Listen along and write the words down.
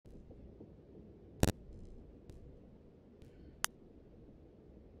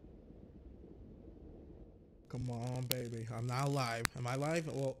Come on, baby. I'm not live. Am I live?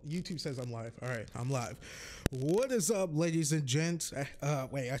 Well, YouTube says I'm live. All right, I'm live. What is up, ladies and gents?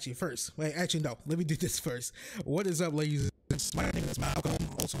 Wait, actually, no. Let me do this first. What is up, ladies and gents? My name is Malcolm,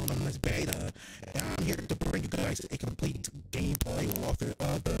 also known as Beta, and I'm here to bring you guys a complete gameplay walkthrough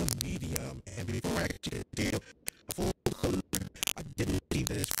of the medium. And before I actually do a full code, I did receive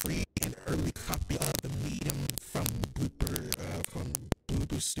this free and early copy of the medium from Bloober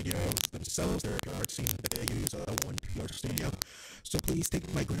Studios themselves. They're a art scene that they use one PR studio. So please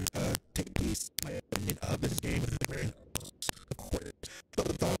take my opinion of this game with a grain of course. But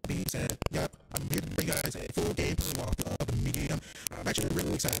with all being said, yep, I'm here to bring you guys a full gameplay walkthrough of the medium. I'm actually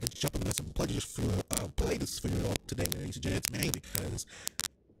really excited to jump into this and play this for you all today, ladies and gents, mainly because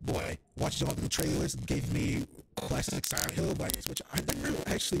boy, watching all the trailers gave me classic Silent Hill vibes, which I never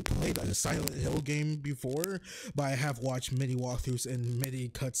actually played a Silent Hill game before, but I have watched many walkthroughs and many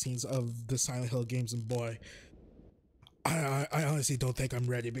cutscenes of the Silent Hill games, and boy, I honestly don't think I'm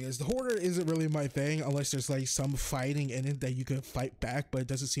ready, because the horror isn't really my thing unless there's like some fighting in it that you could fight back, but it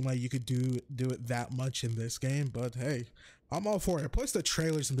doesn't seem like you could do it that much in this game. But hey, I'm all for it. Plus the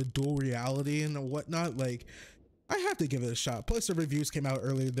trailers and the dual reality and whatnot, like, I have to give it a shot. Plus the reviews came out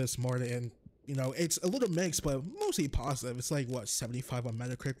earlier this morning, and you know, it's a little mixed, but mostly positive. It's like what, 75 on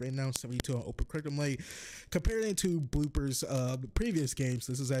Metacritic right now, 72 on OpenCritic. I'm like, comparing it to Bloober's previous games,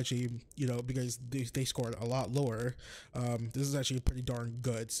 this is actually, you know, because they scored a lot lower, this is actually pretty darn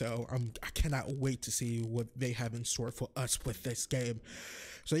good. So I cannot wait to see what they have in store for us with this game.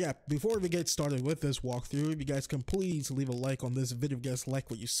 So yeah, before we get started with this walkthrough, if you guys can please leave a like on this video if you guys like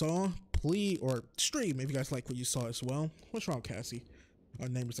what you saw, please, or stream if you guys like what you saw as well. What's wrong, Cassie? Our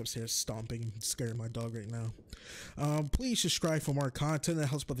neighbor's upstairs stomping, scaring my dog right now. Please subscribe for more content. That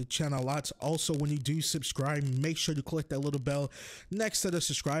helps out the channel a lot. Also, when you do subscribe, make sure to click that little bell next to the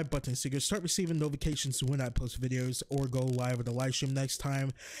subscribe button so you can start receiving notifications when I post videos or go live with the live stream next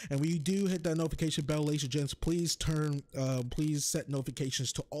time. And when you do hit that notification bell, ladies and gents, please set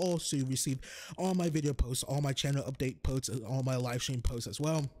notifications to all so you receive all my video posts, all my channel update posts, and all my live stream posts as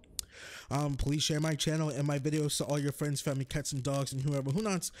well. Please share my channel and my videos to all your friends, family, cats, and dogs, and whoever who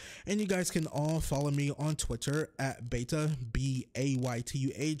nots. And you guys can all follow me on Twitter at Baytuh,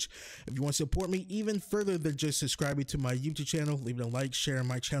 Baytuh. If you want to support me even further than just subscribing to my YouTube channel, leaving a like, sharing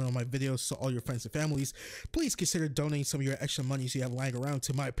my channel and my videos to all your friends and families, please consider donating some of your extra money so you have lying around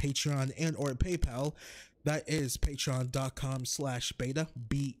to my Patreon and or PayPal. That is patreon.com/beta,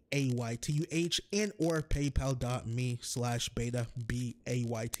 Baytuh, and or paypal.me/beta,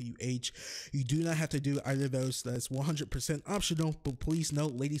 Baytuh. You do not have to do either of those. That's 100% optional, but please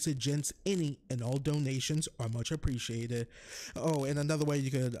note, ladies and gents, any and all donations are much appreciated. Oh, and another way you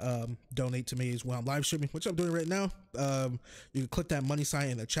could donate to me is when I'm live streaming, which I'm doing right now. You can click that money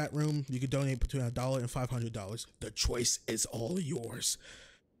sign in the chat room. You can donate between $1 and $500. The choice is all yours.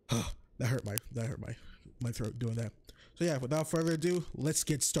 That hurt my throat doing that. So yeah, without further ado, let's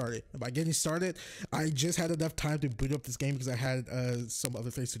get started. By getting started, I just had enough time to boot up this game because I had some other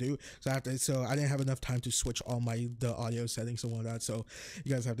things to do. So I didn't have enough time to switch all the audio settings and whatnot. So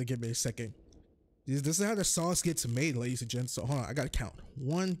you guys have to give me a second. This is how the sauce gets made, ladies and gents. So hold on, I gotta count.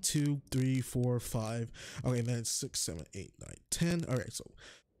 1, 2, 3, 4, 5. Okay, then it's 6, 7, 8, 9, 10. All right, so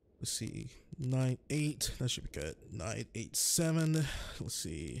let's see, 9, 8. That should be good. 9, 8, 7. Let's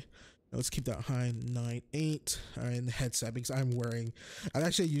see. Let's keep that high. 9, 8. All right, and the headset, because I'm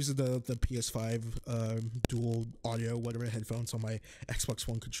actually using the PS5 dual audio whatever headphones on my Xbox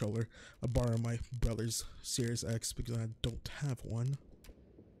One controller. I borrowed my brother's Series X because I don't have one.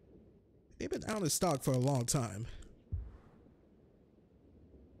 They've been out of stock for a long time.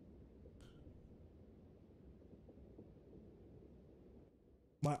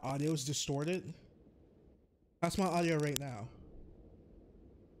 My audio is distorted. That's my audio right now.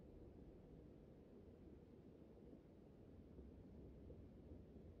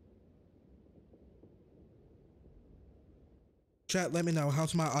 Chat, let me know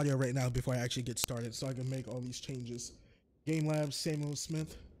how's my audio right now before I actually get started so I can make all these changes. Game Lab, Samuel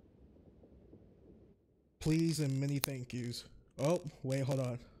Smith. Please and many thank yous. Oh, wait, hold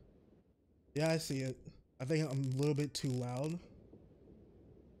on. Yeah, I see it. I think I'm a little bit too loud,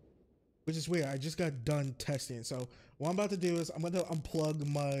 which is weird. I just got done testing. So what I'm about to do is I'm going to unplug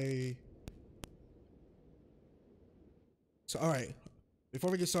my... So, all right. Before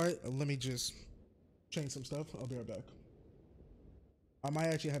we get started, let me just change some stuff. I'll be right back. I might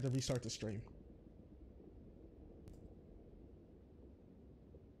actually have to restart the stream.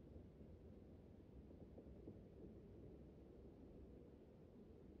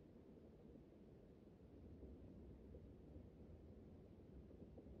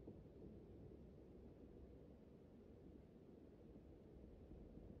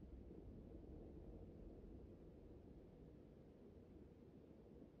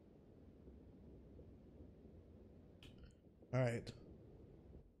 All right.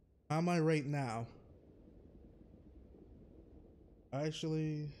 How am I right now?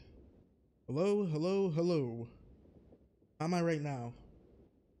 Actually, hello, hello, hello. How am I right now?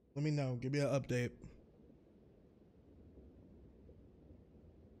 Let me know. Give me an update.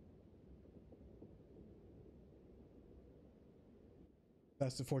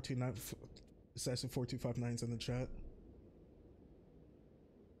 That's the 149. That's the 4259's in the chat.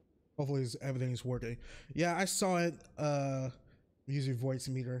 Hopefully everything's working. Yeah, I saw it. Using voice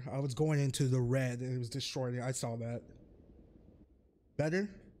meter. I was going into the red and it was destroying it. I saw that. Better?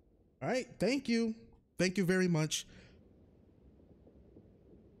 All right. Thank you. Thank you very much.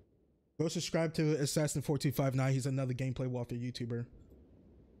 Go subscribe to Assassin4259. He's another gameplay walkthrough YouTuber.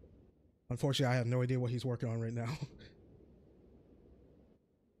 Unfortunately, I have no idea what he's working on right now.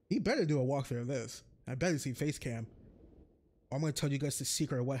 He better do a walkthrough of this. I better see face cam. I'm going to tell you guys the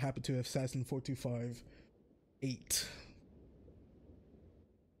secret of what happened to Assassin4258.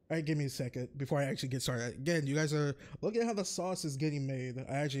 Alright, give me a second before I actually get started. Again, you guys are looking at how the sauce is getting made.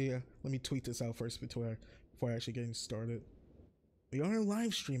 I actually, let me tweet this out first before actually getting started. We are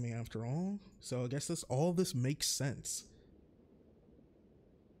live streaming after all, so I guess all this makes sense.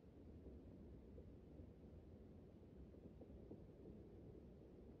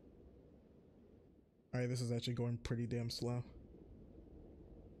 Alright, this is actually going pretty damn slow.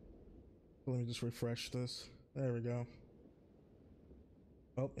 Let me just refresh this. There we go.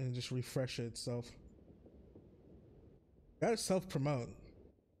 Oh, and just refresh it itself. Gotta self-promote.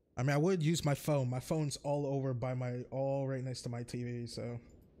 I mean, I would use my phone. My phone's all over by all right next to my TV, so.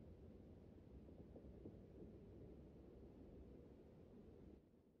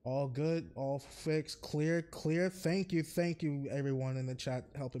 All good, all fixed, clear. Thank you everyone in the chat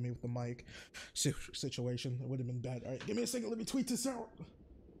helping me with the mic situation. It would have been bad. All right, give me a second. Let me tweet this out.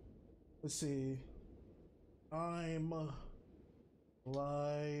 Let's see. I'm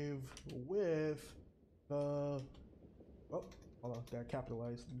live with the, oh, hold on, gotta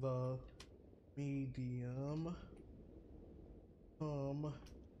capitalize, the medium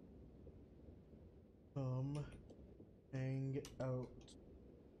hang out.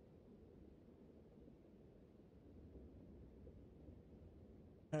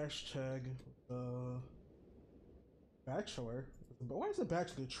 Hashtag the Bachelor. But why is the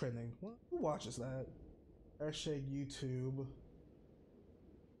Bachelor trending? Who watches that? Hashtag YouTube.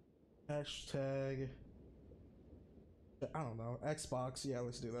 Hashtag, I don't know, Xbox. Yeah,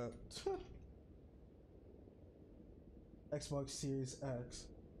 let's do that. Xbox Series X.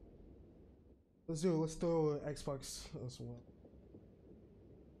 Let's throw Xbox as well.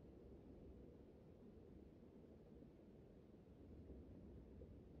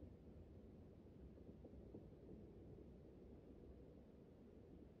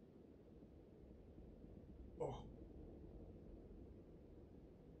 Oh.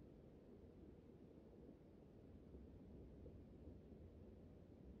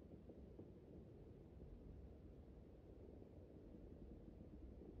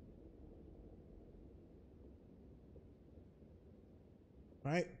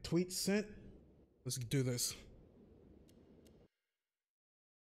 All right, tweet sent. Let's do this.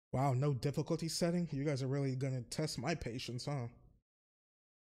 Wow, no difficulty setting? You guys are really gonna test my patience, huh?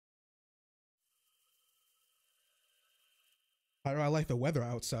 How do I like the weather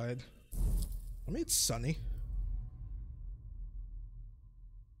outside? I mean, it's sunny.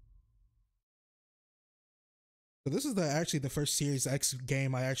 So this is actually the first Series X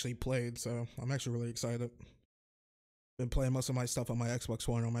game I actually played, so I'm actually really excited. Been playing most of my stuff on my Xbox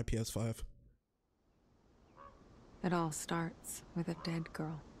One or my PS5. It all starts with a dead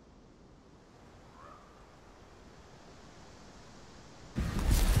girl.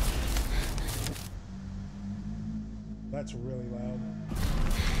 That's really loud.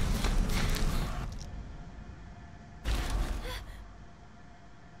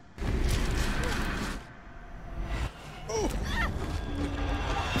 Oh!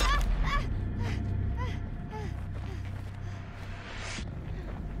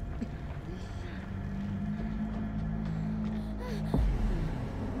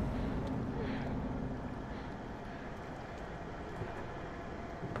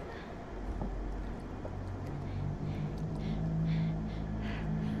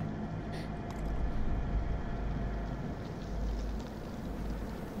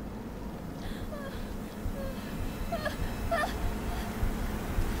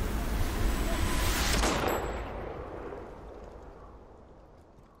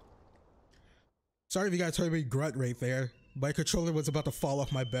 Sorry if you guys heard me grunt right there. My controller was about to fall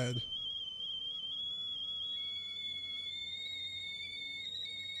off my bed.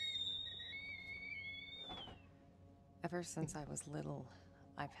 A Ever since I was little,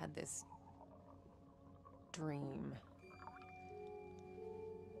 I've had this dream.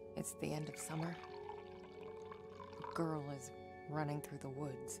 It's the end of summer. A girl is running through the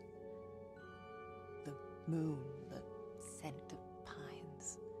woods. The moon, the scent of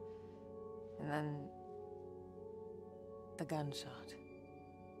pines. And then the gunshot.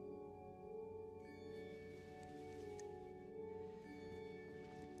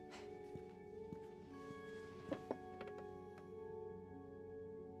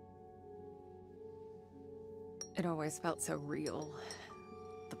 It always felt so real.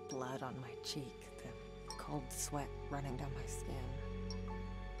 The blood on my cheek, the cold sweat running down my skin.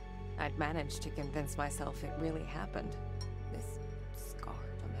 I'd managed to convince myself it really happened. This scar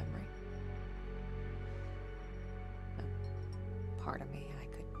of a memory. A part of me I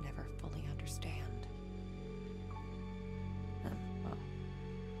could never fully understand. Well,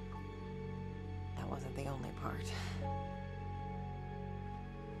 that wasn't the only part.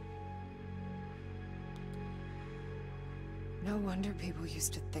 No wonder people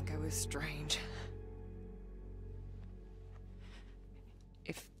used to think I was strange.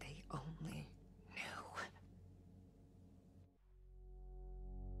 If they only knew.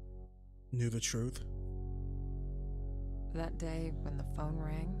 Knew the truth? That day when the phone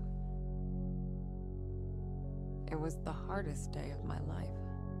rang, it was the hardest day of my life.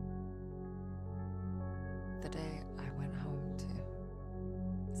 The day I went home to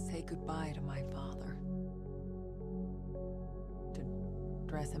say goodbye to my father.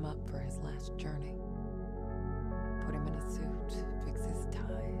 Dress him up for his last journey. Put him in a suit, fix his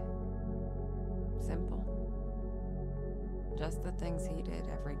tie. Simple. Just the things he did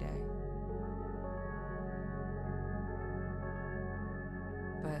every day.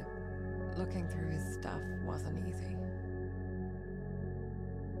 But looking through his stuff wasn't easy.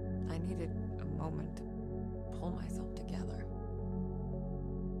 I needed a moment to pull myself together.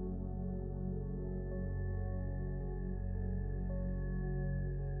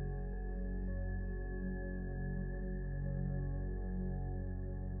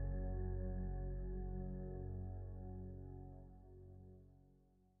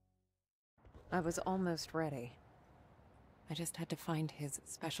 I was almost ready. I just had to find his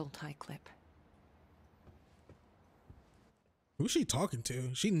special tie clip. Who's she talking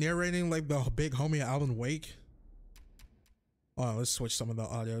to? She narrating like the big homie Alan Wake? Oh, let's switch some of the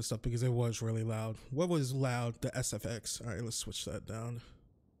audio stuff because it was really loud. What was loud? The SFX. All right, let's switch that down.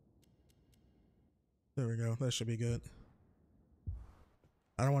 There we go. That should be good.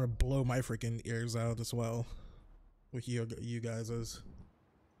 I don't want to blow my freaking ears out as well with you guys.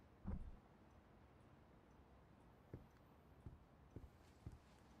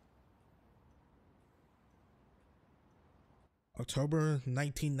 October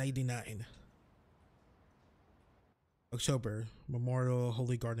 1999. October, Memorial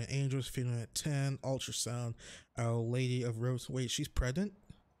Holy Garden Angels, funeral at 10, ultrasound, Our Lady of Rose. Wait, she's pregnant?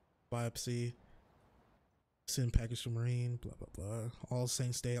 Biopsy, send package to Marine, blah, blah, blah. All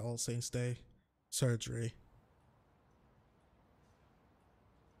Saints Day, All Saints Day, surgery.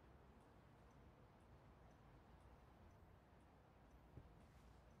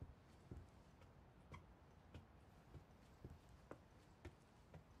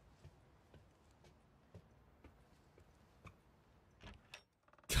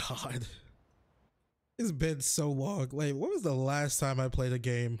 God, it's been so long. Like, what was the last time I played a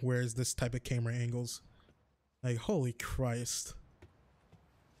game where it's this type of camera angles? Like, holy Christ.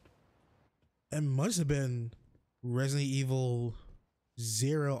 It must have been Resident Evil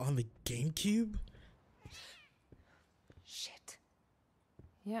 0 on the GameCube. Shit.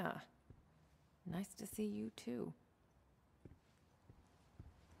 Yeah. Nice to see you too.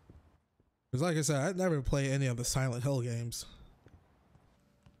 Because like I said, I'd never play any of the Silent Hill games.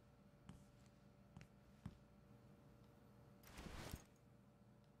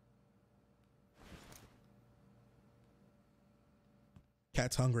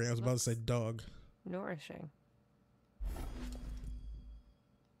 Cat's hungry. I was about to say dog. Nourishing.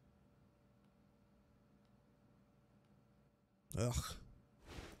 Ugh.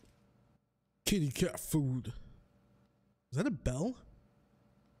 Kitty cat food. Is that a bell?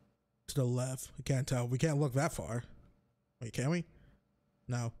 To the left. I can't tell. We can't look that far. Wait, can we?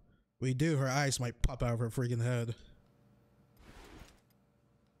 No. We do. Her eyes might pop out of her freaking head.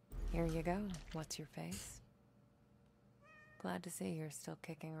 Here you go. What's your face? Glad to see you're still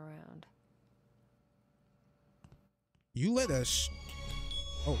kicking around. You let us.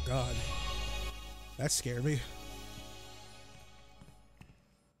 Oh God. That scared me.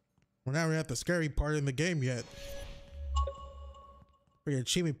 We're not even at the scary part in the game yet. Freaking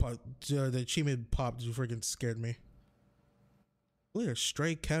achievement pop. The achievement pop just freaking scared me. Really, a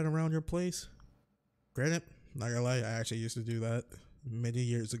stray cat around your place? Granted, not gonna lie, I actually used to do that many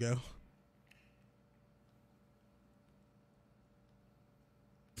years ago.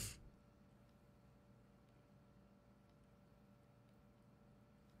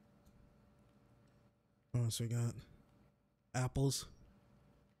 What else we got? Apples.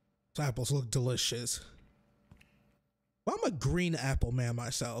 These apples look delicious. Well, I'm a green apple man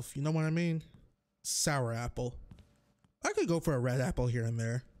myself, you know what I mean? Sour apple. I could go for a red apple here and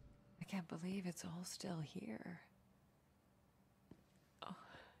there. I can't believe it's all still here. Oh,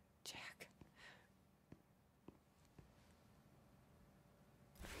 Jack.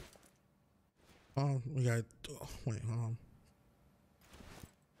 Oh, we got. Oh, wait, hold on.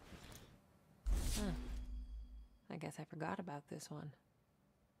 Huh. I guess I forgot about this one.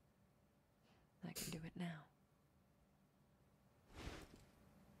 I can do it now.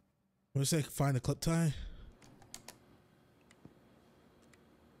 What do you say? Find the clip tie?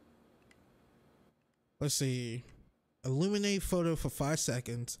 Let's see. Illuminate photo for 5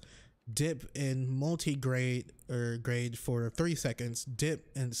 seconds. Dip in multi-grade or grade for 3 seconds.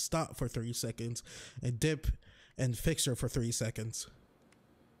 Dip and stop for 3 seconds. And dip and fixer for 3 seconds.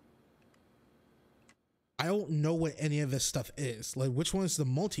 I don't know what any of this stuff is. Like, which one is the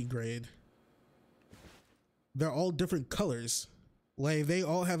multi-grade? They're all different colors. Like, they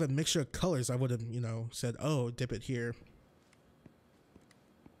all have a mixture of colors. I would have, you know, said, oh, dip it here.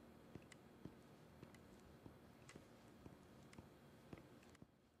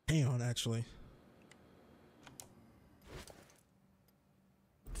 Hang on, actually.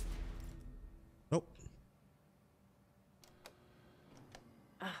 Nope.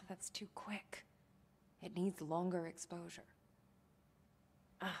 Ah, that's too quick. It needs longer exposure.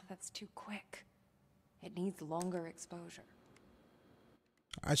 Ah, that's too quick. It needs longer exposure.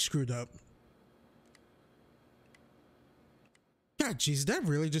 I screwed up. God, jeez, did I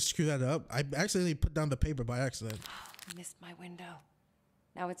really just screw that up? I accidentally put down the paper by accident. I missed my window.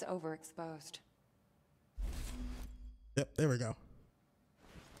 Now it's overexposed. Yep, there we go.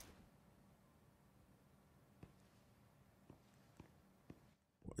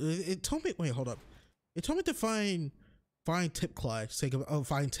 It told me, wait, hold up. It told me to find tip cly.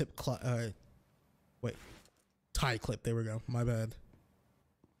 Find tip cly. Wait, tie clip. There we go. My bad.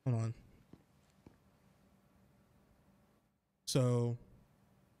 Hold on. So,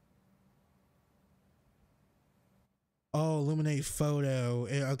 oh, illuminate photo.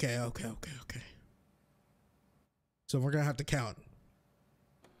 Okay. So we're gonna have to count.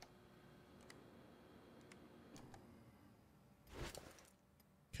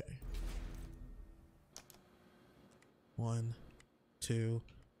 Okay. 1, 2,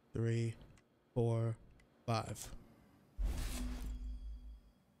 3, 4, 5.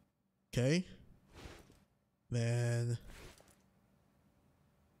 Okay. Then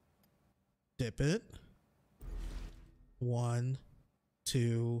dip it. 1,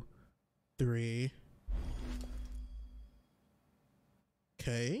 2, 3.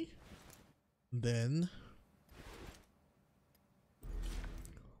 Okay. Then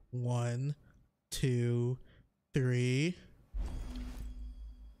 1, 2, 3.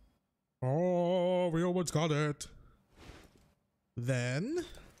 Oh, we almost got it. Then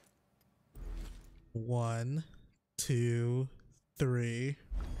 1, 2, 3.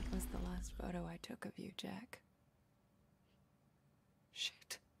 That was the last photo I took of you, Jack.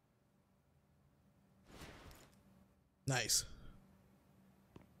 Shit. Nice.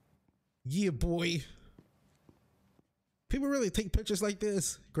 Yeah, boy. People really take pictures like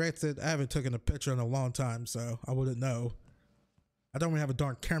this. Granted, I haven't taken a picture in a long time, so I wouldn't know. I don't even have a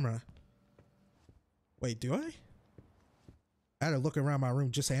darn camera. Wait, do I? I had to look around my room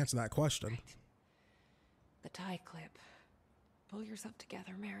just to answer that question. Right. The tie clip. Pull yourself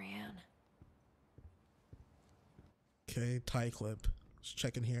together, Marianne. Okay, tie clip. Let's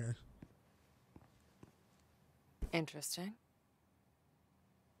check in here. Interesting.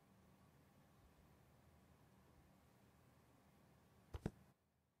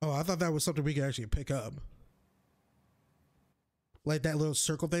 Oh, I thought that was something we could actually pick up. Like that little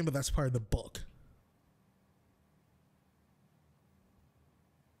circle thing, but that's part of the book.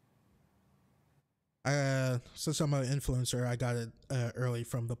 Since I'm an influencer, I got it early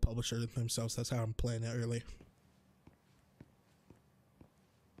from the publisher themselves. That's how I'm playing it early.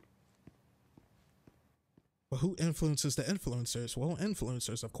 Well, who influences the influencers? Well,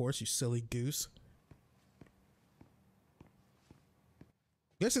 influencers, of course, you silly goose.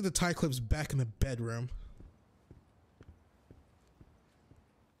 Guessing the tie clip's back in the bedroom.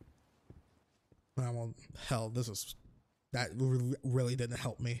 Oh, well, hell, that really didn't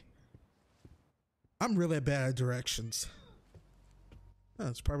help me. I'm really bad at directions. Oh,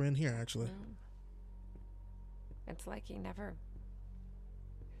 it's probably in here, actually. It's like he never...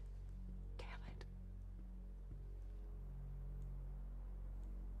 Damn it.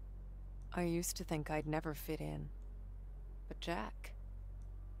 I used to think I'd never fit in. But Jack...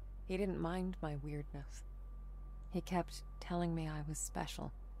 he didn't mind my weirdness. He kept telling me I was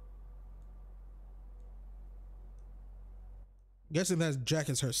special. Guessing that Jack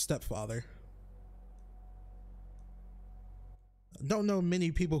is her stepfather. Don't know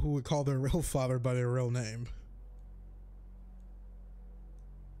many people who would call their real father by their real name.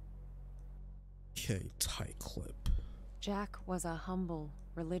 Okay, tight clip. Jack was a humble,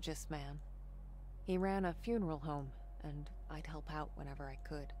 religious man. He ran a funeral home, and I'd help out whenever I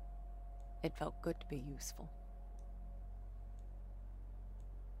could. It felt good to be useful.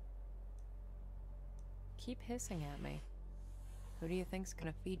 Keep hissing at me. Who do you think's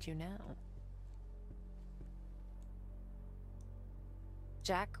gonna feed you now?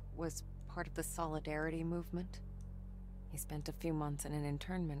 Jack was part of the Solidarity movement. He spent a few months in an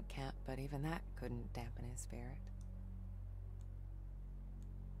internment camp, but even that couldn't dampen his spirit.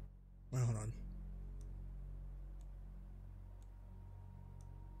 Well, hold on.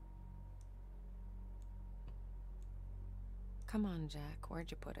 Come on, Jack. Where'd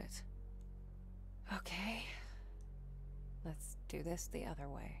you put it? Okay. Let's do this the other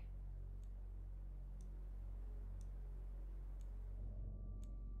way.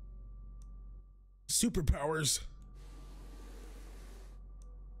 Superpowers.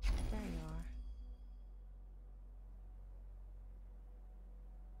 There you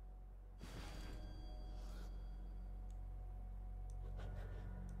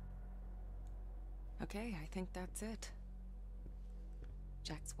are. Okay, I think that's it.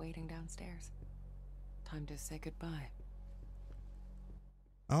 Jack's waiting downstairs. Time to say goodbye.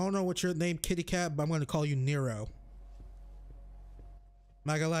 I don't know what your name, Kitty Cat, but I'm going to call you Nero.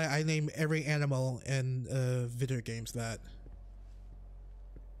 Not gonna lie, I name every animal in video games that.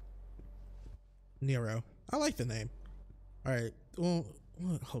 Nero. I like the name. Alright, well,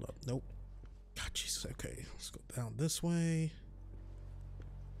 hold up. Nope. God, Jesus. Okay, let's go down this way.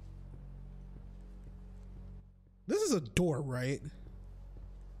 This is a door, right?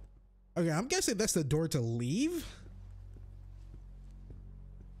 Okay, I'm guessing that's the door to leave.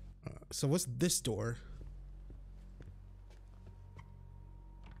 So what's this door?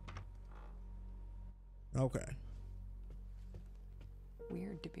 Okay.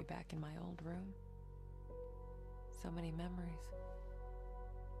 Weird to be back in my old room. So many memories.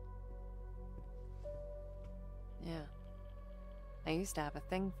 Yeah. I used to have a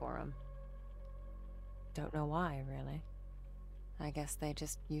thing for him. Don't know why, really. I guess they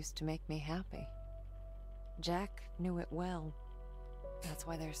just used to make me happy. Jack knew it well. That's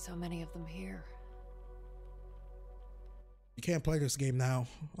why there's so many of them here. You can't play this game now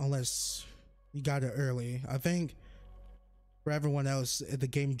unless you got it early. I think for everyone else, the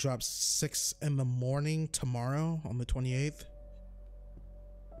game drops 6 in the morning tomorrow on the 28th.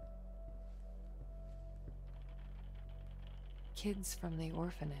 Kids from the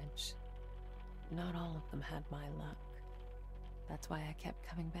orphanage. Not all of them had my luck. That's why I kept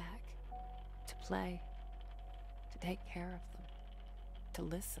coming back. To play. To take care of them. To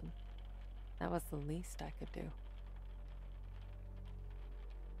listen. That was the least I could do.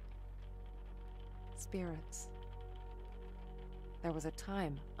 Spirits. There was a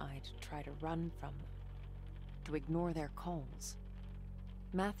time I'd try to run from them, to ignore their calls.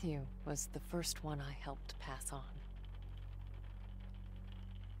 Matthew was the first one I helped pass on.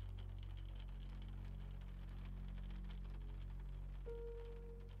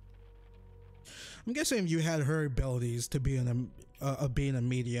 I'm guessing if you had her abilities to be being a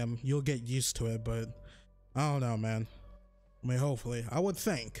medium, you'll get used to it, but I don't know, man. I mean, hopefully. I would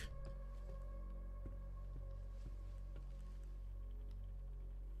think.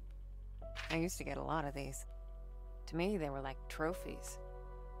 I used to get a lot of these. To me, they were like trophies.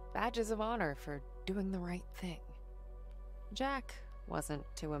 Badges of honor for doing the right thing. Jack wasn't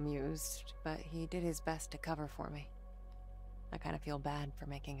too amused, but he did his best to cover for me. I kind of feel bad for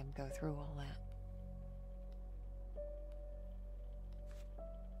making him go through all that.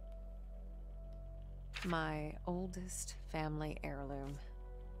 My oldest family heirloom.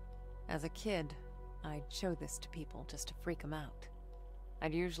 As a kid, I'd show this to people just to freak them out.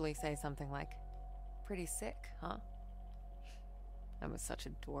 I'd usually say something like, "Pretty sick, huh?" I was such a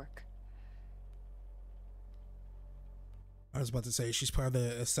dork. I was about to say she's part of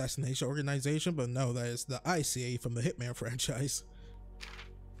the assassination organization, but no, that is the ICA from the Hitman franchise.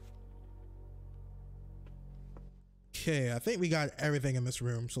 Okay, I think we got everything in this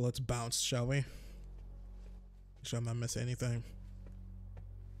room, so let's bounce, shall we? Make sure I'm not missing anything.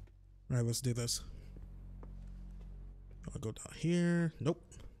 Alright, let's do this. I'll go down here. Nope,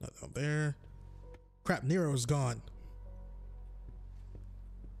 not down there. Crap, Nero's gone.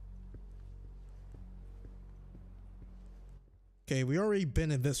 Okay, we already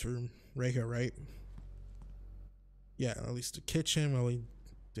been in this room right here, right? Yeah, at least the kitchen. Well, we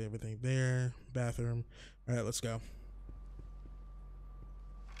did everything there. Bathroom. All right, let's go.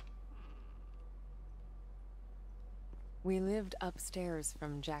 We lived upstairs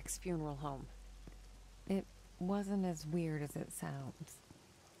from Jack's funeral home. It wasn't as weird as it sounds.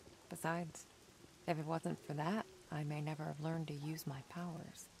 Besides, if it wasn't for that, I may never have learned to use my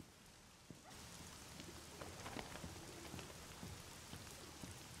powers.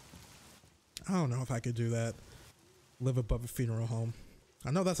 I don't know if I could do that. Live above a funeral home.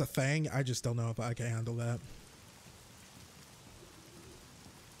 I know that's a thing. I just don't know if I can handle that.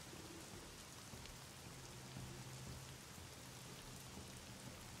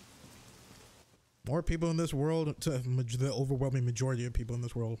 More people in this world, to the overwhelming majority of people in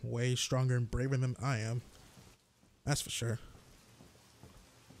this world, way stronger and braver than I am. That's for sure.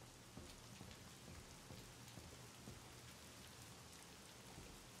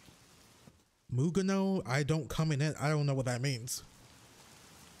 Mugano, I don't come in it. I don't know what that means.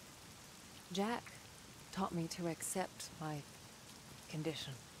 Jack taught me to accept my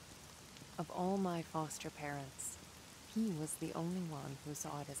condition. Of all my foster parents, he was the only one who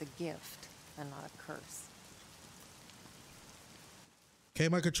saw it as a gift and not a curse. Okay,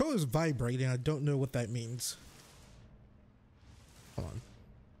 my controller's vibrating. I don't know what that means. Hold on.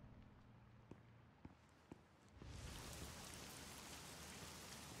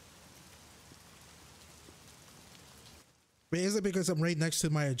 Wait, is it because I'm right next to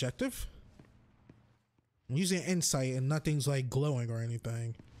my objective? I'm using insight and nothing's like glowing or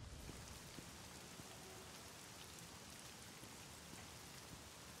anything.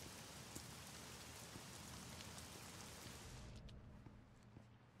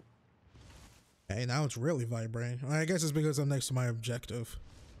 Okay, now it's really vibrating. I guess it's because I'm next to my objective.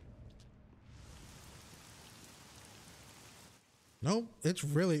 No, it's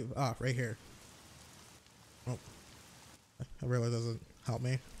really right here. Oh, that really doesn't help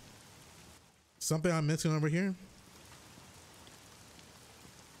me. Something I'm missing over here.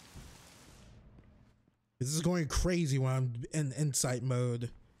 This is going crazy when I'm in insight mode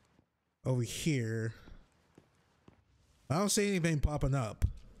over here. I don't see anything popping up.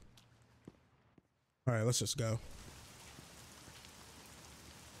 All right, let's just go.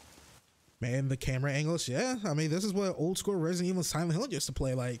 Man, the camera angles. Yeah, I mean, this is what old school Resident Evil Silent Hill used to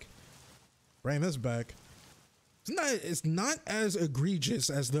play like. Bring this back. It's not as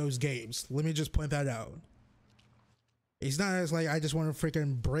egregious as those games. Let me just point that out. It's not as like I just want to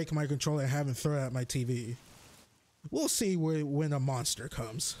freaking break my controller and have it throw it at my TV. We'll see when a monster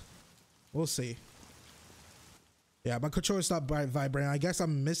comes. We'll see. Yeah, my controller stopped vibrating. I guess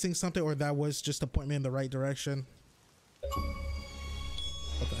I'm missing something, or that was just to point me in the right direction.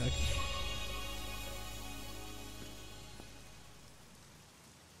 What the heck?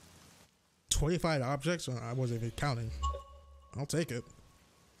 $25 objects? I wasn't even counting. I'll take it.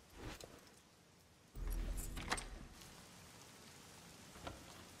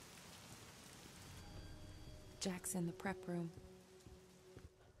 Jack's in the prep room.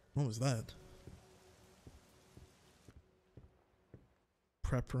 What was that?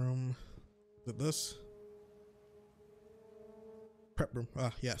 Prep room. Is it this? Prep room.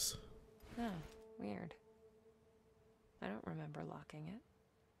 Ah, yes. Oh, weird. I don't remember locking it.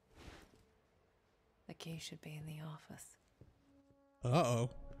 The key should be in the office. Uh-oh.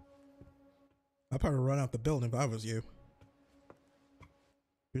 I'd probably run out the building if I was you.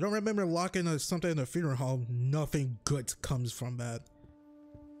 You don't remember locking something in a funeral home, nothing good comes from that.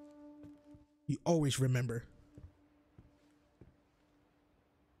 You always remember.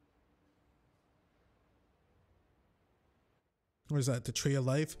 What is that? The Tree of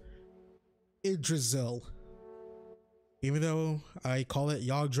Life? Idrisil. Even though I call it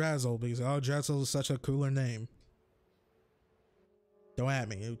Yggdrasil because Yggdrasil is such a cooler name. Don't at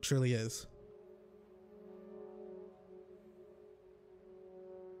me, it truly is.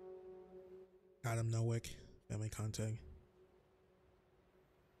 Adam Nowick, family contact.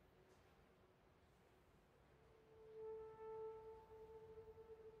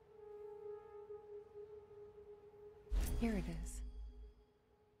 Here it is.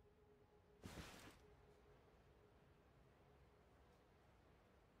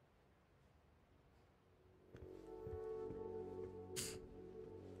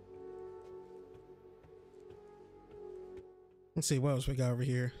 Let's see what else we got over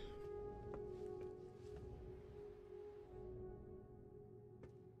here.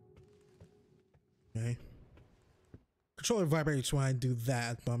 controller vibrates when I do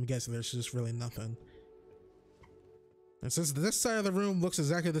that, but I'm guessing there's just really nothing. And since this side of the room looks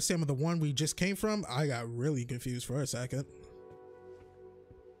exactly the same as the one we just came from, I got really confused for a second.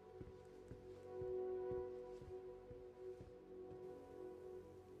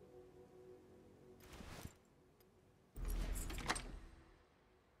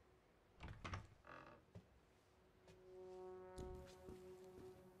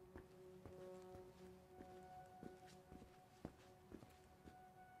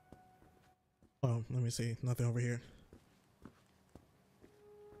 Oh, let me see. Nothing over here.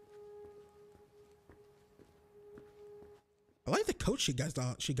 I like the coat she got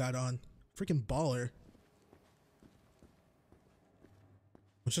on. Freaking baller.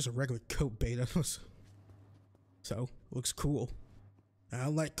 It's just a regular coat, Beta. So, looks cool. I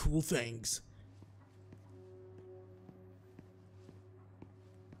like cool things.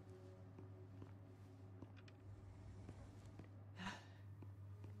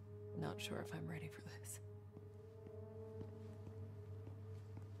 Not sure if I'm ready for this.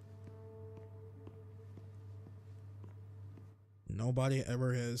 Nobody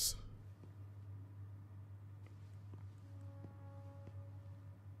ever is.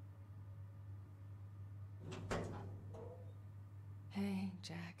 Hey,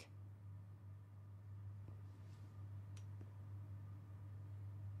 Jack.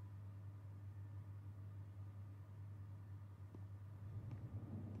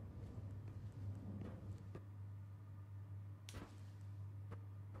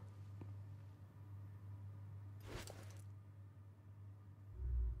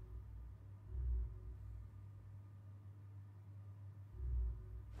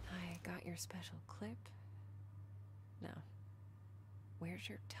 I got your special clip. Now, where's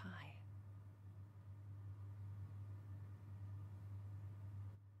your tie?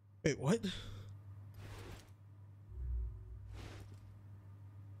 Wait, what?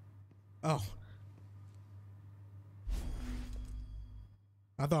 Oh.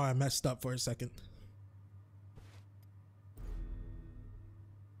 I thought I messed up for a second.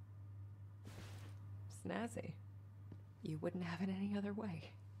 Snazzy. You wouldn't have it any other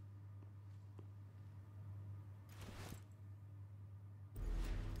way.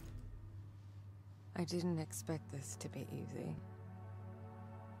 I didn't expect this to be easy.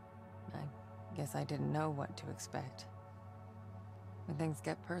 I guess I didn't know what to expect. When things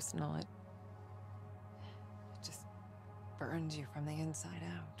get personal, it just burns you from the inside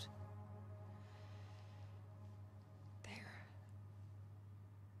out. There.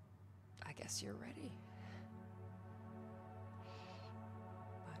 I guess you're ready.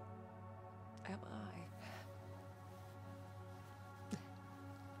 But am I?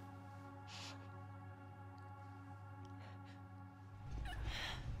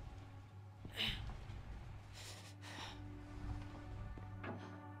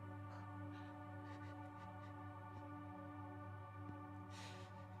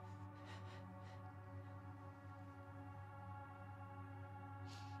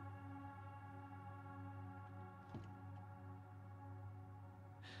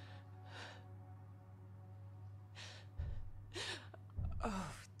 Oh,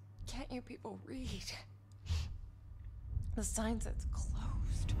 can't you people read? The sign says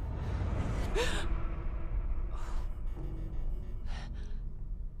closed.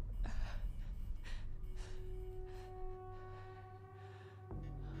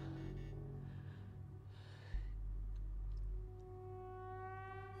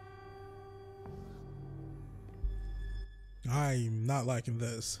 I'm not liking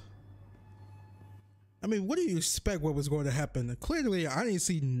this. I mean, what do you expect what was going to happen? Clearly, I didn't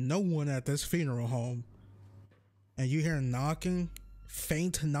see no one at this funeral home. And you hear knocking?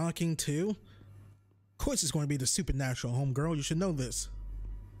 Faint knocking too? Of course it's going to be the supernatural, homegirl. You should know this.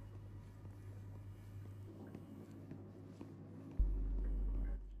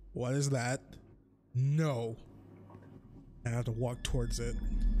 What is that? No. I have to walk towards it.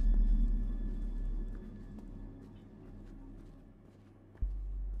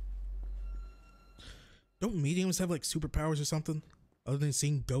 Don't mediums have like superpowers or something? Other than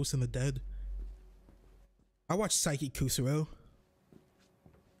seeing ghosts and the dead? I watched Psychic Kusuro.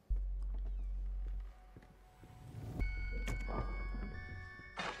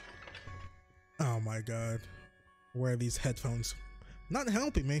 Oh my god. Where are these headphones? Not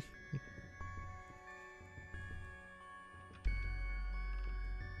helping me.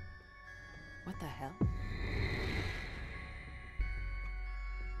 What the hell?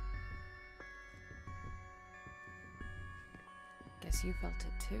 Guess you felt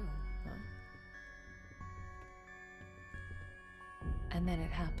it too, huh? And then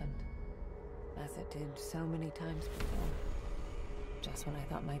it happened. as it did so many times before. Just when I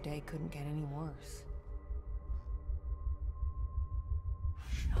thought my day couldn't get any worse.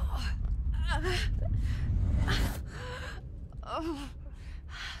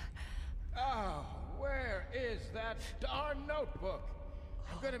 Oh, where is that darn notebook?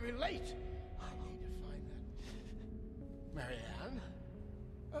 I'm gonna be late. I need to find that. Marianne?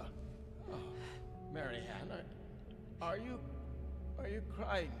 Oh, Marianne, are you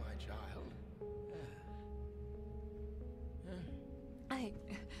crying, my child?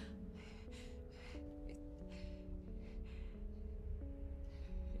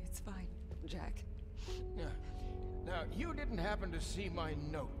 It's fine, Jack. Now, you didn't happen to see my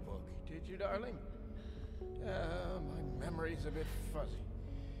notebook, did you, darling? My memory's a bit fuzzy.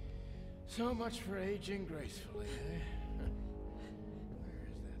 So much for aging gracefully, eh? Where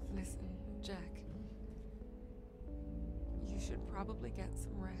is that thing? Listen, Jack. You should probably get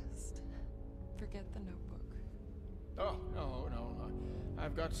some rest. Forget the notebook. Oh, no.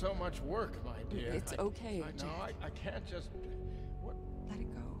 I've got so much work, my dear. It's okay, I Jack. know, I can't just... What? Let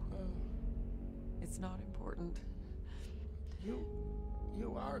it go. It's not important. You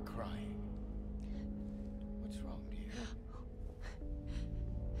are crying. What's wrong, dear?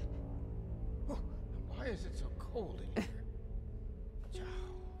 Oh, why is it so cold in here?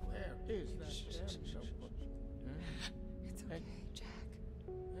 Chow, where is that damn notebook? It's okay, Jack.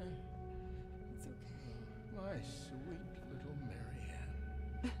 It's okay. My sweet little Marianne.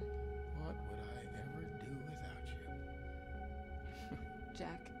 What would I ever do without you?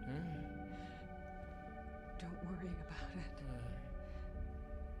 Jack. Don't worry about it.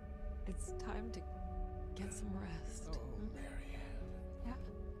 It's time to get some rest. Oh, Marianne.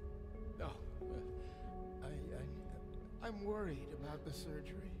 Yeah? Oh, I'm worried about the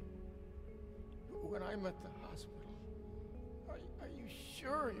surgery. When I'm at the hospital, are you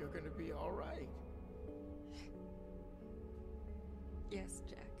sure you're going to be all right? Yes,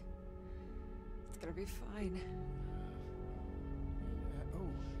 Jack. It's gonna be fine.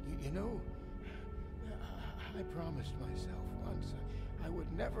 You know, I promised myself once I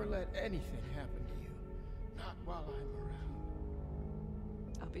would never let anything happen to you. Not while I'm around.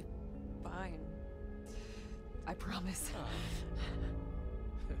 I'll be fine. I promise.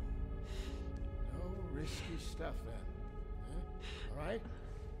 No risky stuff then. Huh? All right?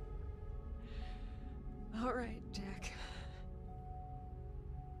 All right, Jack.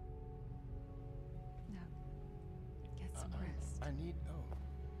 Now, get some rest. I need... Oh,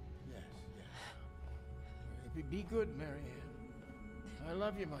 yes. Be good, Marianne. I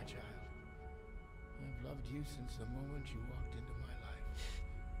love you, my child. I've loved you since the moment you walked into my life.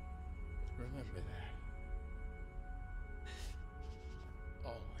 Remember that.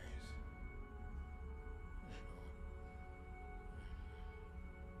 Always.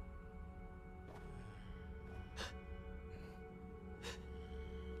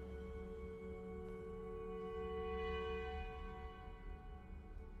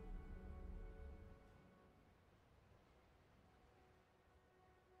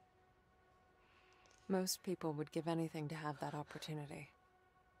 Most people would give anything to have that opportunity.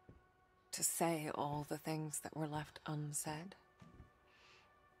 To say all the things that were left unsaid.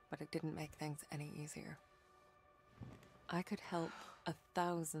 But it didn't make things any easier. I could help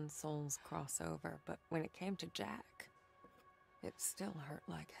 1,000 souls cross over, but when it came to Jack, it still hurt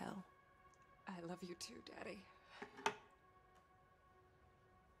like hell. I love you too, Daddy.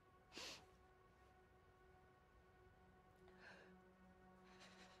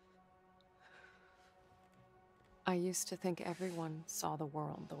 I used to think everyone saw the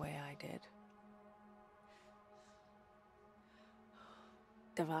world the way I did.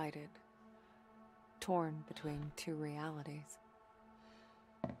 Divided. Torn between two realities.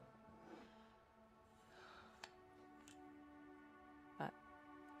 But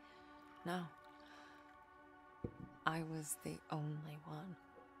no. I was the only one.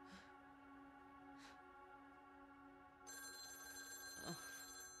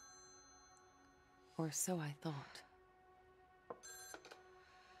 Or so I thought.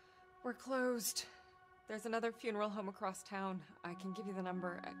 We're closed. There's another funeral home across town. I can give you the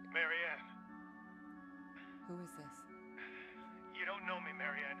number. Marianne. Who is this? You don't know me,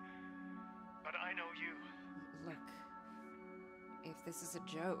 Marianne. But I know you. Look, if this is a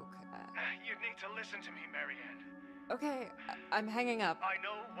joke... You need to listen to me, Marianne. Okay, I'm hanging up. I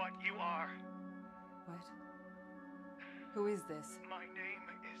know what you are. What? Who is this? My name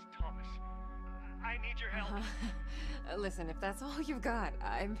is Thomas. I need your help. Listen, if that's all you've got,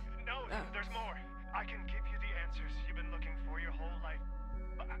 I'm... No, there's more. I can give you the answers you've been looking for your whole life.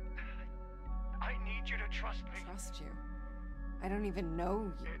 But I need you to trust me. Trust you? I don't even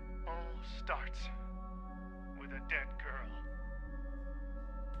know you. It all starts with a dead girl.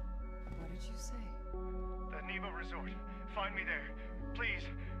 What did you say? The Neva Resort. Find me there. Please.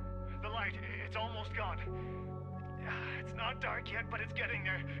 The light, it's almost gone. It's not dark yet, but it's getting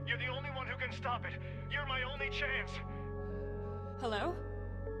there. You're the only one who can stop it. You're my only chance. Hello?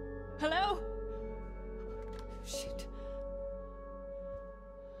 Hello? Shit.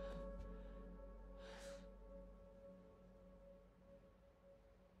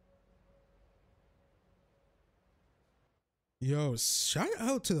 Yo, shout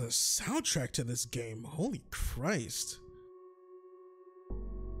out to the soundtrack to this game. Holy Christ.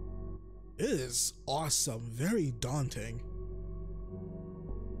 It is awesome. Very daunting.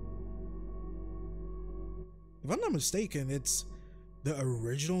 If I'm not mistaken, it's the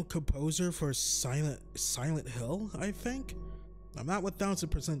original composer for Silent Hill, I think. I'm not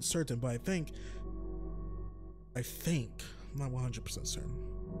 1000% certain, but I think. I'm not 100% certain.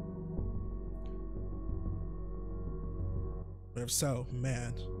 But if so,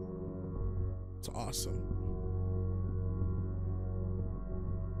 man, it's awesome.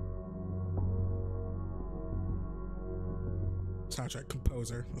 Soundtrack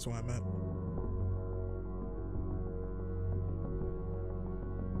composer, that's what I meant.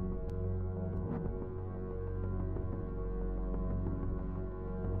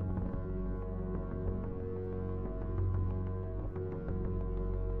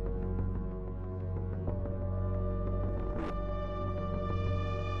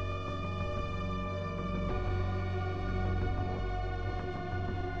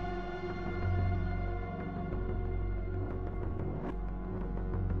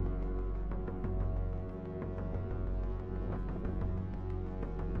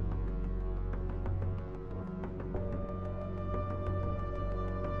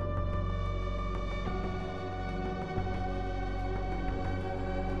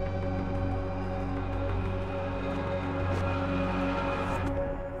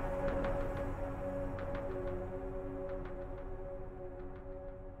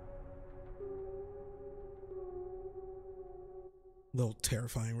 A little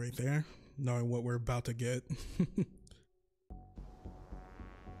terrifying right there, knowing what we're about to get.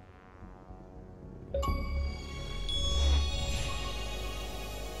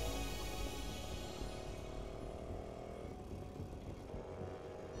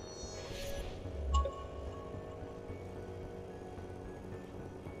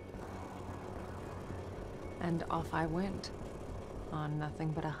 And off I went, on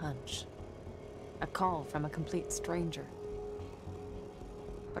nothing but a hunch. A call from a complete stranger.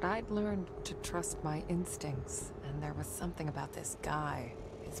 But I'd learned to trust my instincts, and there was something about this guy,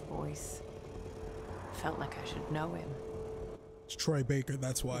 his voice. Felt like I should know him. It's Troy Baker,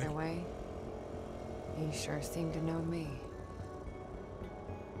 that's why. Either way, he sure seemed to know me.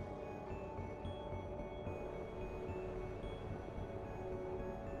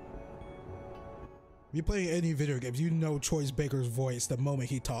 If you play any video games, you know Troy Baker's voice the moment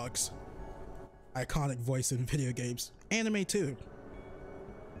he talks. Iconic voice in video games. Anime too.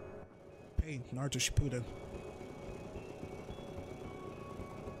 Pain, Naruto Shippuden.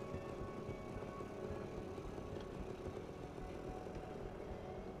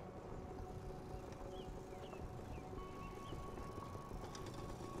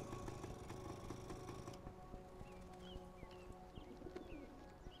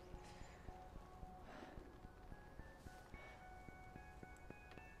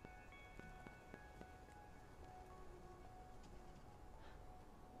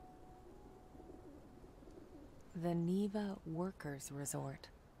 The Neva Workers Resort.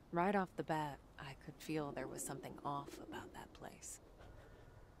 Right off the bat, I could feel there was something off about that place.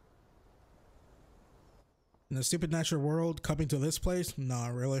 In the supernatural world, coming to this place? Nah,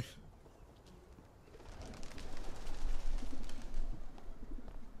 really.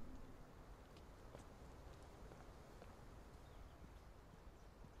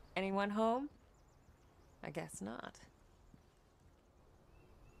 Anyone home? I guess not.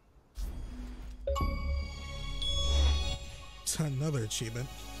 It's another achievement.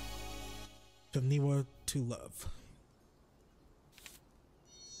 From Neva to Love.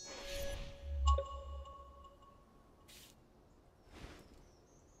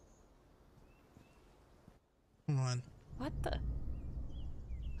 Come on. What the?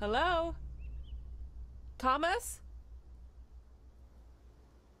 Hello? Thomas?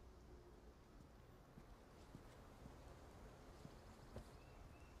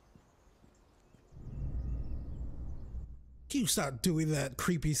 Can you stop doing that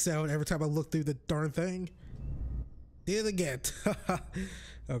creepy sound every time I look through the darn thing? Did it again.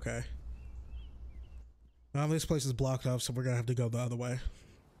 Okay. Well, this place is blocked off, so we're gonna have to go the other way.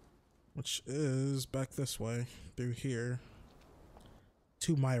 which is back this way through here.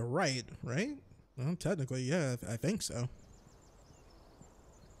 To my right, right? Well, technically, yeah, I think so.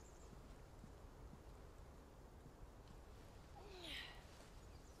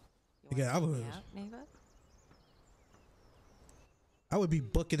 Yeah, I would be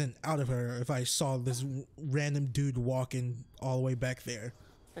booking it out of her if I saw this random dude walking all the way back there.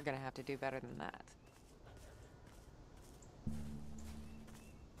 You're gonna have to do better than that.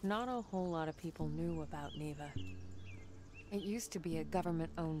 Not a whole lot of people knew about Neva. It used to be a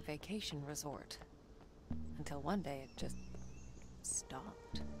government-owned vacation resort. Until one day it just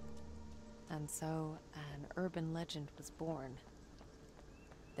stopped. And so an urban legend was born.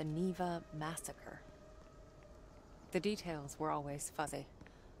 The Neva Massacre. The details were always fuzzy.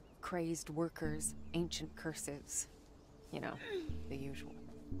 Crazed workers, ancient curses. You know, the usual.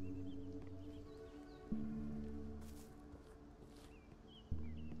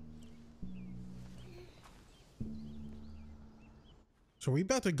 So are we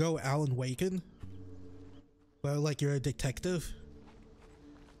about to go Alan Waken? Well, like you're a detective?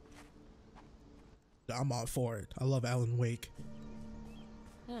 I'm all for it. I love Alan Wake.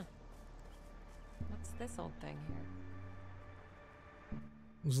 Huh. What's this old thing here?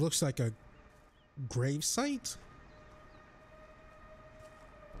 This looks like a grave site?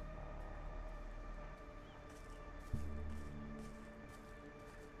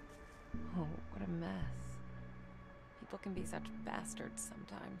 Oh, what a mess. People can be such bastards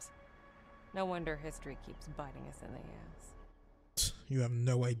sometimes. No wonder history keeps biting us in the ass. You have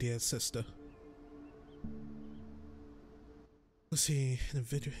no idea, sister. Let's see.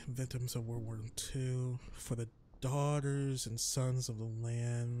 Victims of World War II. For the daughters and sons of the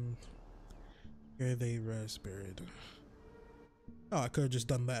land. Here they rest buried. Oh, I could have just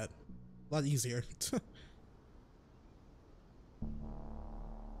done that. A lot easier.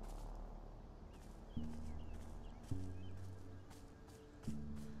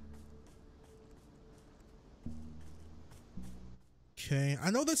 Okay, I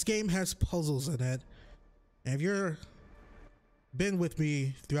know this game has puzzles in it. And if you're been with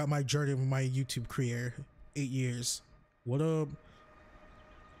me throughout my journey with my YouTube career, 8 years,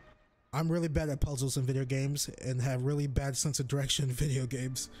 I'm really bad at puzzles in video games and have really bad sense of direction in video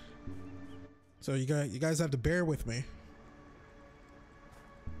games. So you guys have to bear with me.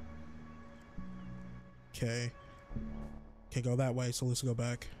 Okay. Can't go that way, so let's go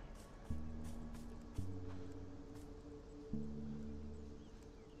back.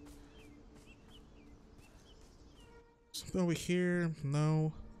 Something over here?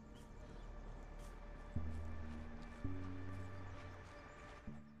 No.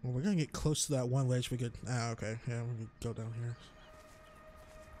 Well, we're gonna get close to that one ledge we could. Ah, okay. Yeah, we can go down here.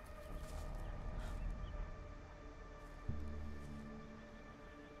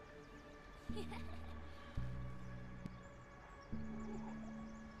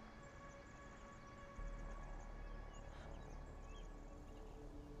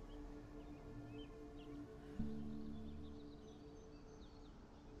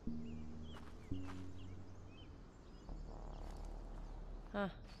 Huh.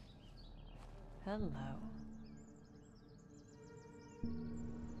 Hello.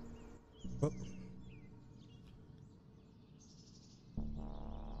 Oh.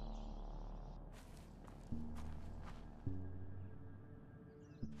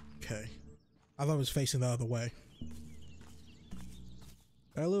 Okay. I thought it was facing the other way.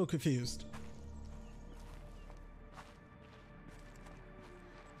 Got a little confused.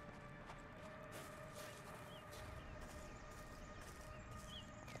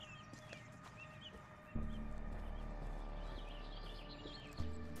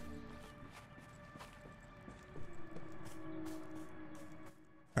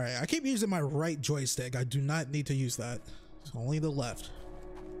 Alright, I keep using my right joystick. I do not need to use that. It's only the left.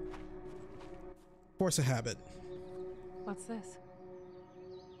 Force a habit. What's this?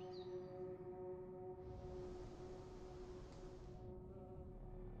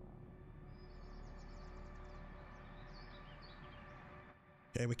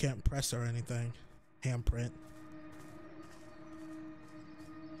 Okay, we can't press or anything. Handprint.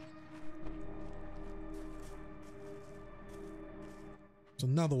 There's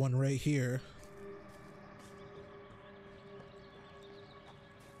another one right here.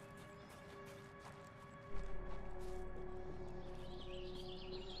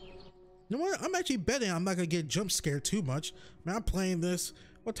 You know what? I'm actually betting I'm not gonna get jump scared too much. Man, I'm playing this.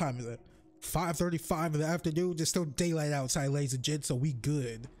 What time is it? 5:35 in the afternoon. There's still daylight outside, ladies and gents, so we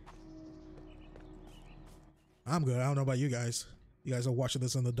good. I'm good. I don't know about you guys. You guys are watching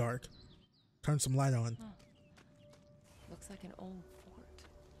this in the dark. Turn some light on. Huh. Looks like an old fort.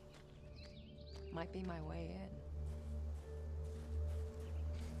 Might be my way in.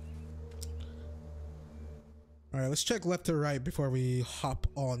 Alright, let's check left to right before we hop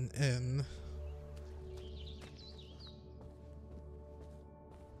on in.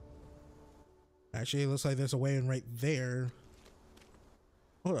 Actually, it looks like there's a way in right there.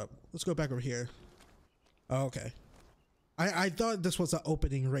 Hold up, let's go back over here. Oh, okay. I thought this was an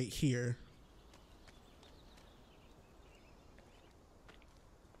opening right here.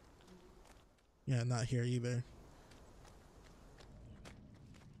 Yeah, not here either.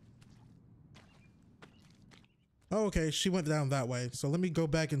 Oh, okay, she went down that way. So let me go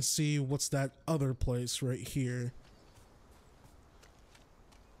back and see what's that other place right here.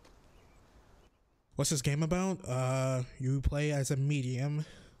 What's this game about? You play as a medium.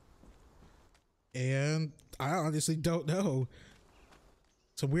 And I honestly don't know.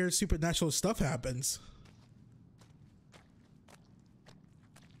 Some weird supernatural stuff happens.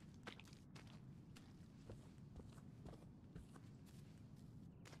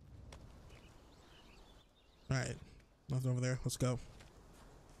 Alright, nothing over there. Let's go.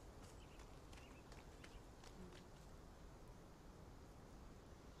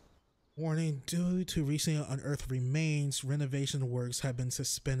 Warning, due to recently unearthed remains, renovation works have been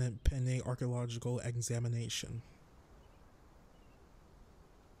suspended pending archaeological examination.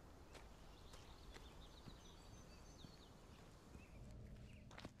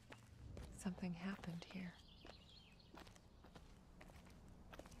 Something happened here.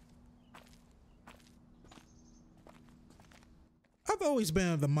 I've always been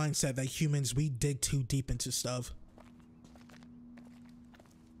of the mindset that humans, we dig too deep into stuff.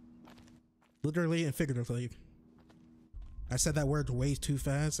 Literally and figuratively. I said that word way too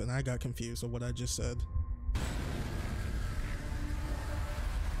fast and I got confused of what I just said.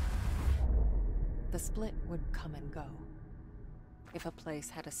 The split would come and go. If a place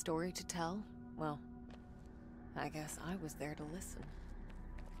had a story to tell, well, I guess I was there to listen.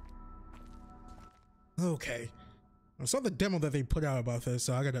 Okay. I saw the demo that they put out about this,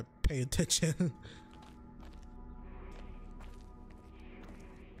 so I gotta pay attention.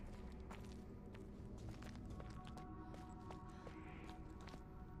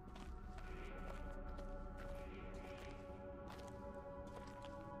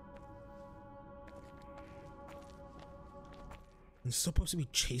 There's supposed to be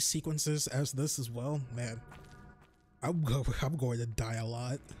chase sequences as this as well. Man, I'm going to die a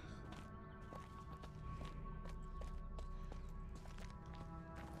lot.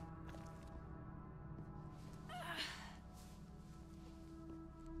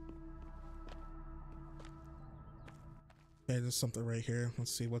 Okay, there's something right here.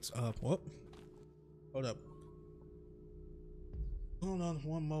 Let's see what's up. Whoop. Hold up. Hold on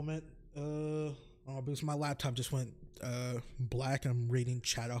one moment. Oh, because my laptop just went black. I'm reading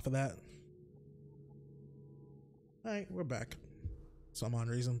chat off of that. Alright, we're back. Some odd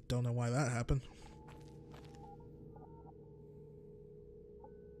reason. Don't know why that happened.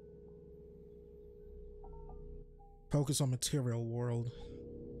 Focus on material world.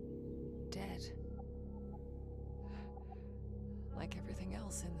 Dead. Like everything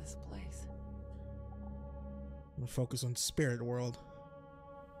else in this place. We'll focus on spirit world.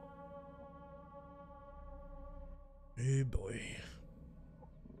 Hey boy.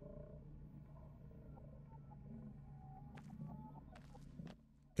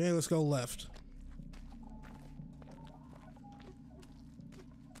 Okay, let's go left.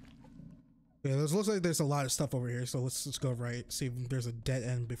 Yeah, this looks like there's a lot of stuff over here, so let's go right. See if there's a dead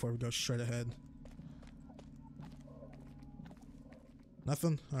end before we go straight ahead.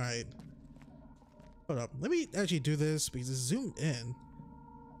 Nothing? Alright. Hold up. Let me actually do this because it's zoomed in.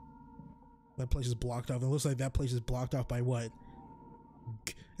 That place is blocked off. It looks like that place is blocked off by what?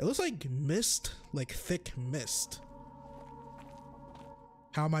 It looks like mist, like thick mist.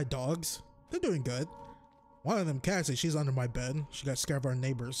 How are my dogs? They're doing good. One of them, Cassie, she's under my bed. She got scared of our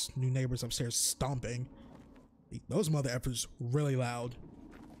neighbors, new neighbors upstairs stomping. Those mother effers really loud.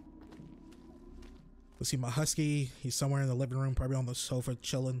 Let's see my husky. He's somewhere in the living room, probably on the sofa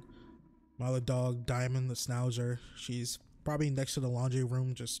chilling. My other dog, Diamond, the schnauzer. She's probably next to the laundry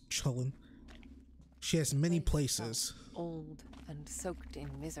room, just chilling. She has many places. Old and soaked in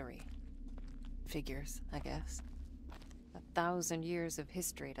misery. Figures, I guess. 1,000 years of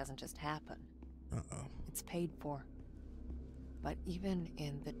history doesn't just happen. Uh-oh. It's paid for. But even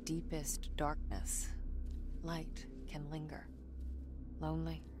in the deepest darkness, light can linger.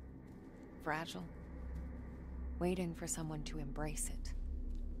 Lonely, fragile, waiting for someone to embrace it.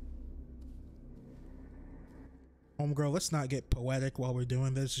 Homegirl, let's not get poetic while we're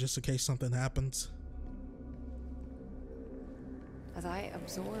doing this, just in case something happens. As I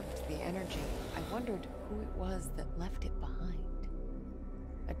absorbed the energy, I wondered who it was that left it behind.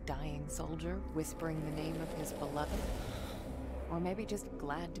 A dying soldier whispering the name of his beloved? Or maybe just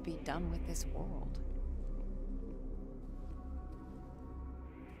glad to be done with this world.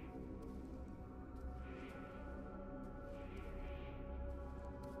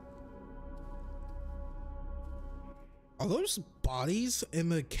 Are those bodies in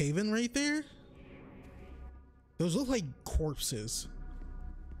the cave-in right there? Those look like corpses.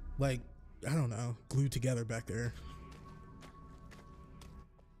 Like, I don't know, glued together back there.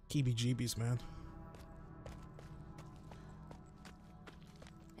 Heebie-jeebies, man.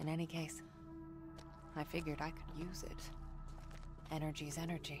 In any case, I figured I could use it. Energy's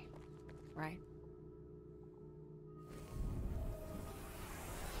energy, right?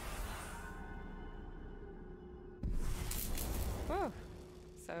 Oh,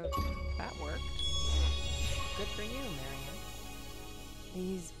 so that worked. Good for you, Marion.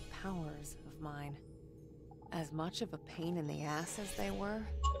 These powers of mine, as much of a pain in the ass as they were,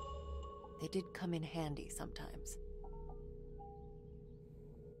 they did come in handy sometimes.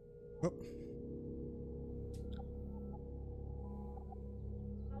 Oh.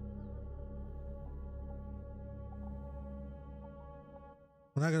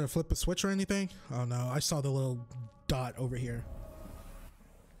 We're not gonna flip a switch or anything? Oh no, I saw the little dot over here.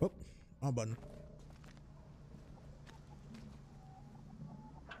 Oh, wrong button.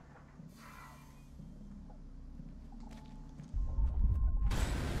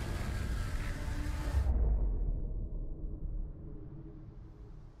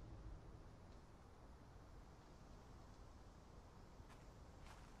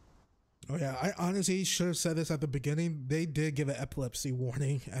 Oh yeah, I honestly should have said this at the beginning. They did give an epilepsy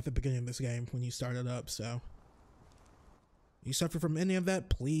warning at the beginning of this game when you started up, so you suffer from any of that,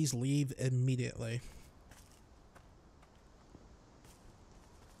 please leave immediately.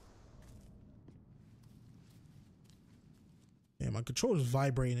 Yeah, my controller's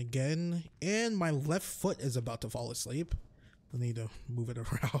vibrating again, and my left foot is about to fall asleep. I need to move it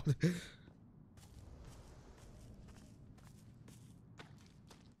around.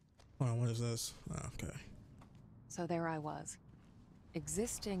 Oh, what is this? Oh, okay. So there I was,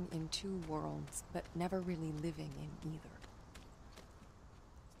 existing in two worlds, but never really living in either.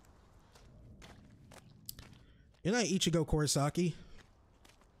 You're not Ichigo Kurosaki.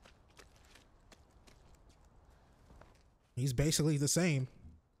 He's basically the same.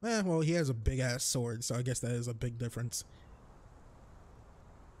 Well, he has a big ass sword, so I guess that is a big difference.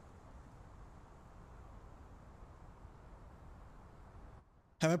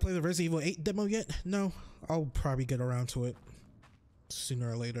 Have I played the Resident Evil 8 demo yet? No. I'll probably get around to it sooner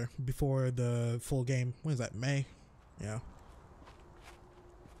or later, before the full game. When is that, May? Yeah.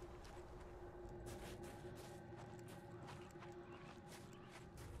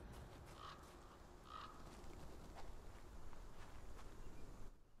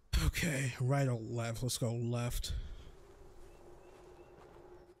 Okay, right or left? Let's go left.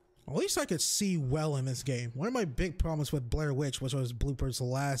 At least I could see well in this game. One of my big problems with Blair Witch, which was Bloober's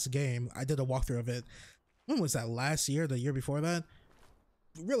last game, I did a walkthrough of it. When was that? Last year? The year before that?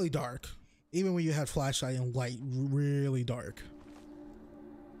 Really dark. Even when you had flashlight and light, really dark.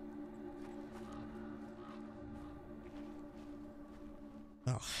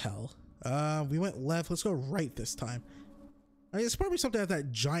 Oh, hell. We went left. Let's go right this time. I mean, it's probably something at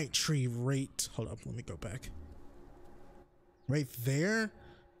that giant tree right... Hold up, let me go back. Right there?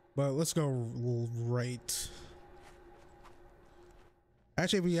 But let's go right.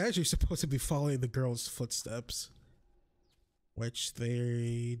 Actually, we actually supposed to be following the girl's footsteps, which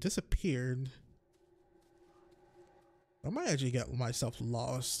they disappeared. I might actually get myself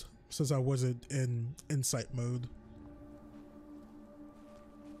lost since I wasn't in insight mode.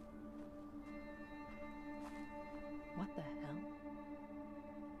 What the hell?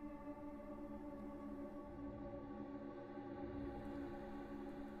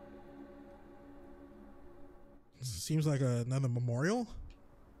 Seems like another memorial.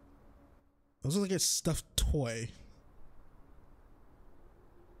 Those look like a stuffed toy.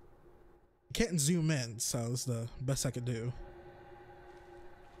 I can't zoom in, so it's the best I could do.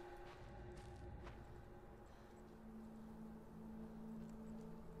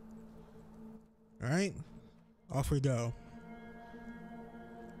 All right, off we go.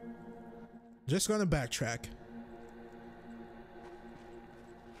 Just gonna backtrack.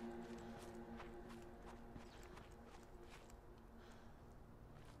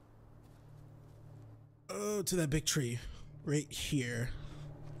 Oh, to that big tree right here.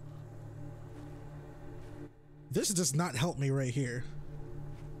 This does not help me right here.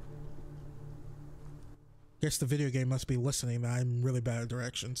 Guess the video game must be listening that I'm really bad at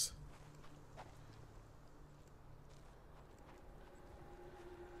directions.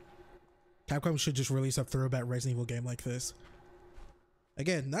 Capcom should just release a throwback Resident Evil game like this.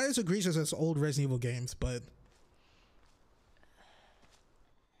 Again, not as egregious as old Resident Evil games, but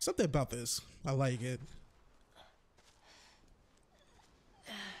something about this. I like it.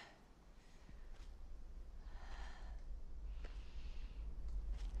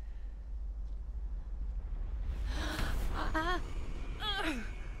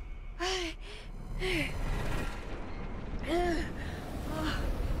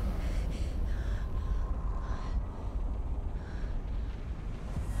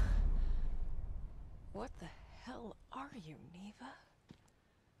 What the hell are you, Neva?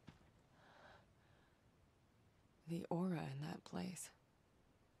 The aura in that place.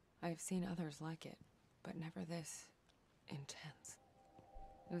 I've seen others like it, but never this intense.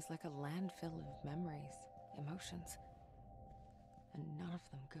 It was like a landfill of memories, emotions, and none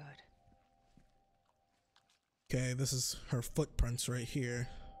of them good. Okay, this is her footprints right here.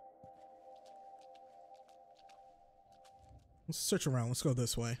 Let's search around. Let's go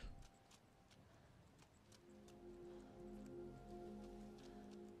this way.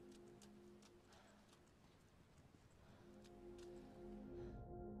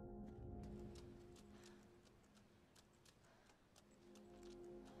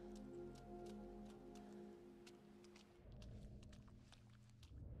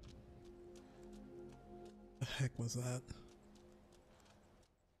 The heck was that?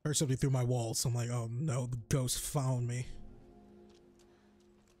 I heard something through my walls, so I'm like, oh no, the ghost found me.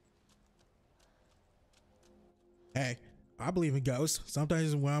 Hey, I believe in ghosts.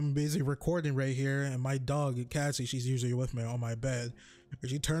 Sometimes when I'm busy recording right here and my dog, Cassie, she's usually with me on my bed,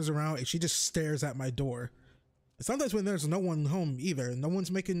 and she turns around and she just stares at my door. And sometimes when there's no one home either, no one's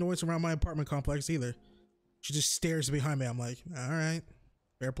making noise around my apartment complex either, she just stares behind me. I'm like, alright,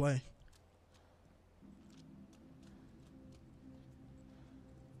 fair play.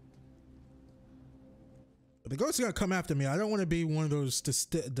 The ghost is gonna come after me. I don't want to be one of those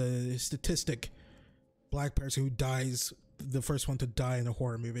the statistic black person who dies, the first one to die in a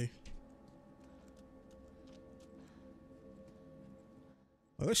horror movie.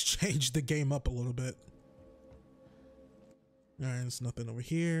 Well, let's change the game up a little bit. Alright, there's nothing over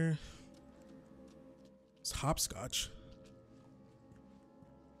here. It's hopscotch.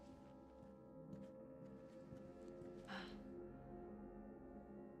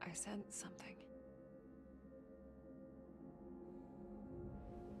 I sensed something.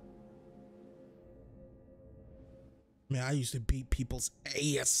 Man, I used to beat people's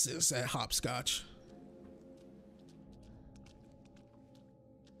asses at hopscotch.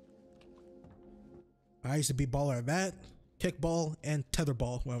 I used to be baller at that, kickball, and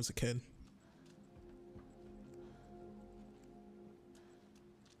tetherball when I was a kid.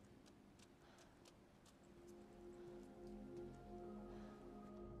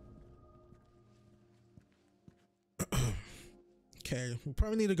 Okay, we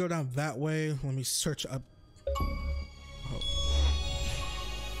probably need to go down that way. Let me search up. Oh.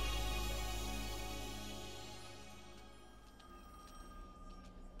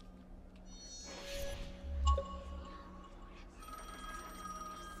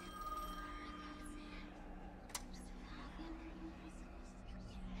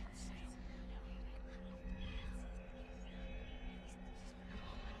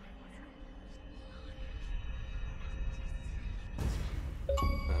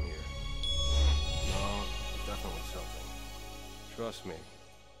 I'm here. No, definitely something. Trust me,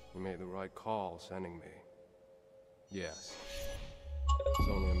 you made the right call sending me. Yes. It's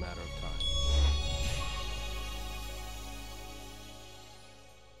only a matter of time.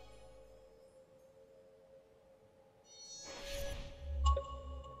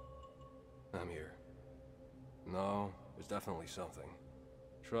 I'm here. No, there's definitely something.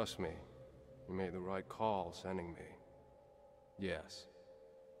 Trust me, you made the right call sending me. Yes.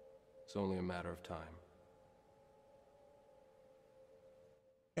 It's only a matter of time.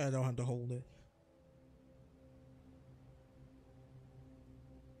 I don't have to hold it.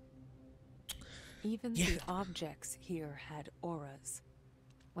 Even the objects here had auras.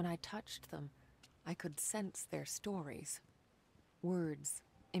 When I touched them, I could sense their stories. Words,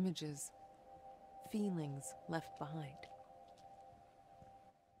 images, feelings left behind.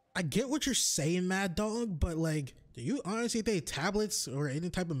 I get what you're saying, Mad Dog, but like, do you honestly think tablets or any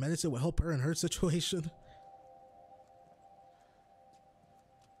type of medicine will help her in her situation?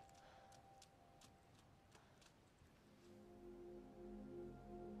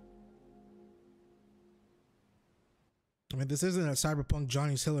 I mean, this isn't a cyberpunk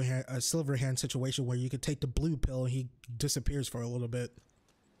Johnny Silverhand situation where you could take the blue pill and he disappears for a little bit.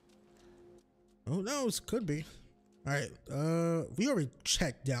 Who knows? Could be. All right. We already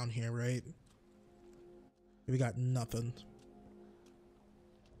checked down here, right? We got nothing.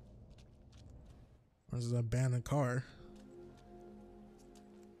 This is an abandoned car.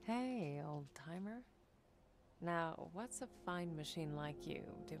 Hey, old timer. Now, what's a fine machine like you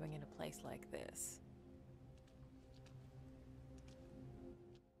doing in a place like this?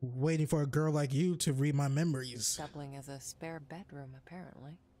 Waiting for a girl like you to read my memories. Doubling as a spare bedroom,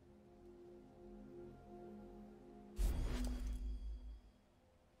 apparently.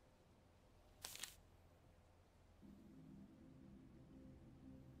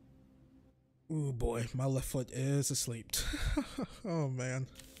 Ooh boy, my left foot is asleep. Oh man.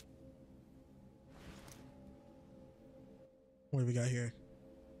 What do we got here?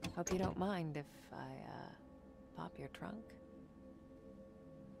 Hope you don't mind if I, pop your trunk?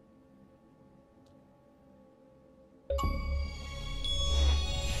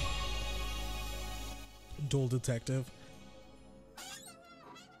 Dual detective.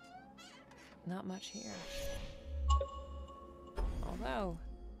 Not much here. Although,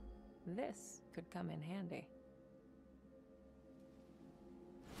 this could come in handy.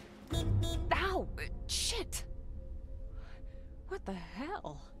 Ow! Shit! What the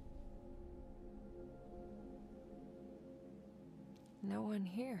hell? No one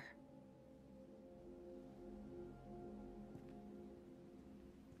here.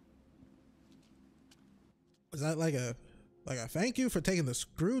 Was that like a thank you for taking the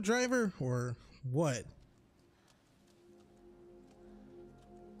screwdriver or what?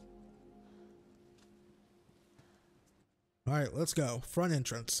 All right, let's go. Front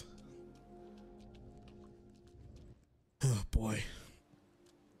entrance. Oh boy.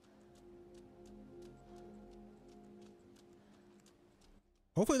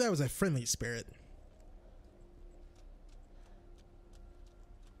 Hopefully that was a friendly spirit.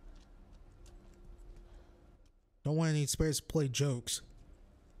 Don't want any spirits to play jokes.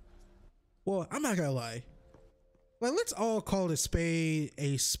 Well, I'm not gonna lie. Like, let's all call a spade,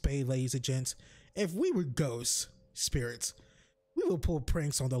 ladies and gents. If we were ghosts, spirits, we will pull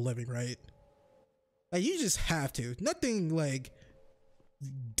pranks on the living, right? Like, you just have to. Nothing like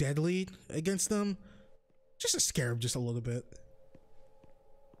deadly against them. Just to scare them just a little bit.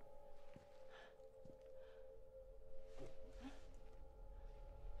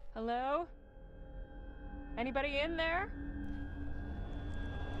 Hello? Anybody in there?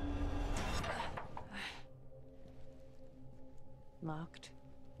 Locked.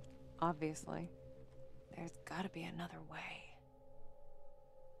 Obviously. There's gotta be another way.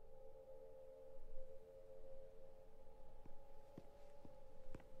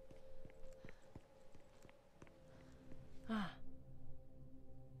 Ah.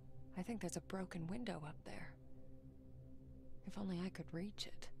 I think there's a broken window up there. If only I could reach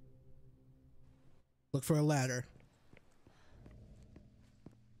it. Look for a ladder.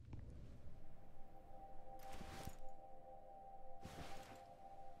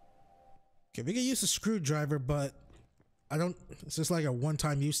 Okay, we can use a screwdriver, but I don't. It's just like a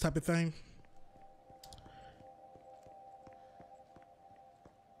one-time use type of thing.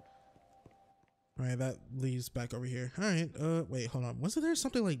 All right, that leads back over here. All right, wait, hold on. Wasn't there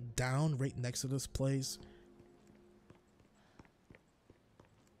something like down right next to this place?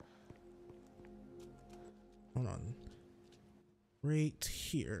 Hold on. Right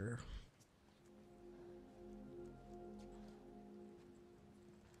here.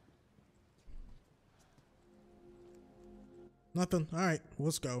 Nothing. All right,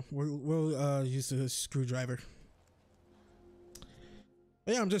 let's go. We'll use the screwdriver.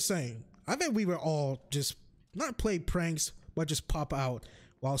 But yeah, I'm just saying. I think we were all just not play pranks, but just pop out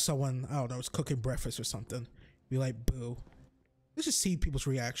while someone, I don't know, is cooking breakfast or something. Be like, boo. Let's just see people's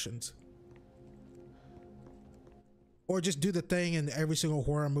reactions. Or just do the thing in every single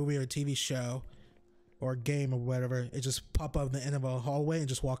horror movie or TV show or game or whatever. It just pop up in the end of a hallway and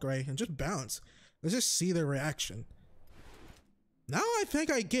just walk away and just bounce. Let's just see their reaction. Now I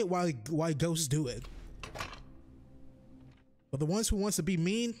think I get why ghosts do it. But the ones who wants to be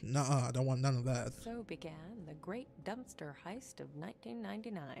mean, nah, I don't want none of that. So began the great dumpster heist of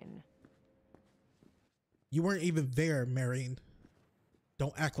 1999. You weren't even there, Marion.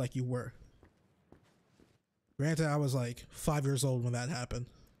 Don't act like you were. Granted, I was like 5 years old when that happened.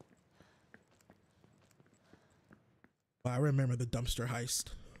 But I remember the dumpster heist.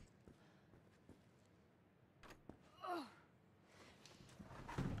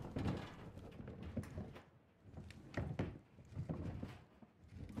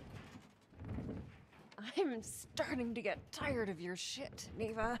 I'm starting to get tired of your shit,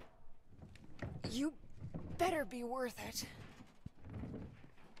 Neva. You better be worth it.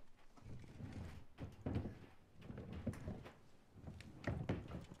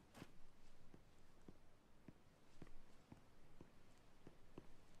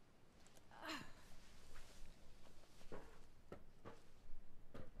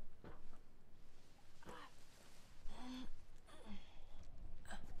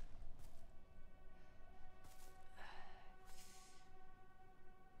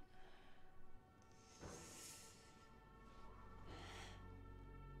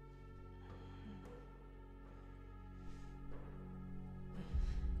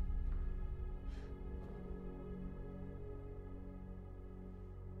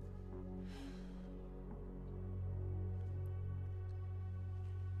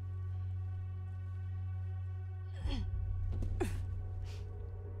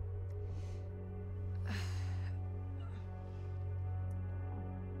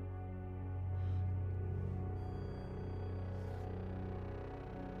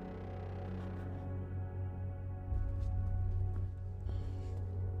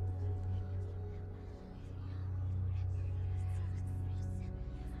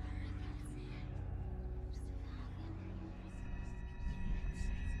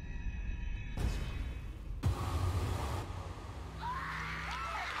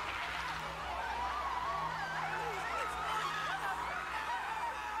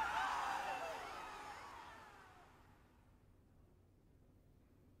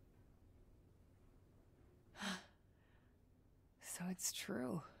 So it's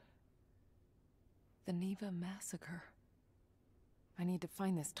true. The Neva massacre. I need to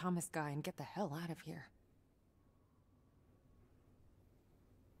find this Thomas guy and get the hell out of here.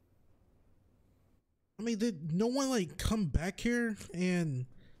 I mean, did no one like come back here and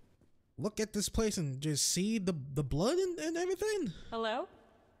look at this place and just see the blood and everything? Hello?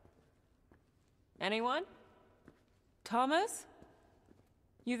 Anyone? Thomas?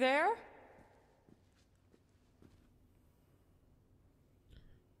 You there?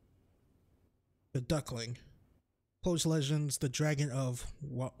 The Duckling. Polish legends, the Dragon of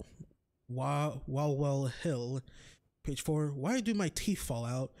Walwell Hill. Page 4. Why do my teeth fall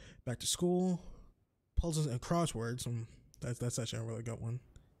out? Back to school. Puzzles and crosswords. That's actually a really good one.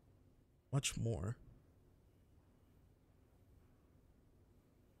 Much more.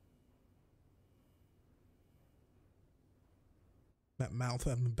 That mouth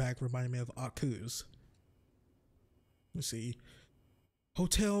on the back reminded me of Aku's. Let's see.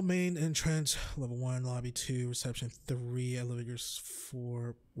 Hotel main entrance, level 1, lobby 2, reception 3, elevators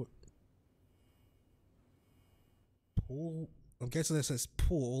 4. What? Pool? I'm guessing that says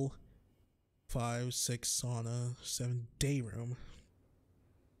pool. 5, 6, sauna, 7, day room.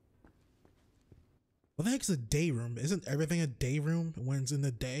 What the heck is a day room? Isn't everything a day room when it's in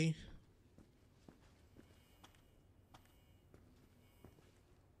the day?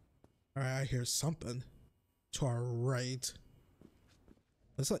 Alright, I hear something to our right.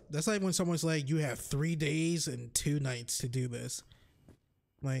 That's like when someone's like, you have 3 days and 2 nights to do this.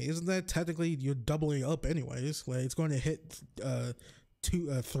 Like, isn't that technically you're doubling up anyways? Like, it's going to hit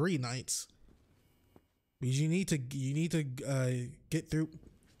 3 nights. Because you need to get through.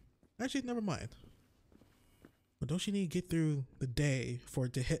 Actually, never mind. But don't you need to get through the day for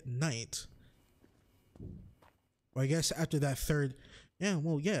it to hit night? Well, I guess after that third, yeah.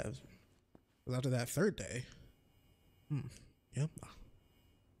 Well, yeah. After that third day, yep.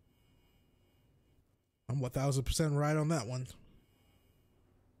 I'm 1000% right on that one.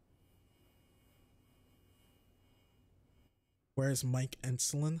 Where's Mike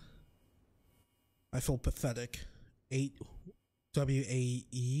Enslin? I feel pathetic. 8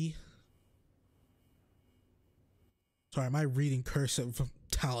 WAE. Sorry, my reading cursive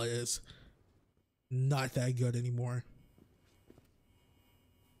talent is not that good anymore.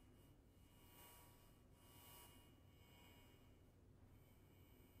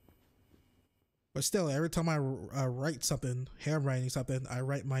 But still, every time I write something, handwriting something, I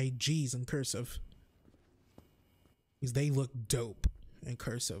write my G's in cursive. Because they look dope in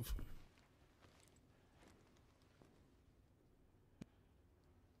cursive.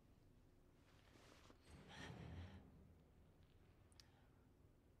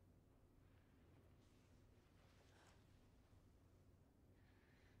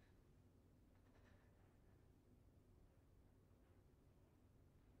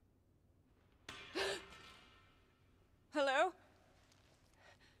 Hello?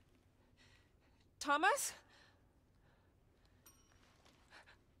 Thomas?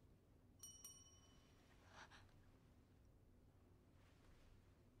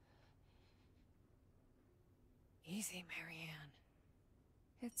 easy, Marianne.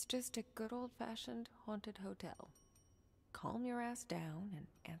 It's just a good old-fashioned haunted hotel. Calm your ass down and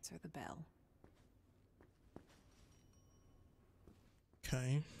answer the bell.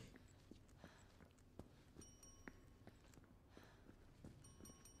 Okay.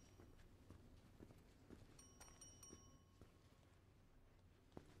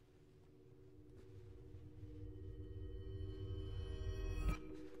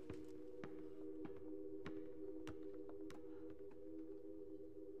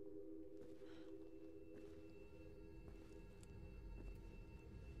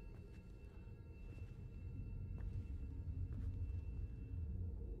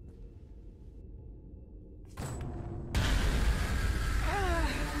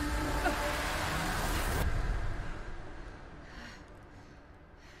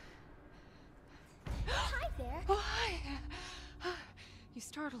 You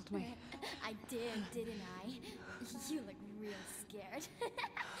startled me. I did, didn't I? You look real scared.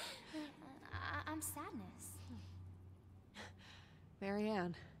 I'm Sadness.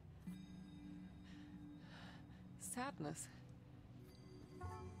 Marianne. Sadness.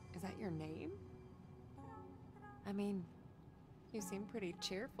 Is that your name? I mean, you seem pretty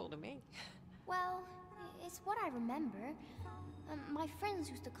cheerful to me. Well, it's what I remember. My friends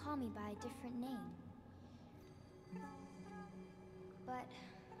used to call me by a different name. But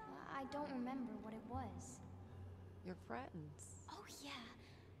I don't remember what it was. Your friends? Oh yeah,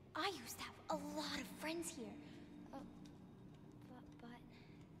 I used to have a lot of friends here. But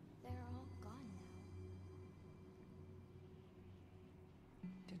they're all gone now.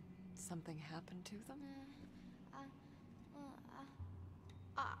 Did something happen to them?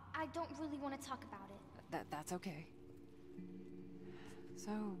 I don't really want to talk about it. That's okay.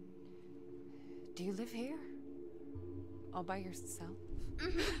 So, do you live here? All by yourself?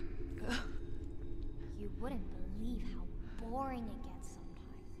 You wouldn't believe how boring it gets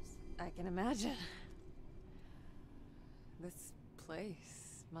sometimes. I can imagine. This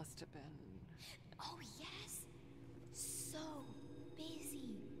place must have been... Oh yes, so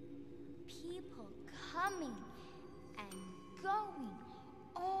busy. People coming and going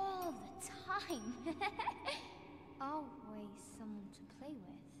all the time. Always someone to play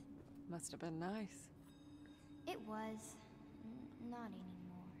with. Must have been nice. It was. Not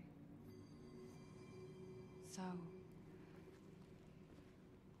anymore. So...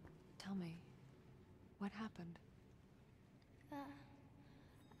 tell me, what happened? I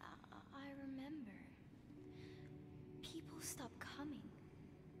remember. People stopped coming.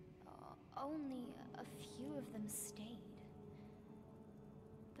 Only a few of them stayed.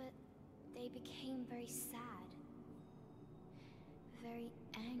 But they became very sad. Very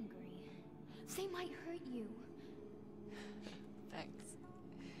angry. They might hurt you. Thanks.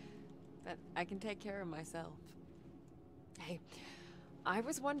 But I can take care of myself. Hey, I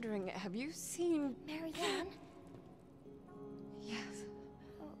was wondering, have you seen... Marianne? Yes.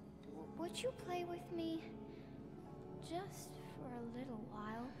 Would you play with me? Just for a little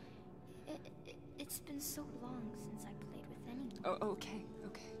while. It's been so long since I played with anyone. Oh, okay.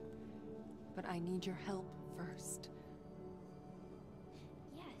 But I need your help first.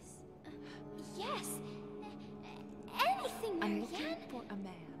 Yes. Yes! Anything, Marianne! I'm looking for a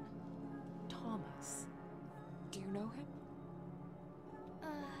man. Thomas. Do you know him?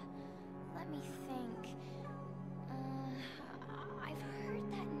 Let me think. I've heard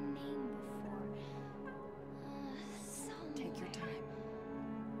that name before. Somewhere. Take your time.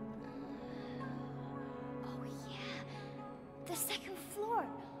 Oh yeah. The second floor.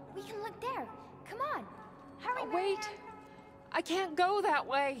 We can look there. Come on. Hurry, Wait! Marianne. I can't go that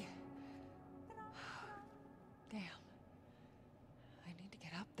way! Damn. I need to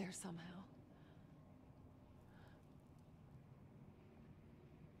get up there somehow.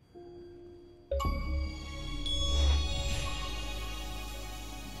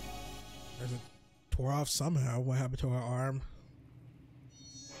 There's a tore off somehow. What happened to her arm?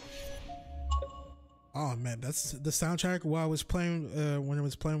 Oh man, that's the soundtrack while I was playing when it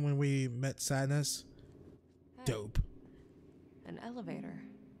was playing when we met Sadness. Hey, Dope. an elevator.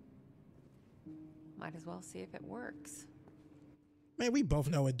 Might as well see if it works. Man, we both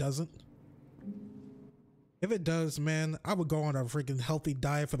know it doesn't. If it does, man, I would go on a freaking healthy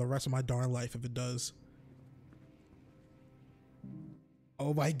diet for the rest of my darn life if it does.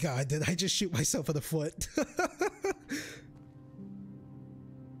 Oh my god, did I just shoot myself in the foot?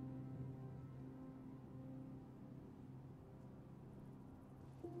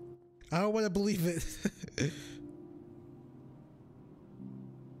 I don't want to believe it.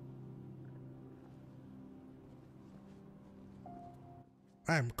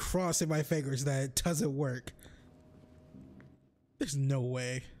 I'm crossing my fingers that it doesn't work. There's no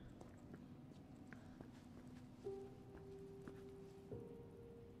way.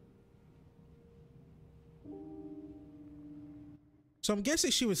 So I'm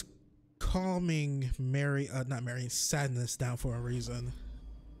guessing she was calming not Mary, Sadness down for a reason.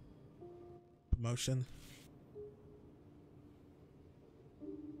 Promotion.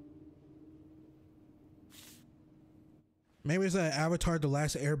 Maybe it's an Avatar, The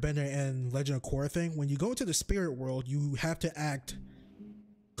Last Airbender, and Legend of Korra thing. When you go into the spirit world, you have to act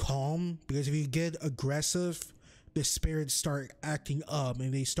calm, because if you get aggressive, the spirits start acting up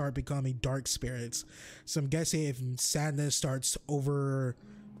and they start becoming dark spirits. So I'm guessing if Sadness starts over,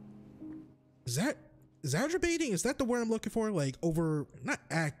 is that exaggerating? Is that the word I'm looking for? Like over, not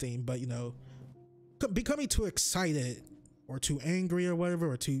acting, but you know, becoming too excited or too angry or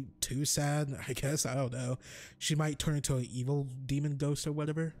whatever, or too sad, I guess. I don't know. She might turn into an evil demon ghost or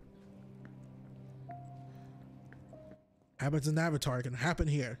whatever. Happens in Avatar, can happen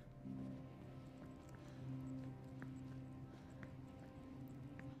here.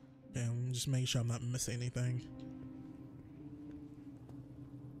 Okay, I'm just making sure I'm not missing anything.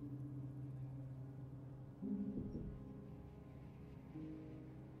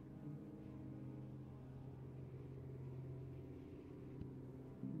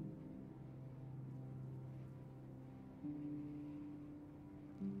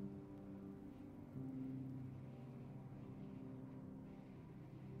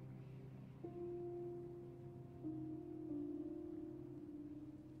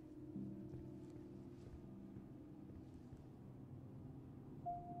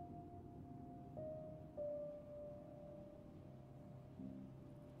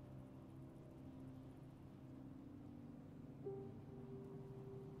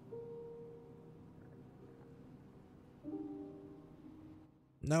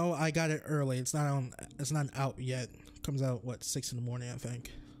 No, I got it early. It's not on. It's not out yet. Comes out what, 6 in the morning, I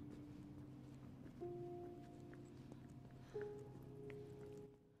think.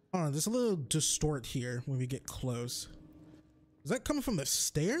 Oh, there's a little distort here when we get close. Is that coming from the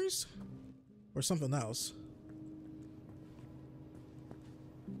stairs or something else?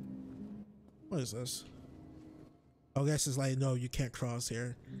 What is this? Oh, I guess it's like, no, you can't cross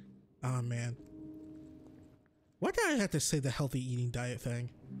here. Oh man. Why did I have to say the healthy eating diet thing?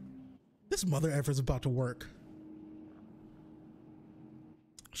 This mother effer's about to work.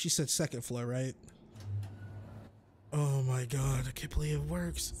 She said second floor, right? Oh my god, I can't believe it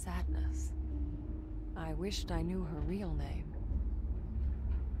works. Sadness. I wished I knew her real name.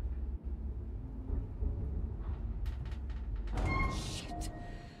 Shit.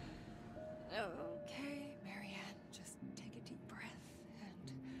 Okay, Marianne, just take a deep breath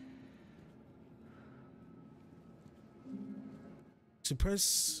and... To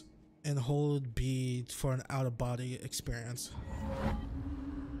press and hold B for an out-of-body experience.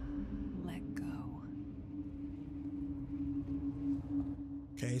 Let go.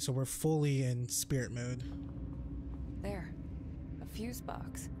 Okay, so we're fully in spirit mode. There. A fuse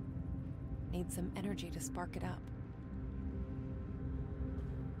box. Need some energy to spark it up.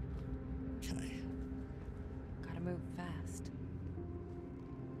 Okay. Gotta move fast.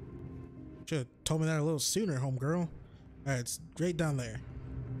 Should've told me that a little sooner, homegirl. Alright, it's right down there.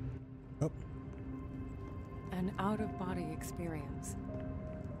 Oh. An out-of-body experience.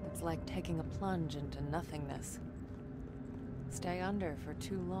 It's like taking a plunge into nothingness. Stay under for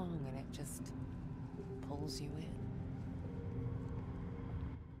too long and it just pulls you in.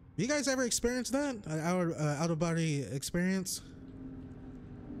 You guys ever experienced that? An out-of-body experience?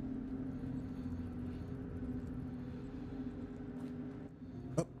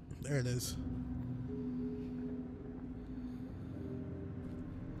 Oh, there it is.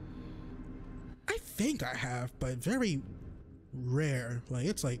 I think I have, but very rare. Like,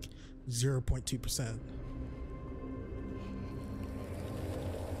 it's like 0.2%.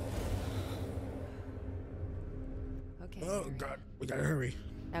 Okay. Oh Mary. god, we gotta hurry.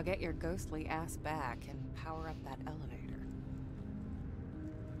 Now get your ghostly ass back and power up that elevator.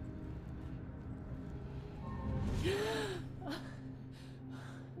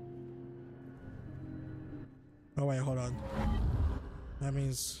 Oh wait, hold on. That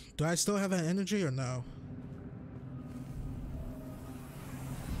means, do I still have that energy or no?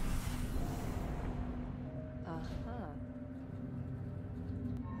 Uh-huh.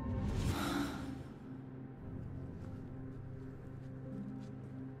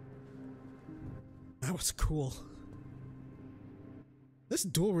 That was cool. This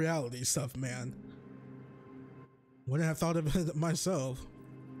dual reality stuff, man. Wouldn't have thought of it myself.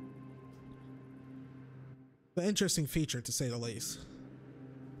 An interesting feature, to say the least.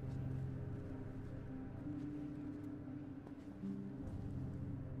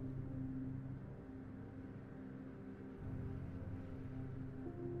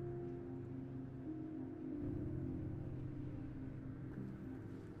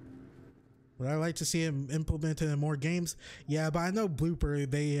 Would I like to see him implemented in more games? Yeah, but I know Bloober,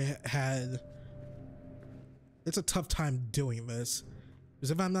 they had... It's a tough time doing this.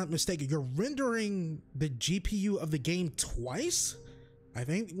 Because if I'm not mistaken, you're rendering the GPU of the game twice? I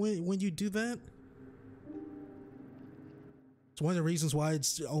think when you do that. It's one of the reasons why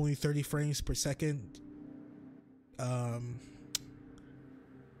it's only 30 frames per second on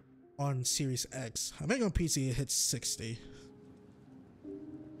Series X. I think on PC it hits 60.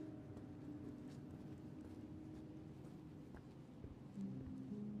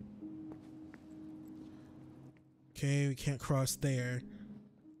 Okay, we can't cross there.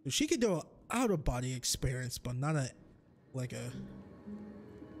 She could do an out-of-body experience, but not a like a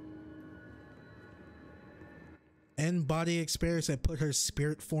in-body experience that put her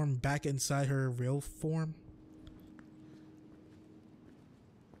spirit form back inside her real form.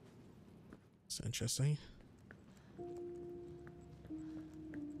 It's interesting.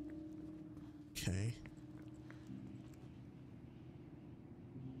 Okay.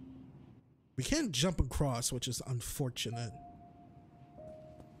 We can't jump across, which is unfortunate.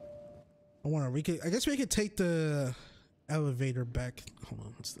 I guess we could take the elevator back. Hold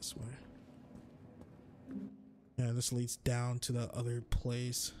on, what's this way? Yeah, this leads down to the other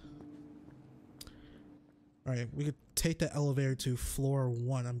place. Alright, we could take the elevator to floor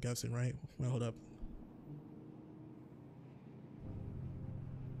 1, I'm guessing, right? Wait, hold up.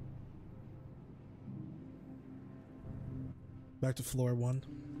 Back to floor 1.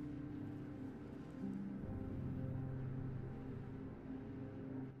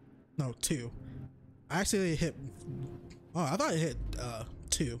 No, 2. I actually hit... Oh, I thought it hit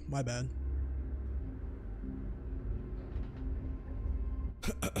 2. My bad.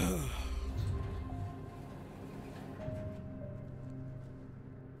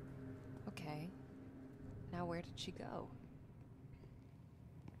 Okay. Now where did she go?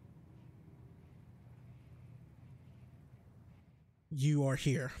 You are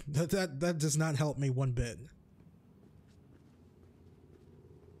here. That does not help me one bit.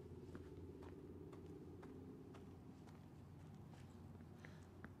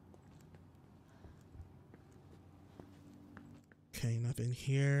 Okay, nothing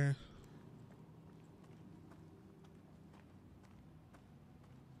here.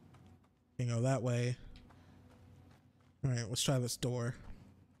 Can go that way. All right, let's try this door.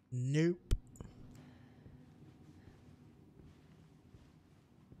 Nope.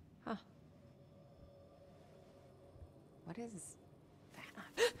 Huh. What is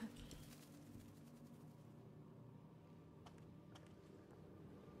that?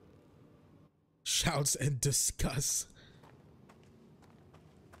 Shouts in disgust.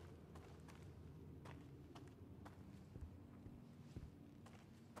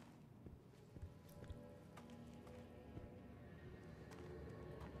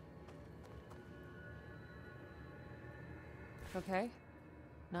 Okay.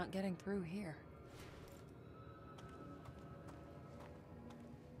 Not getting through here.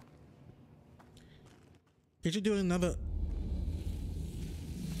 Could you do another?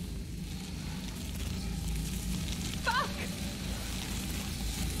 Fuck!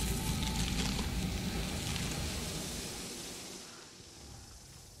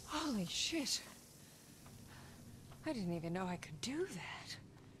 Holy shit. I didn't even know I could do that.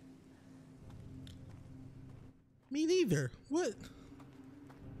 Me neither. What?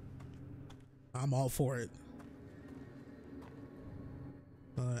 I'm all for it.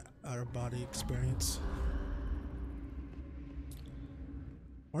 Outer body experience.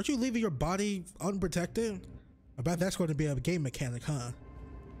 Aren't you leaving your body unprotected? I bet that's going to be a game mechanic, huh?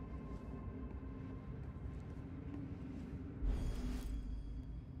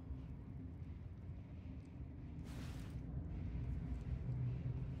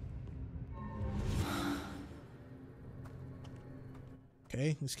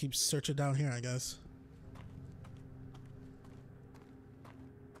 Okay, let's keep searching down here, I guess.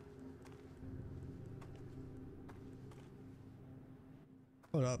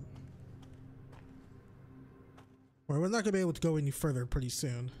 Hold up. Well, we're not gonna be able to go any further pretty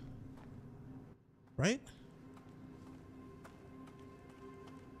soon. Right?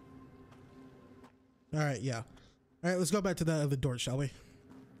 Alright, yeah. Alright, let's go back to the other door, shall we?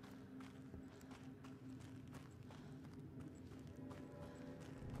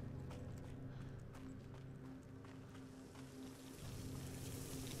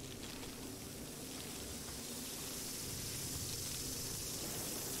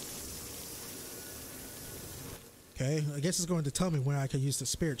 Okay, I guess it's going to tell me when I can use the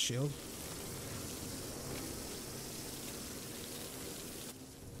spirit shield.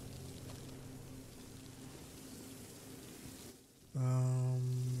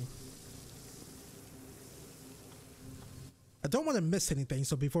 I don't want to miss anything,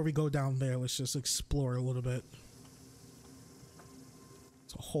 so before we go down there, let's just explore a little bit.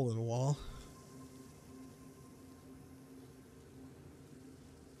 It's a hole in the wall.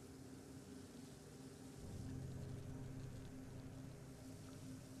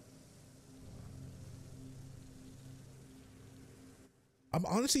 I'm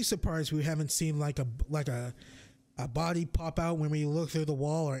honestly surprised we haven't seen like a body pop out when we look through the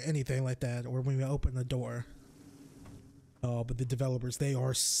wall or anything like that, or when we open the door. Oh, but the developers, they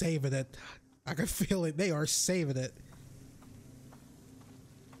are saving it. I can feel it. They are saving it.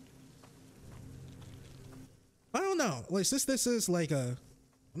 I don't know. Like this is like a,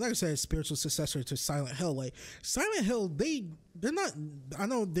 I'm not gonna say a spiritual successor to Silent Hill. Like Silent Hill, they're not. I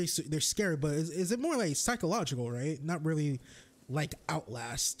know they're scary, but is it more like psychological, right? Not really like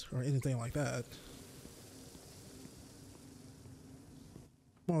Outlast or anything like that.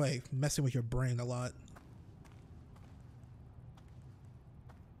 More like messing with your brain a lot.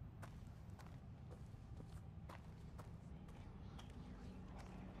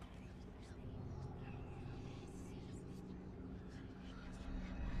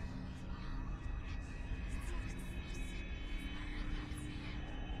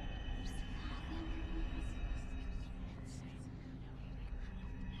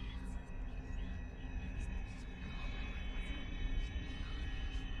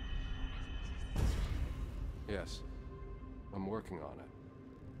 Yes. I'm working on it.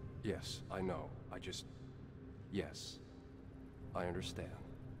 Yes, I know. Yes. I understand.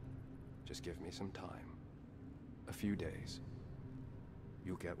 Just give me some time. A few days.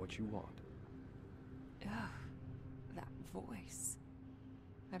 You'll get what you want. Ugh, that voice.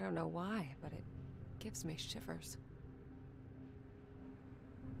 I don't know why, but it gives me shivers.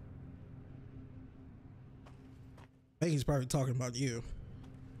 I think he's probably talking about you.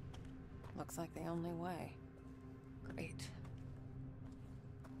 Looks like the only way. Great.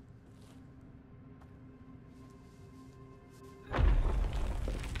 What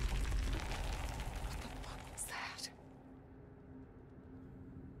was that?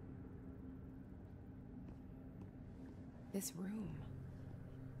 This room.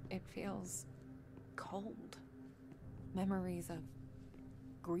 It feels cold. Memories of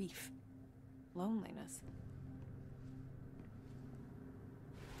grief, loneliness.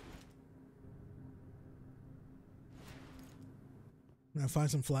 Can I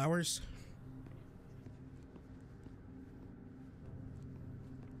find some flowers?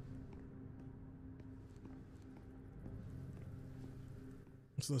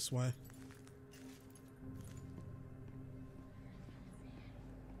 It's this way.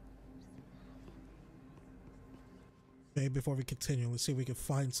 Okay, before we continue, let's see if we can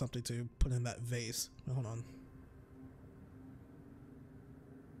find something to put in that vase. Hold on.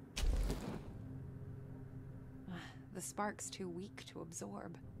 The spark's too weak to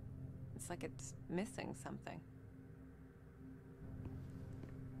absorb. It's like it's missing something.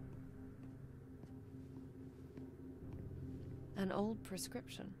 An old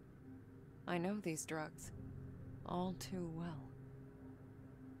prescription. I know these drugs all too well.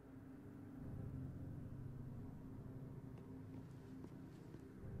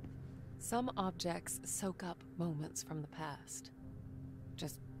 Some objects soak up moments from the past.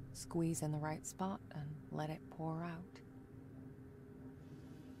 Just squeeze in the right spot and let it pour out.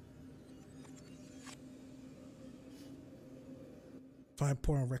 Find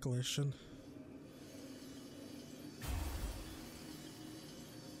porn recollection.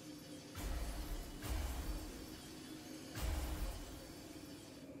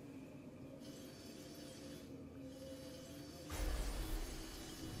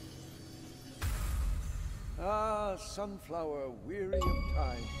 Ah, sunflower, weary of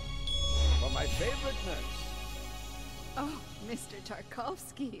time. For my favorite nurse. Oh, Mr.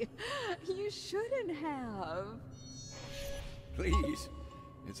 Tarkovsky, you shouldn't have. Please,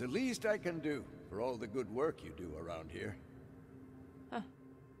 it's the least I can do for all the good work you do around here. Huh.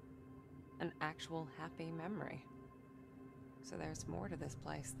 An actual happy memory. So there's more to this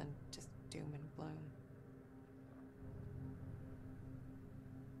place than just doom and gloom.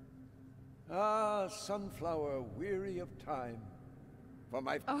 Ah, sunflower, weary of time. For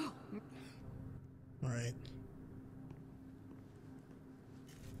my... Oh! All right.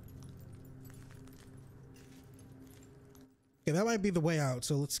 Okay, that might be the way out,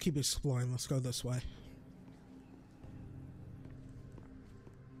 so let's keep exploring. Let's go this way.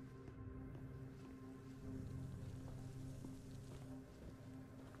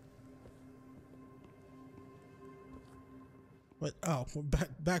 What? Oh, we're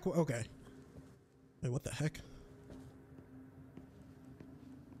back. Okay. Wait, what the heck?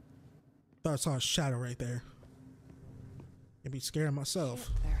 Thought I saw a shadow right there. I'd be scared myself.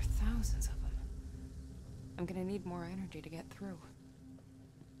 Shit, there are thousands of them. I'm gonna need more energy to get through.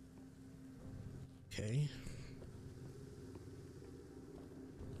 Okay.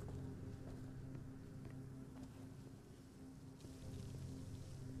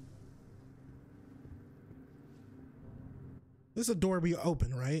 This is a door we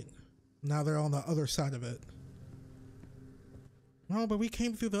open, right? Now they're on the other side of it. No, but we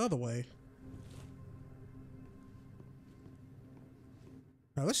came through the other way.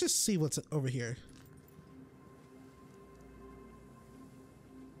 Alright, let's just see what's over here.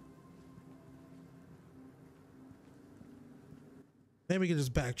 Maybe we can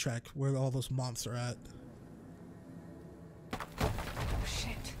just backtrack where all those moths are at. Oh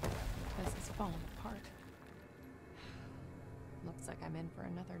shit. This is falling apart. Looks like I'm in for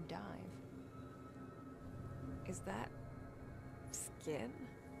another dive. Is that skin?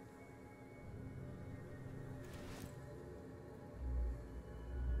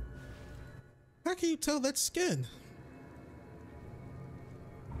 How can you tell that's skin?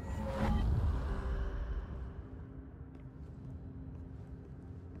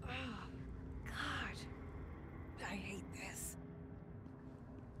 Oh, God. I hate this.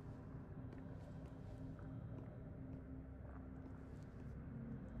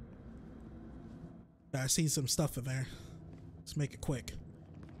 I see some stuff in there. Let's make it quick.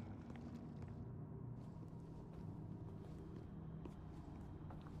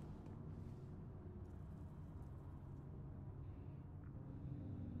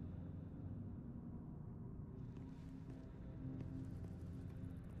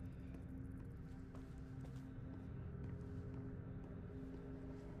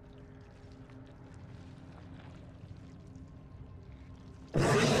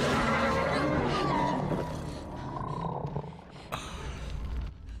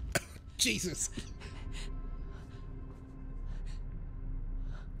 Jesus.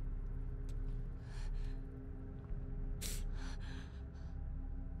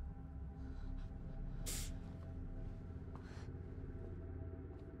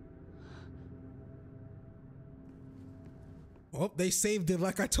 Well, they saved it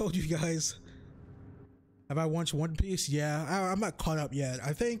like I told you guys. Have I watched One Piece? Yeah, I'm not caught up yet.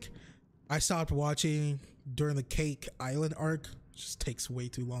 I think I stopped watching during the Cake Island arc. It just takes way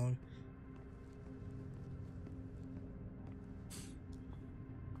too long.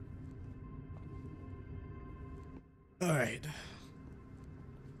 All right.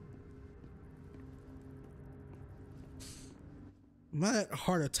 I'm not at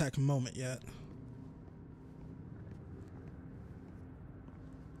heart attack moment yet.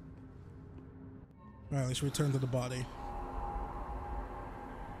 All right, let's return to the body.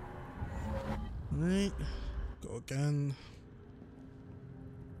 All right, go again.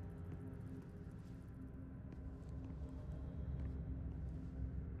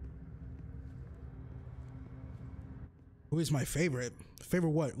 Who is my favorite?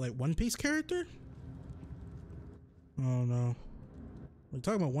 Favorite what? Like One Piece character? Oh no. We're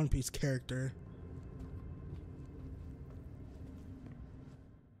talking about One Piece character.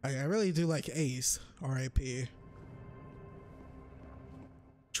 I really do like Ace, R.I.P.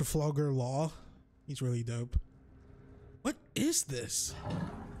 Trafalgar Law. He's really dope. What is this?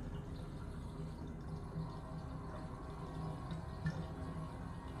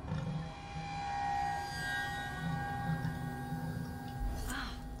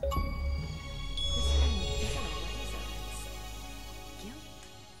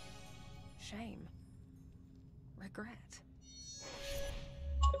 Shame. Regret.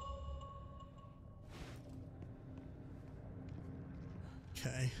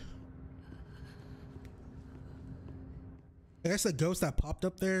 Okay. I guess the ghost that popped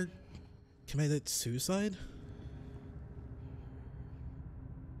up there committed suicide?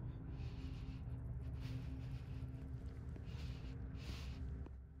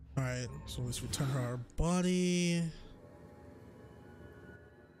 Alright, so let's return her our body.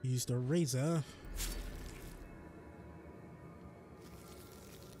 Use the razor.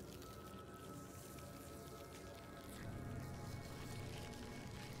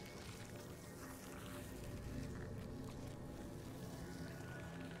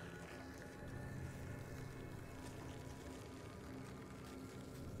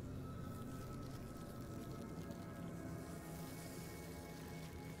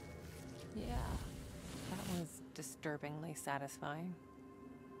 Yeah, that was disturbingly satisfying.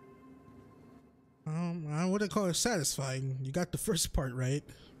 I wouldn't call it satisfying. You got the first part right.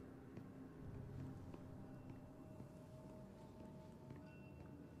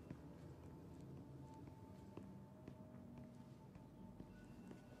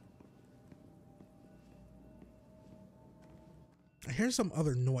 hear some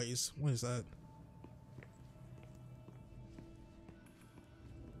other noise. What is that?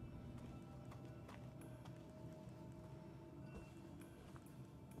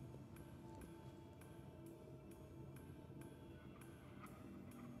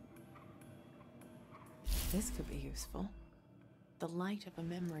 This could be useful. The light of a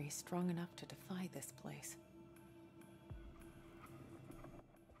memory strong enough to defy this place.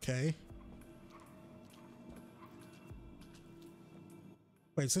 Okay.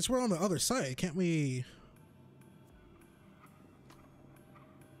 Wait, since we're on the other side, can't we...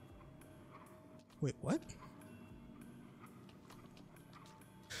 Wait, what?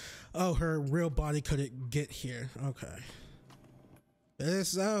 Oh, her real body couldn't get here. Okay.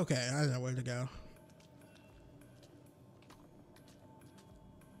 This, okay, I know where to go.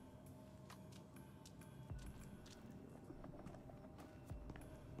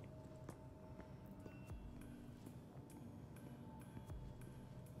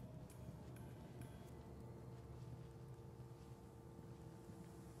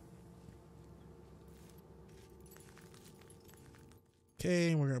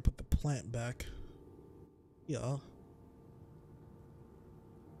 Okay, we're gonna put the plant back. Yeah.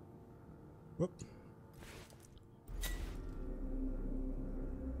 Whoop.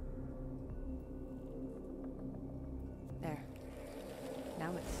 There.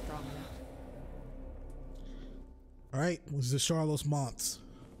 Now it's strong enough. Alright, let's destroy all those moths.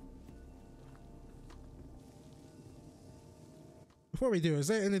 Before we do, is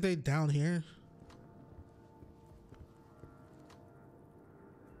there anything down here?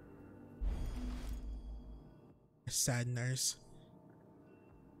 Sad nurse.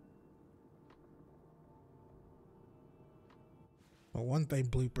 Well, one thing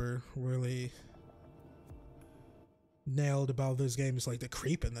Bloober really nailed about this game is like the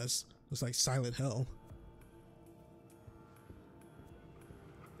creepiness. It's like Silent Hill.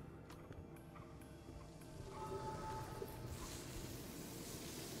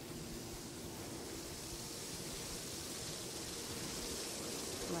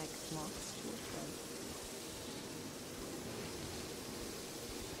 Like moths to a flame.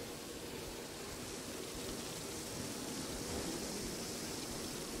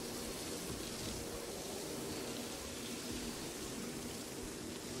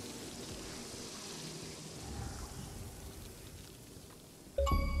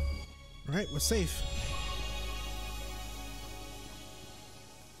 All right, we're safe.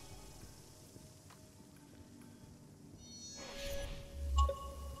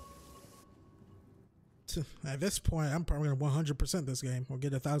 At this point, I'm probably gonna 100% this game or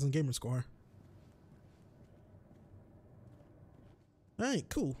get 1,000 gamer score. All right,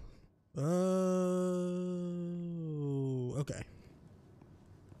 cool. Okay.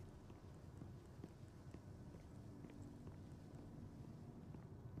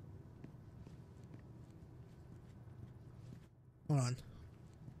 Hold on.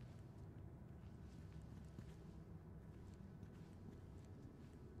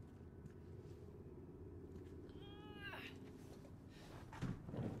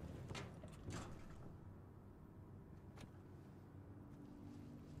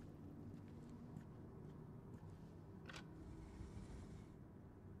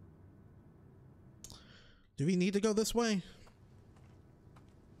 Do we need to go this way?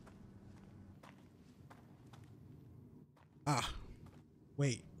 Ah.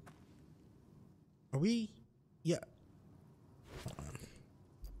 Wait. Are we? Yeah. Hold on.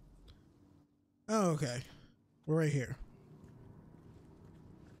 Oh, okay. We're right here.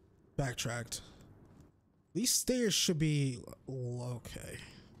 Backtracked. These stairs should be okay.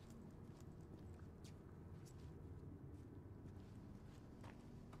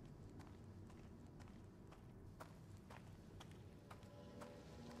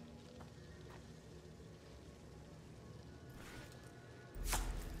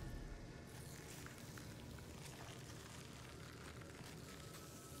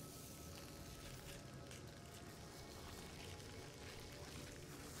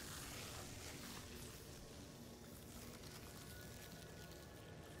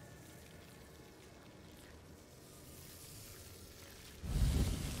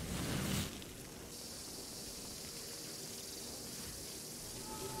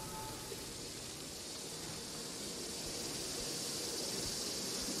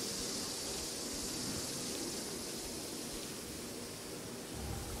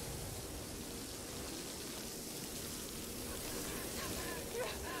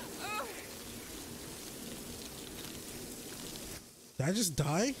 Did I just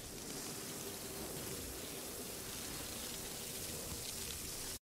die?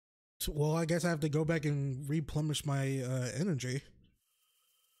 Well, I guess I have to go back and replenish my energy.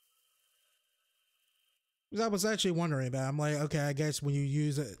 'Cause I was actually wondering that. I'm like, okay, I guess when you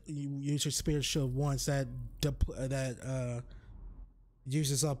use it, you use your spirit shield once, that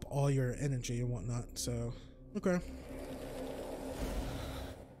uses up all your energy and whatnot. So, okay.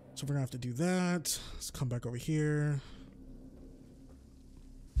 So we're gonna have to do that. Let's come back over here.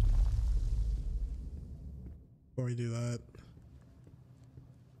 Before we do that,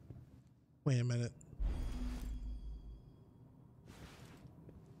 wait a minute.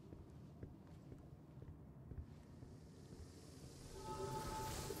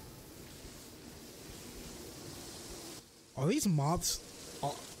 Are these moths,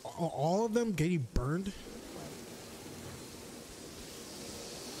 all of them getting burned?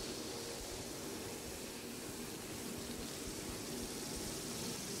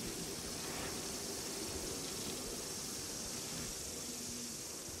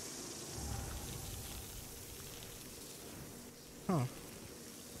 Huh.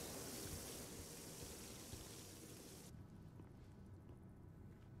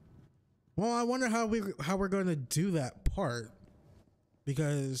 Well, I wonder how we're going to do that part,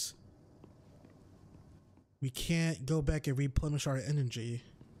 because we can't go back and replenish our energy.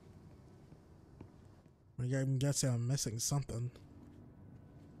 I'm guessing I'm missing something.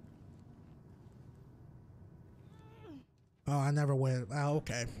 Oh, I never went. Oh,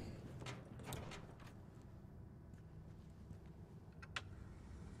 okay.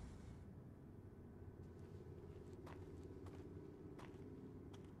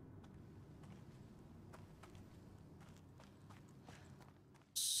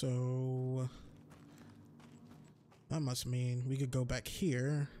 So that must mean we could go back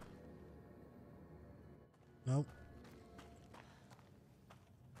here. Nope.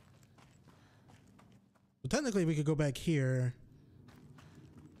 So technically we could go back here.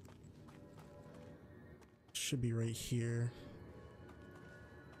 Should be right here.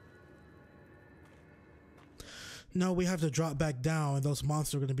 No, we have to drop back down and those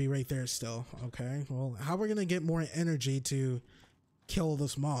monsters are going to be right there still. Okay, well, how are we going to get more energy to kill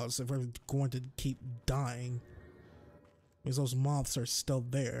those moths if we're going to keep dying? Because those moths are still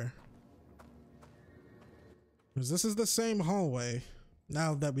there. Because this is the same hallway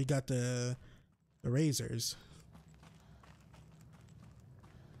now that we got the razors.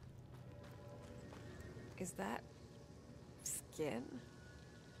 Is that skin?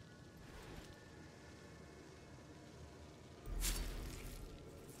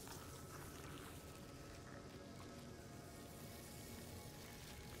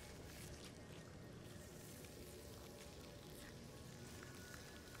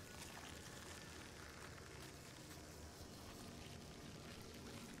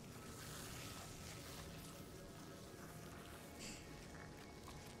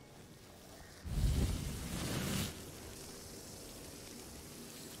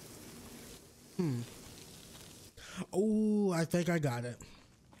 Oh, I think I got it.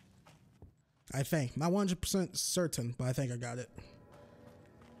 I think. Not 100% certain, but I think I got it.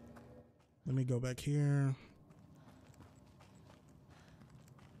 Let me go back here.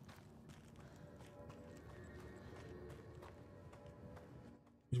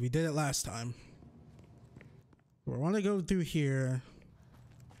 We did it last time. We want to go through here.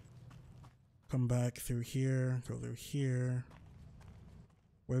 Come back through here. Go through here.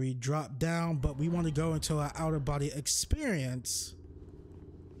 Where we drop down, but we want to go into our outer body experience.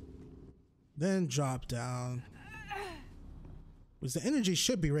 Then drop down. Because the energy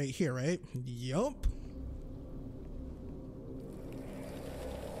should be right here, right? Yup.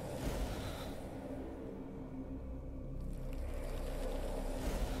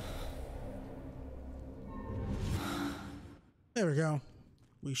 There we go.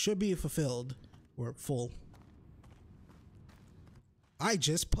 We should be fulfilled. Or full. I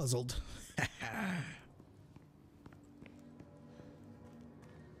just puzzled. What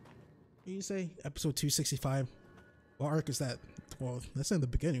do you say? Episode 265. What arc is that? Well, that's in the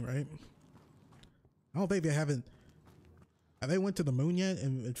beginning, right? I don't think they haven't. Have they went to the moon yet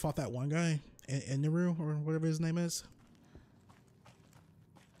and fought that one guy? Inaru or whatever his name is?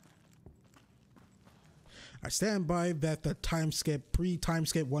 I stand by that the time skip, pre-time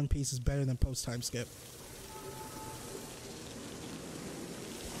skip One Piece is better than post-time skip.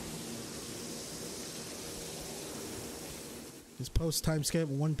 This post-time skip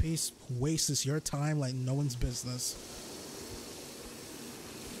One Piece wastes your time like no one's business.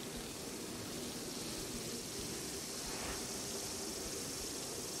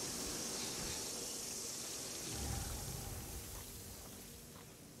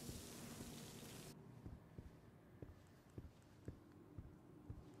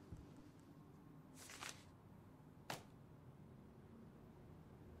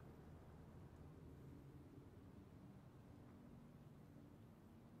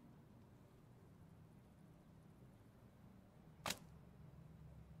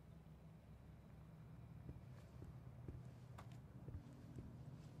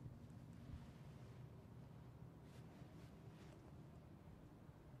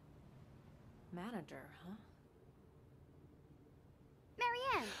 manager, huh?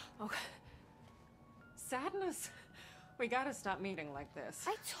 Marianne! Oh, Sadness. We gotta stop meeting like this.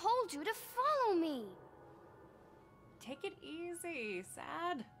 I told you to follow me! Take it easy,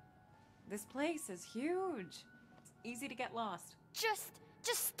 Sad. This place is huge. It's easy to get lost. Just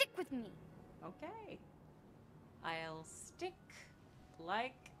stick with me. Okay. I'll stick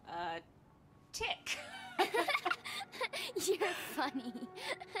like a tick. You're funny.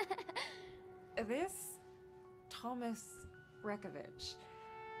 This Thomas Rekovich.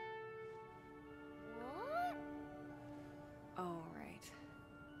 What? Oh, right.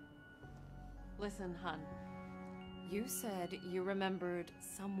 Listen, hun. You said you remembered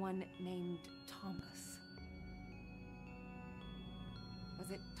someone named Thomas.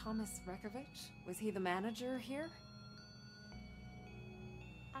 Was it Thomas Rekovich? Was he the manager here?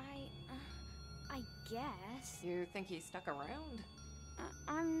 I guess. You think he stuck around?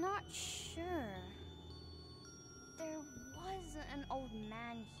 I'm not sure. There was an old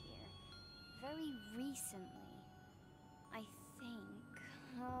man here. Very recently. I think.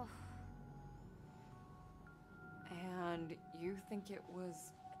 Oh. And you think it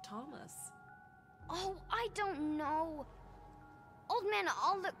was Thomas? Oh, I don't know. Old men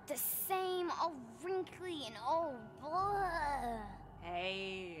all look the same, all wrinkly and all blah.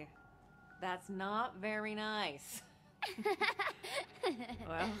 Hey, that's not very nice.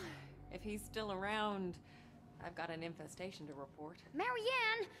 Well, if he's still around, I've got an infestation to report.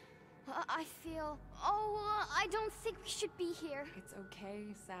 Marianne! I feel... Oh, I don't think we should be here. It's okay,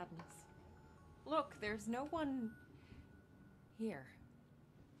 Sadness. Look, there's no one here.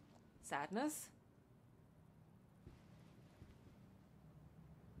 Sadness?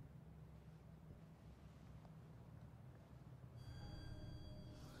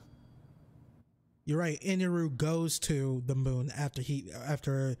 You're right. Iniru goes to the moon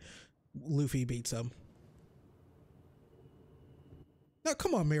after Luffy beats him. Now,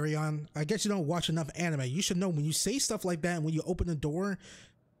 come on, Marianne. I guess you don't watch enough anime. You should know when you say stuff like that and when you open the door,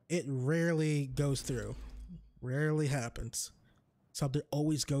 it rarely goes through. Rarely happens. Something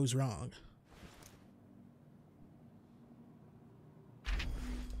always goes wrong.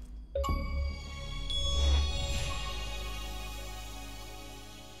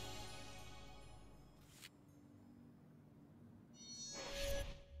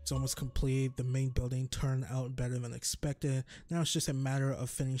 It's almost complete. The main building turned out better than expected. Now it's just a matter of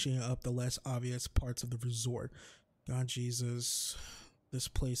finishing up the less obvious parts of the resort. God Jesus, this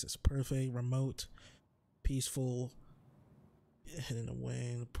place is perfect, remote, peaceful, hidden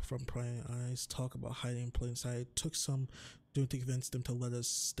away from prying eyes. Talk about hiding in plain sight. Took some doing to convince them to let us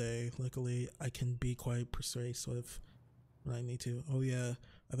stay. Luckily, I can be quite persuasive when I need to. Oh yeah,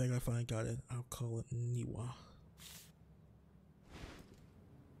 I think I finally got it. I'll call it Niwa.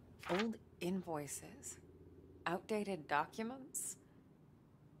 Old invoices. Outdated documents.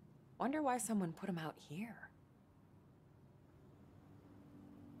 Wonder why someone put them out here.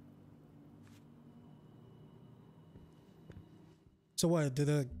 So what,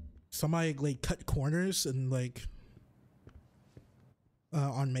 did somebody like cut corners and like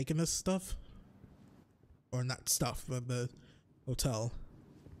on making this stuff? Or not stuff, but the hotel.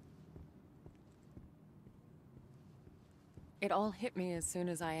 It all hit me as soon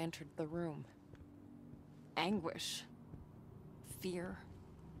as I entered the room. Anguish. Fear.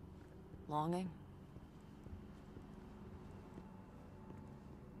 Longing.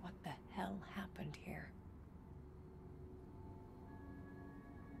 What the hell happened here?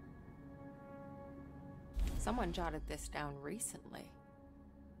 Someone jotted this down recently.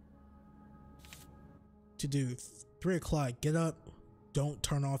 To do 3 o'clock, get up, don't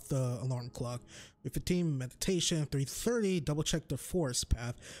turn off the alarm clock. 15, meditation. 3:30, double check the forest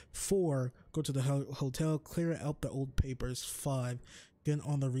path. 4, go to the hotel, clear out the old papers. 5, get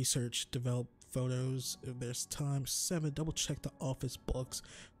on the research, develop photos if there's time. 7, double check the office books.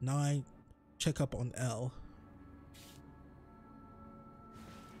 9, check up on L.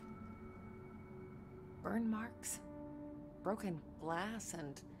 Burn marks, broken glass,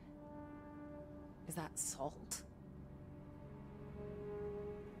 and is that salt?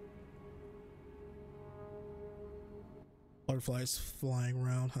 Butterflies flying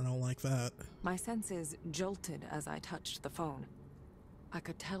around. I don't like that. My senses jolted as I touched the phone. I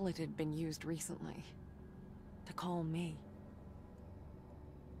could tell it had been used recently to call me.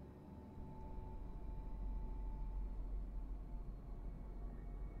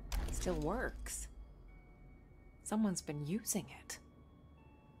 Still works. Someone's been using it.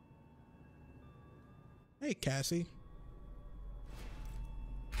 Hey, Cassie.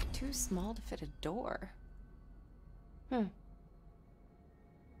 Too small to fit a door.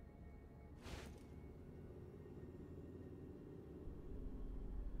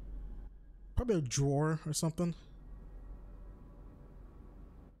 probably a drawer or something.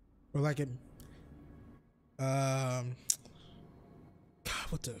 Or like a God,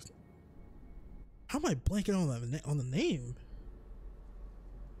 what the? How am I blanking on the name?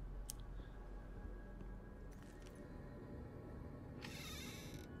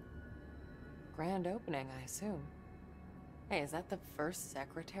 Grand opening, I assume. Hey, is that the first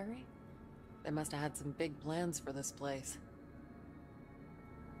secretary? They must have had some big plans for this place.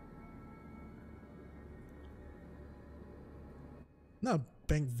 Not a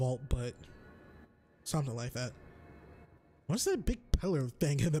bank vault, but something like that. What's that big pillar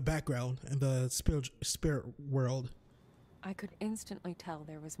thing in the background in the spirit world? I could instantly tell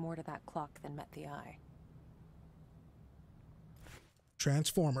there was more to that clock than met the eye.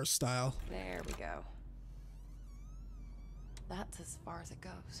 Transformers style. There we go. That's as far as it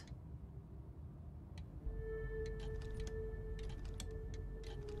goes.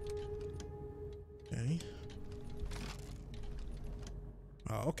 Okay.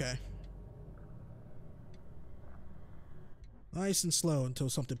 Oh, okay. Nice and slow until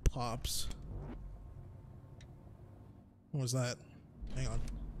something pops. What was that? Hang on.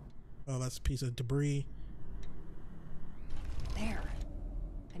 Oh, that's a piece of debris. There.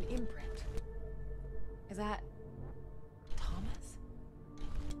 An imprint. Is that Thomas?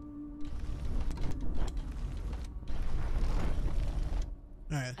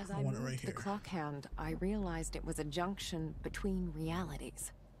 Alright, As I want it right moved here. the clock hand, I realized it was a junction between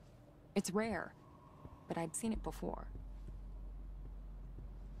realities. It's rare, but I'd seen it before.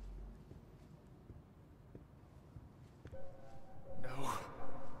 No.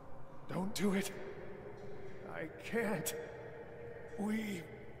 Don't do it. I can't. We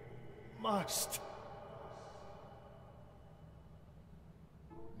must.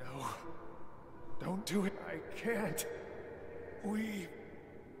 No. Don't do it. I can't. We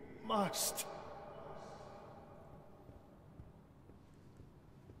must.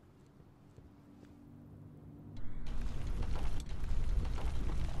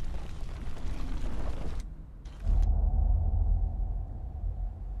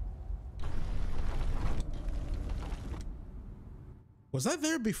 Was that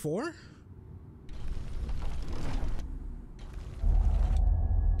there before?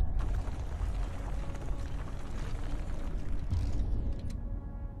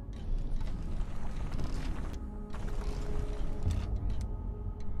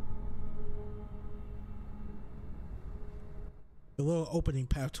 The little opening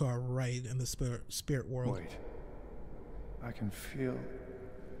path to our right in the spirit world. Wait. I can feel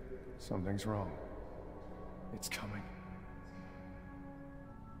something's wrong. It's coming.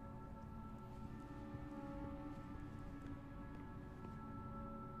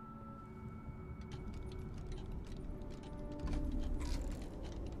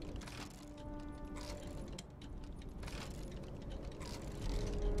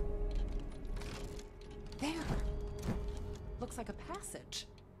 There! Looks like a passage.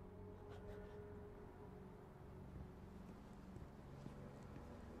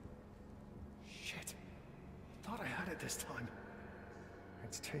 Shit. Thought I had it this time.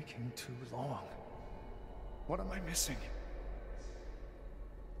 It's taking too long. What am I missing?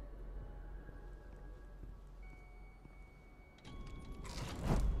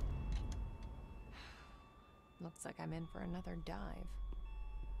 Looks like I'm in for another dive.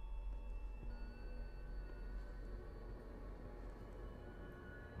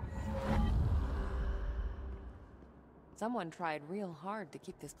 Someone tried real hard to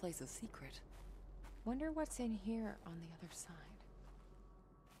keep this place a secret. Wonder what's in here on the other side.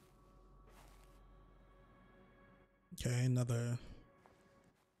 Okay, another.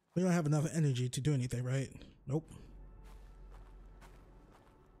 We don't have enough energy to do anything, right? Nope.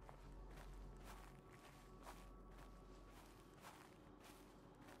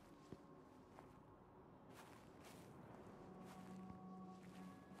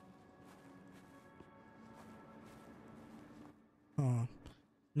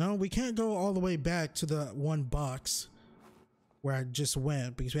 No, we can't go all the way back to the one box where I just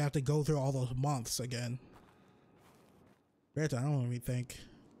went because we have to go through all those months again. I don't even think.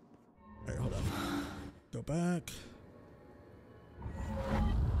 Alright, hold up. Go back.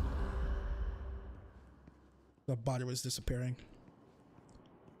 The body was disappearing.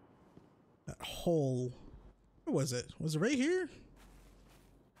 That hole. Where was it? Was it right here?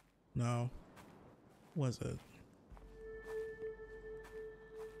 No. Was it?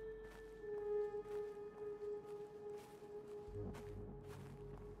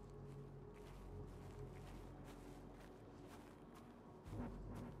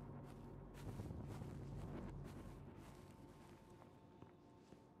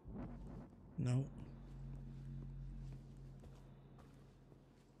 No.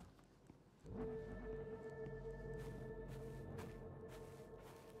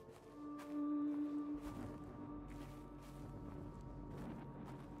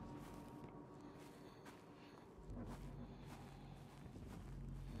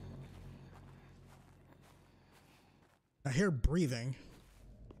 I hear breathing.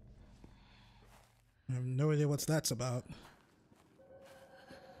 I have no idea what that's about.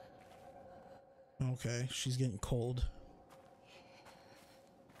 Okay, she's getting cold.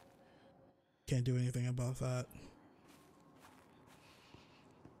 Can't do anything about that.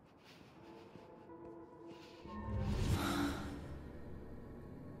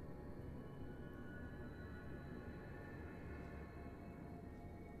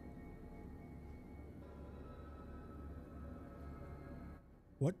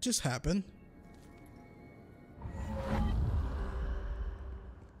 What just happened?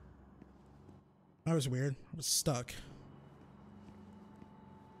 That was weird. I was stuck.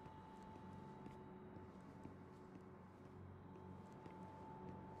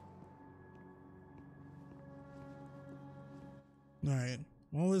 Alright.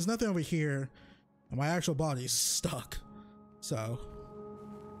 Well, there's nothing over here. And my actual body's stuck. So.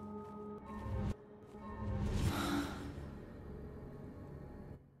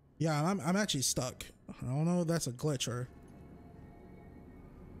 Yeah, I'm actually stuck. I don't know if that's a glitch or...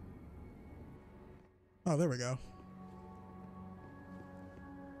 Oh, there we go.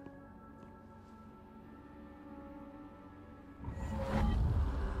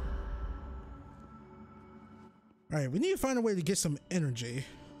 Alright, we need to find a way to get some energy.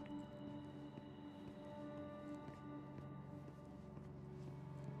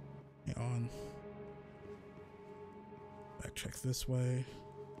 Hang on. Backtrack this way.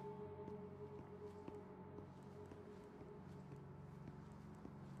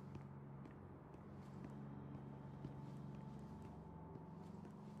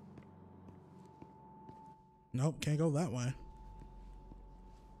 Nope, can't go that way.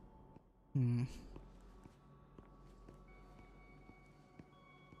 Well,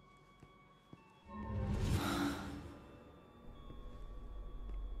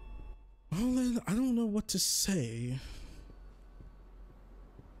 then, I don't know what to say.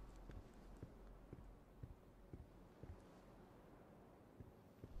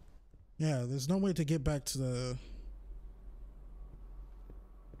 Yeah, there's no way to get back to the...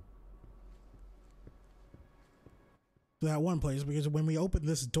 that one place, because when we opened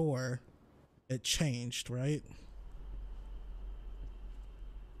this door, it changed, right?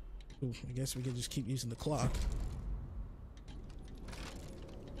 Ooh, I guess we could just keep using the clock.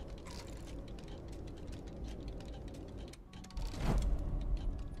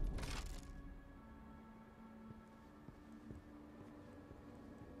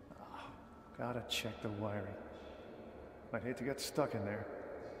 Gotta check the wiring. I'd hate to get stuck in there.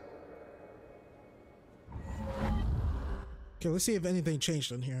 Okay, let's see if anything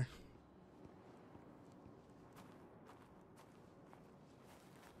changed in here.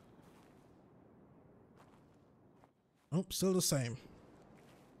 Oh, still the same.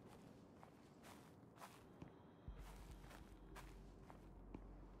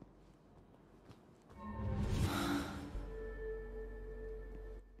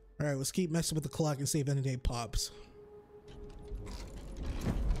 Alright, let's keep messing with the clock and see if anything pops.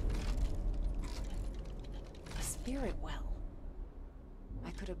 A spirit well.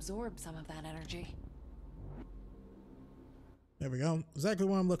 I could absorb some of that energy. There we go. Exactly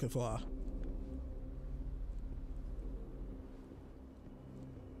what I'm looking for.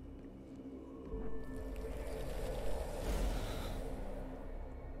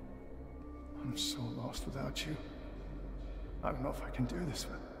 I'm so lost without you. I don't know if I can do this,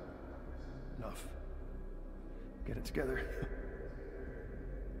 but... enough. Get it together.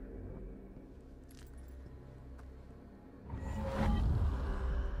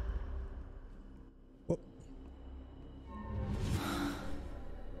 Whoop.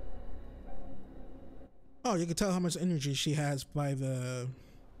 Oh, you can tell how much energy she has by the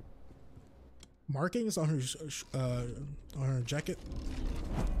markings on her jacket.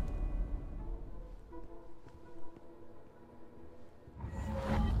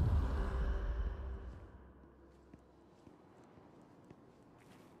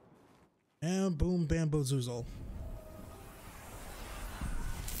 And boom, bambo zoozle.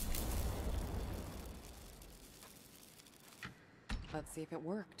 Let's see if it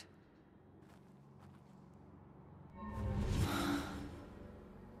worked.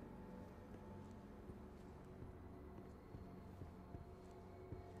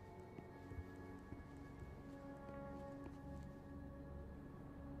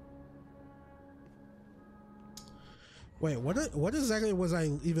 Wait, what exactly was I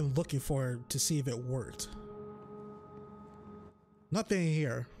even looking for to see if it worked? Nothing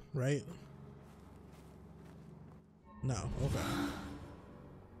here, right? No, okay.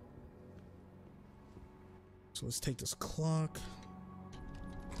 So let's take this clock.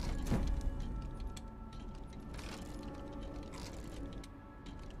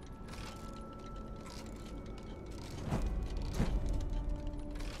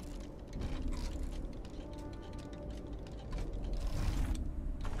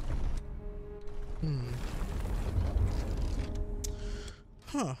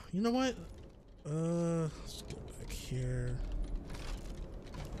 Huh, you know what? Let's go back here.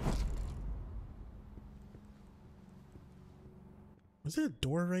 Was there a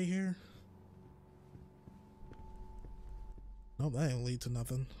door right here? Nope, that didn't lead to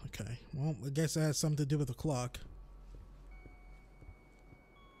nothing. Okay, well, I guess that has something to do with the clock.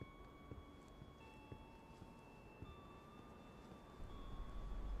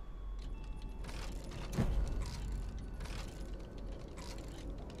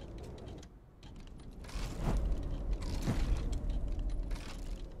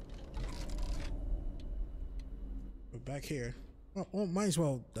 Back here. Well, might as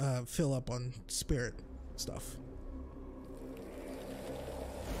well fill up on spirit stuff.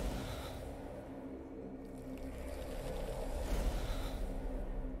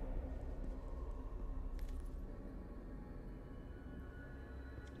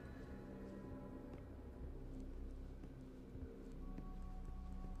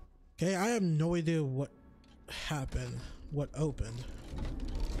 Okay, I have no idea what happened, what opened.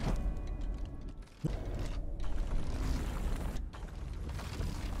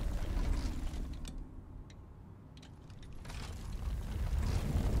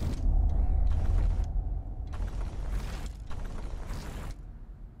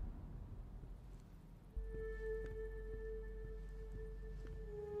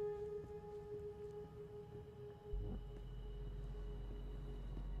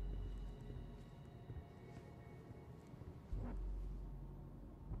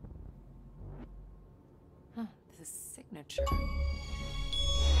 The signature.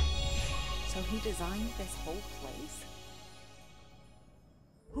 So he designed this whole place?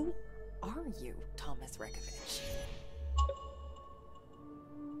 Who are you, Thomas Rekovich?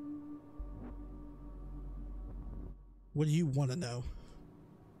 What do you want to know?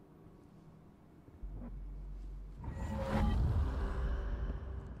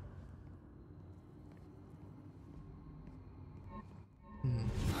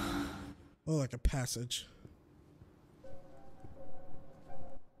 Oh, like a passage.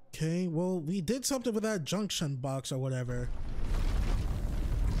 Okay, well, we did something with that junction box or whatever.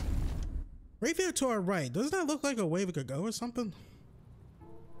 Right there to our right. Doesn't that look like a way we could go or something?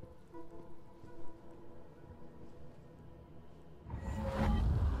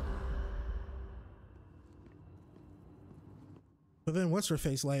 But then what's her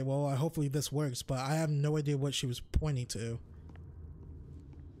face like? Well, hopefully this works, but I have no idea what she was pointing to.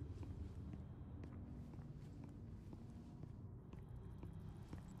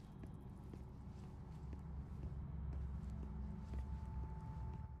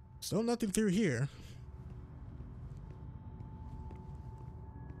 Still nothing through here.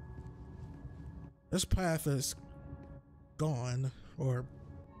 This path is gone, or...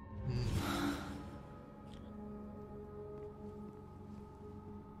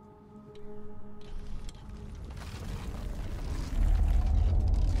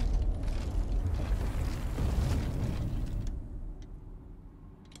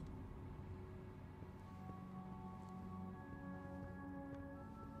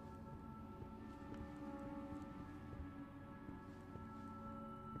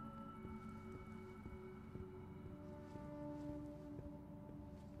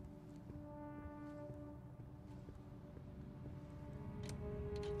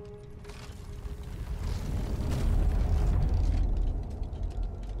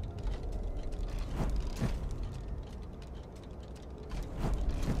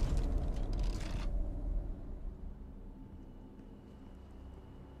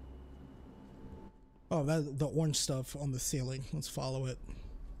 Oh, that the orange stuff on the ceiling. Let's follow it.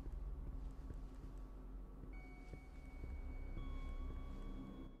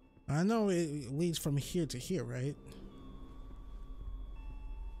 I know it leads from here to here, right?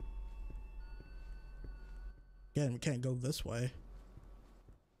 Again, we can't go this way.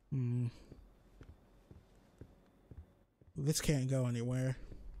 This can't go anywhere.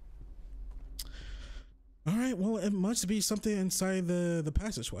 Alright, well, it must be something inside the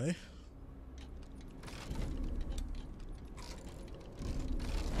passageway.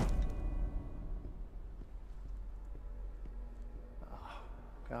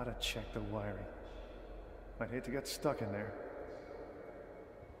 Gotta check the wiring. I'd hate to get stuck in there.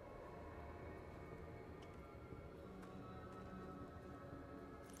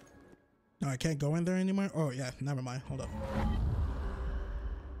 No, I can't go in there anymore? Oh, yeah, never mind. Hold up.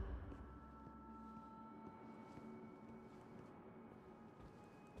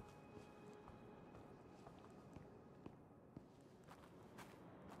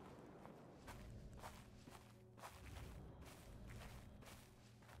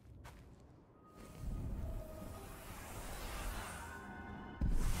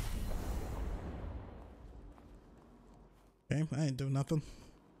 Okay, I ain't doing nothing.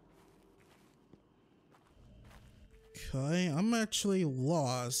 Okay, I'm actually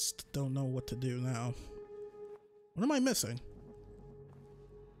lost. Don't know what to do now. What am I missing?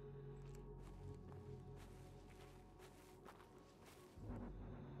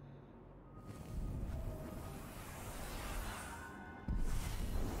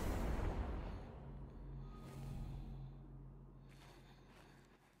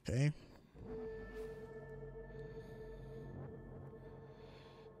 Okay.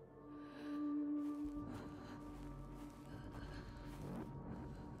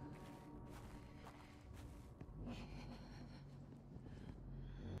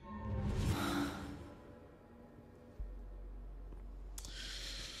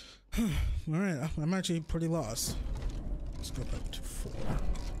 Alright, I'm actually pretty lost. Let's go back to 4.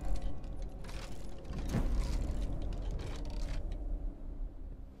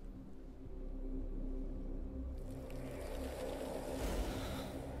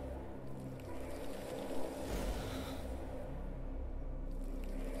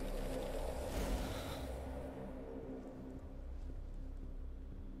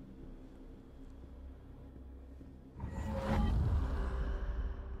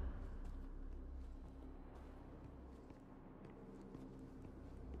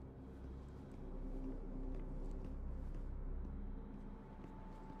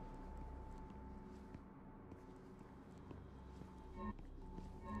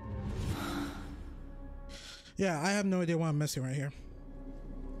 Yeah, I have no idea what I'm missing right here.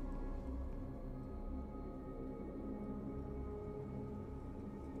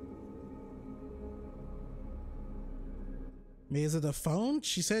 Maybe is it the phone?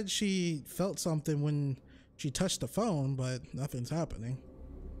 She said she felt something when she touched the phone, but nothing's happening.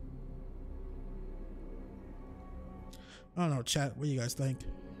 I don't know, chat, what do you guys think?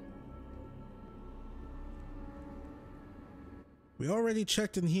 We already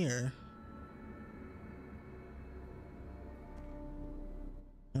checked in here.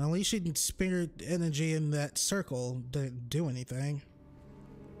 And unleashing spirit energy in that circle didn't do anything.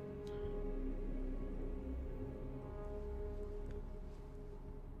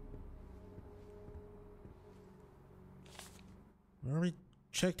 We already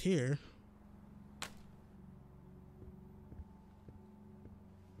checked here.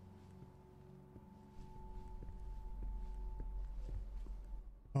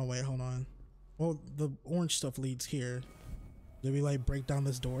 Oh wait, hold on. Well, the orange stuff leads here. Did we like break down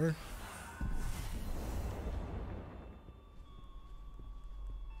this door?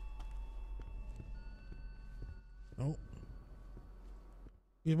 Oh.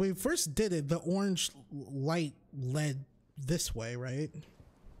 When we first did it, the orange light led this way, right?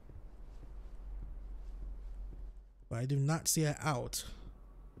 But I do not see it out.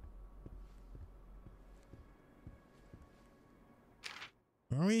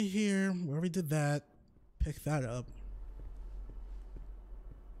 Where are we here? Where we did that? Pick that up.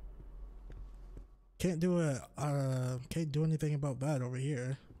 Can't do can't do anything about that over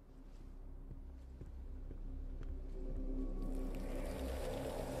here.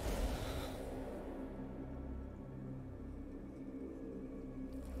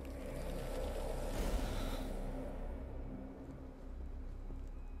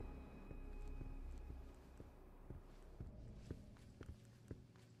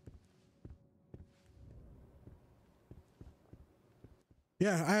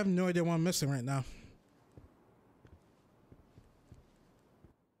 Yeah, I have no idea what I'm missing right now.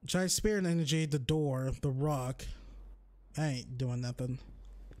 Try spirit energy, the door, the rock. I ain't doing nothing.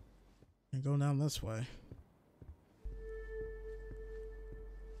 I go down this way.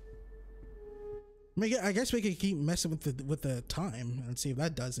 I guess we could keep messing with the time and see if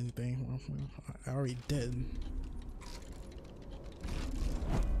that does anything. Well, I already did.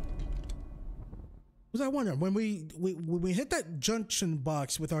 Because I wonder when we hit that junction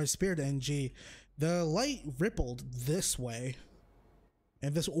box with our spirit energy, the light rippled this way.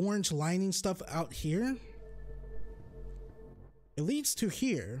 And this orange lining stuff out here, it leads to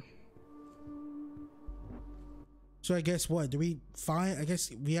here. So I guess what do we find? I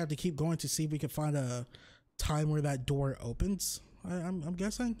guess we have to keep going to see if we can find a time where that door opens. I'm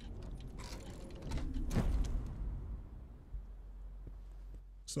guessing.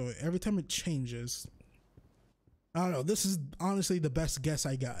 So every time it changes, I don't know. This is honestly the best guess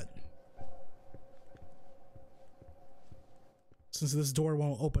I got. Since this door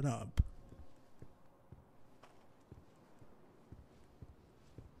won't open up.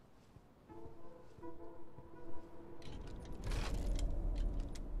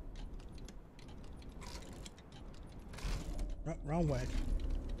 Wrong way.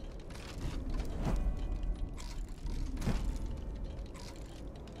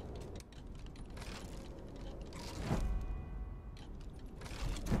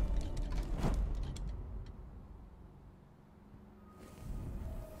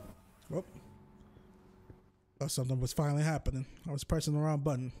 Oh. Thought something was finally happening. I was pressing the wrong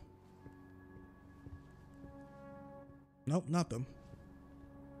button. Nope, nothing.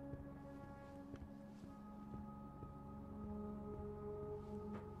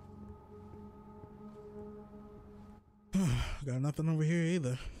 Got nothing over here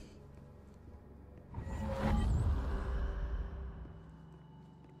either.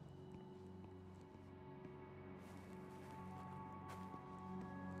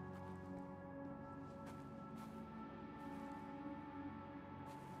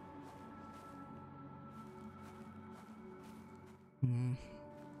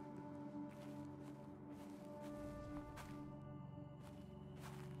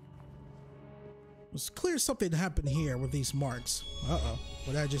 It's clear something happened here with these marks. Uh-oh.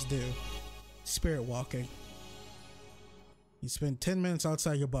 What did I just do? Spirit walking. You spend 10 minutes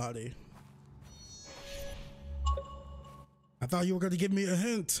outside your body. I thought you were going to give me a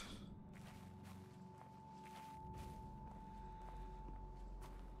hint.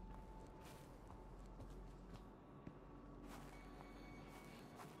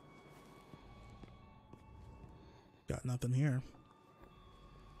 Got nothing here.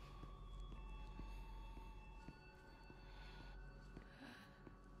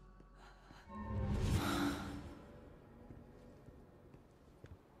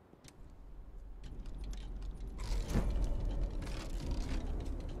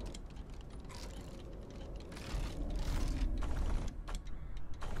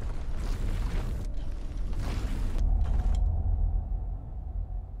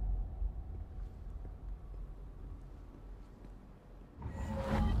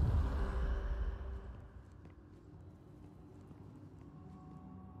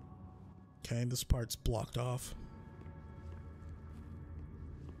 Okay, this part's blocked off.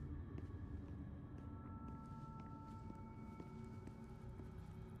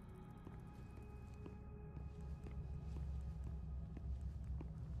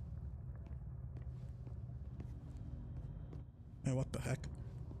 Hey, what the heck?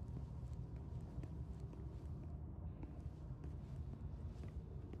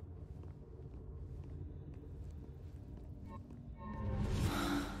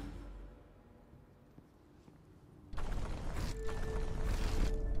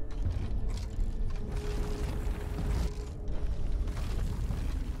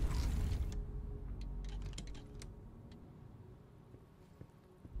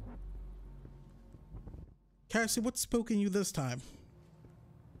 Cassie, what's spooking you this time?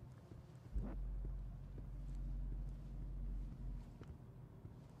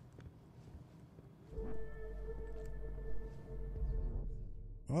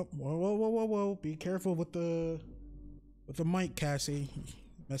 Oh, whoa. Be careful with the mic, Cassie.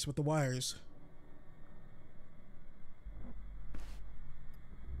 Mess with the wires.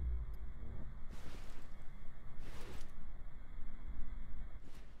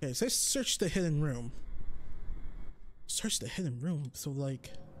 Okay, so let's search the hidden room. Search the hidden room, so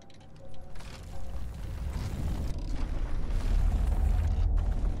like...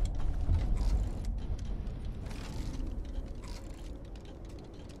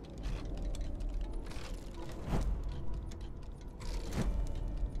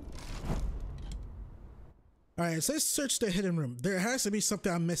 Alright, so let's search the hidden room. There has to be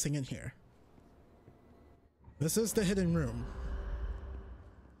something I'm missing in here. This is the hidden room.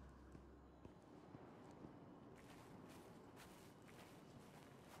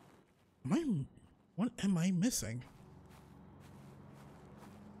 What am I missing?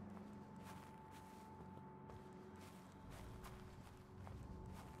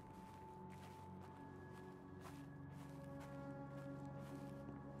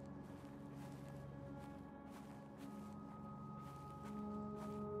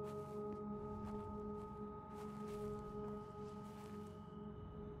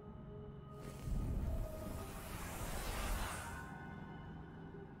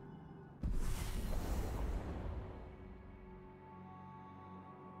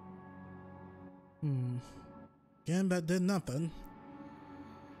 Again, that did nothing.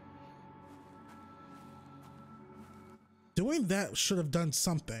 Doing that should have done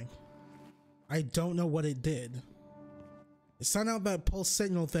something. I don't know what it did. It sent out that pulse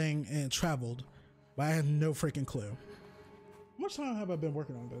signal thing and it traveled, but I had no freaking clue. How much time have I been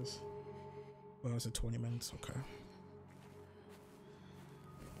working on this? Well, is it 20 minutes? Okay.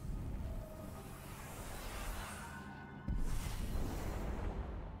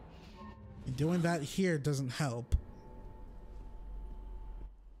 And doing that here doesn't help.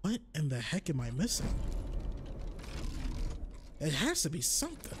 What in the heck am I missing? It has to be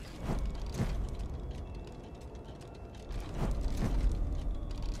something.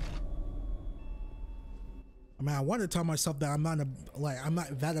 I mean, I want to tell myself that I'm not I'm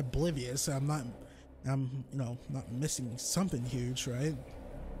not that oblivious. I'm you know, not missing something huge, right?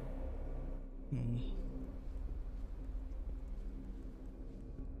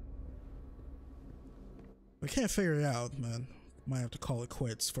 I can't figure it out, man. Might have to call it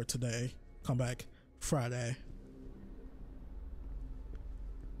quits for today. Come back Friday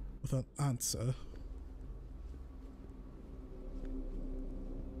with an answer.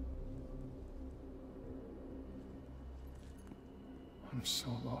 I'm so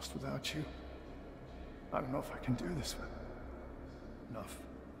lost without you. I don't know if I can do this, but enough.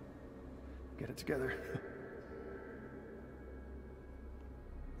 Get it together.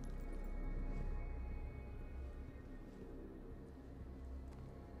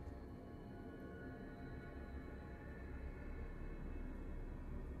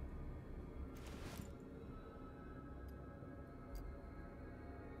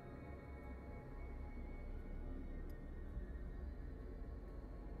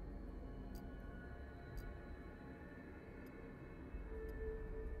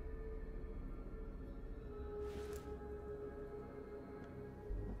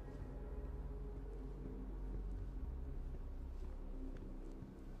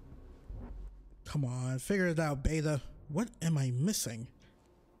 Come on, figure it out, Beta. What am I missing?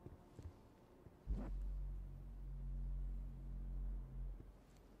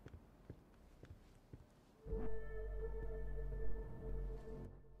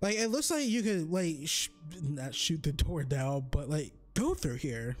 Like, it looks like you could, like, not shoot the door down, but, like, go through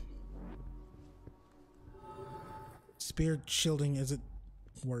here. Spirit shielding isn't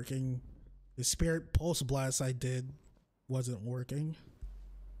working. The spirit pulse blast I did wasn't working.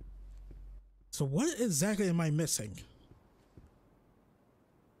 So what exactly am I missing?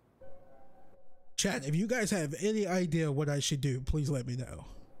 Chat, if you guys have any idea what I should do, please let me know.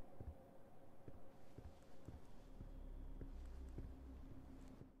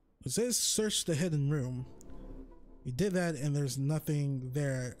 It says search the hidden room. We did that and there's nothing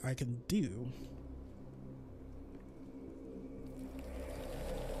there I can do.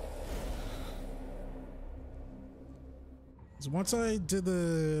 So once I did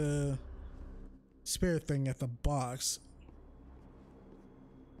the spirit thing at the box,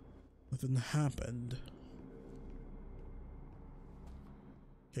 nothing happened.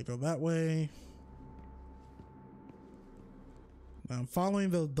 Okay, go that way. Now I'm following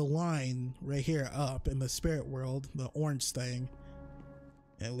the line right here up in the spirit world, the orange thing.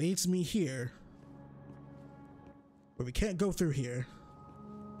 It leads me here, but we can't go through here.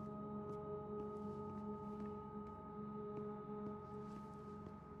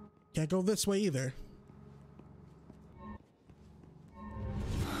 Can't go this way either.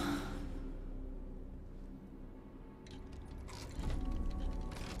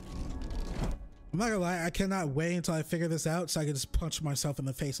 I'm not gonna lie, I cannot wait until I figure this out so I can just punch myself in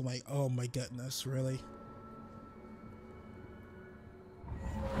the face. I'm like, oh my goodness, really?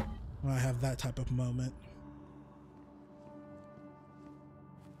 When I have that type of moment.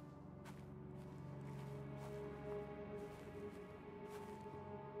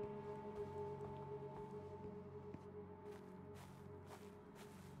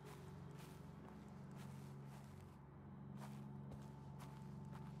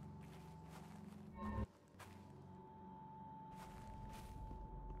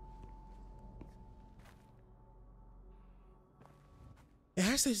 It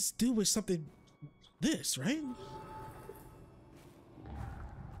has to do with something, this, right?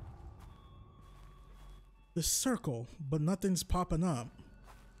 The circle, but nothing's popping up.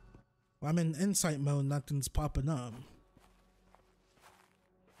 I'm in insight mode, nothing's popping up.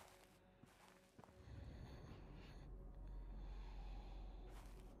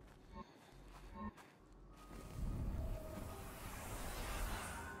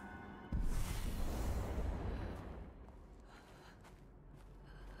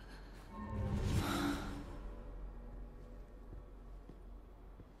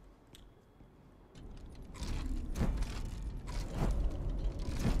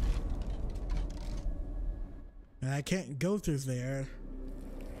 And I can't go through there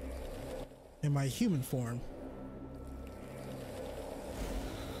in my human form.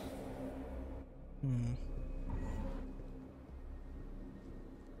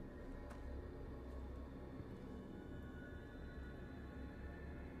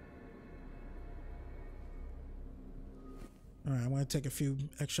 Alright, I'm gonna take a few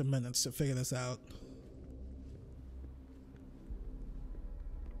extra minutes to figure this out.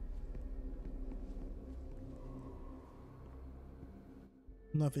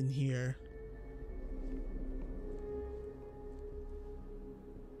 Nothing here.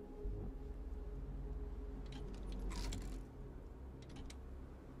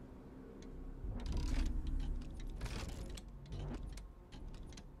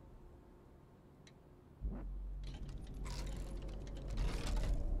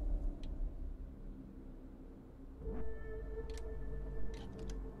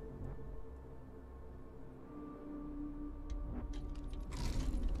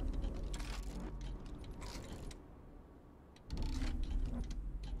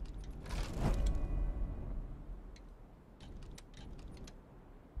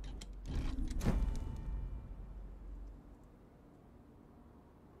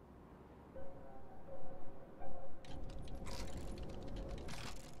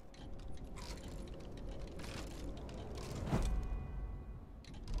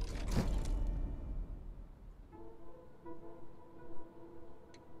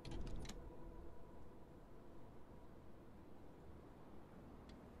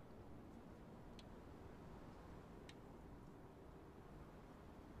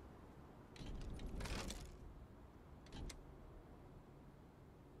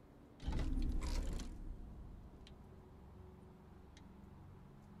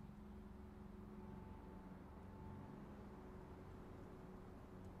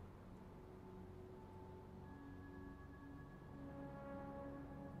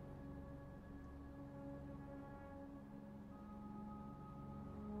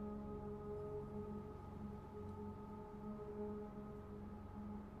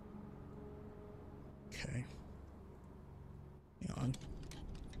 Okay. Hang on.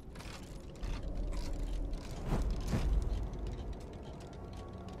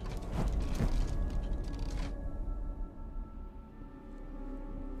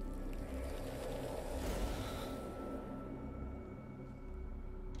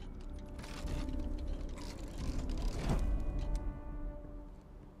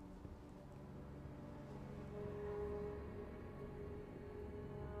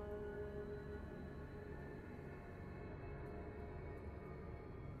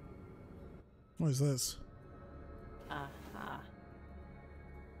 What is this?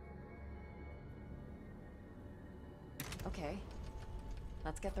 Okay.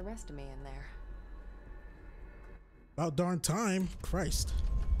 Let's get the rest of me in there. About darn time. Christ.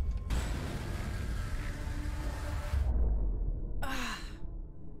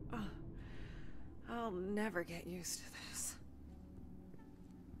 I'll never get used to this.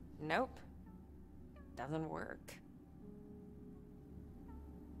 Nope. Doesn't work.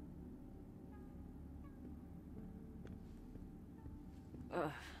 Ugh.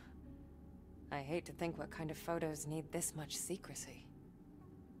 I hate to think what kind of photos need this much secrecy.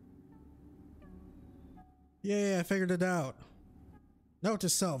 Yeah, I figured it out. Note to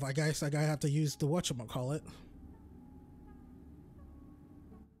self, I guess I gotta have to use the whatchamacallit.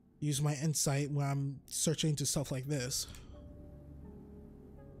 Use my insight when I'm searching into stuff like this.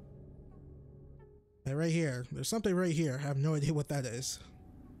 And right here, there's something right here. I have no idea what that is.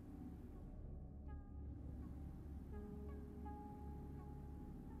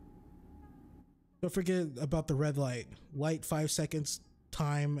 Don't forget about the red light. Light 5 seconds,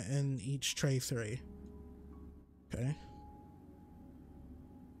 time in each tray 3. Okay.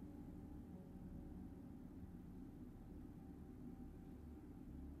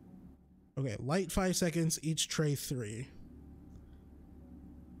 Okay, light 5 seconds, each tray 3.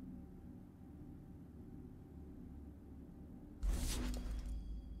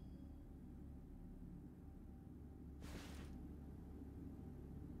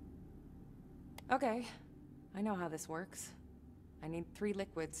 Okay, I know how this works. I need 3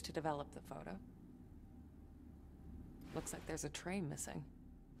 liquids to develop the photo. Looks like there's a tray missing.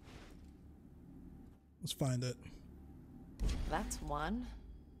 Let's find it. That's 1.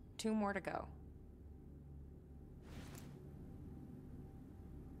 2 more to go.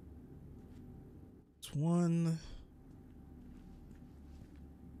 It's 1.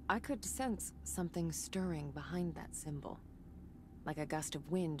 I could sense something stirring behind that symbol, like a gust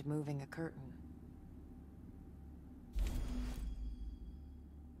of wind moving a curtain.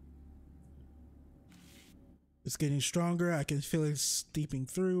 It's getting stronger. I can feel it seeping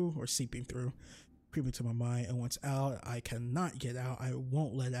through, creeping to my mind. And once out, I cannot get out. I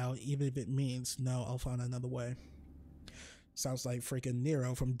won't let out, even if it means no, I'll find another way. Sounds like freaking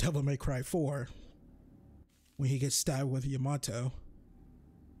Nero from Devil May Cry 4 when he gets stabbed with Yamato.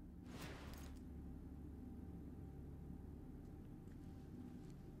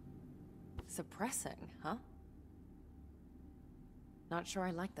 Suppressing, huh? Not sure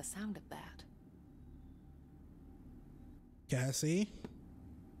I like the sound of that. Cassie,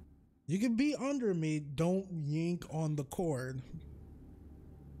 you can be under me. Don't yank on the cord.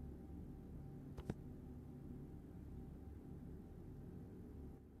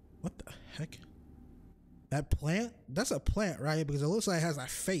 What the heck? That plant? That's a plant, right? Because it looks like it has a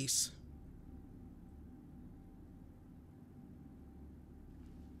face.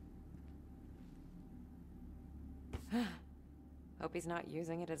 Hope he's not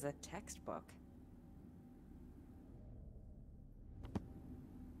using it as a textbook.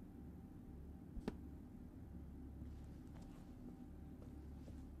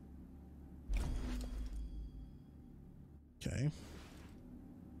 Okay.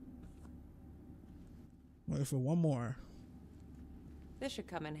 Wait for one more. This should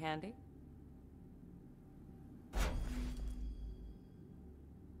come in handy.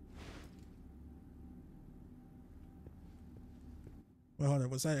 Wait, hold on.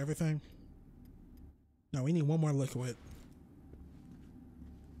 Was that everything? No, we need one more liquid.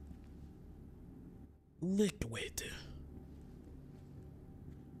 Liquid.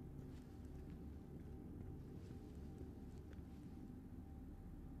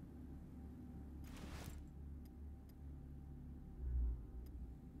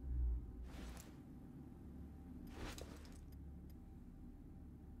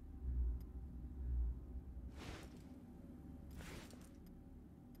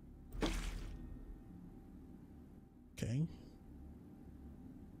 Okay.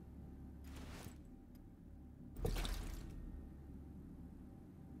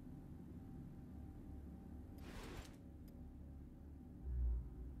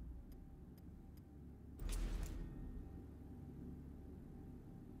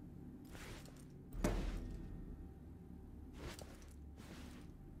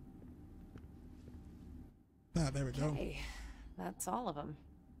 Ah, there we go. Okay, that's all of them.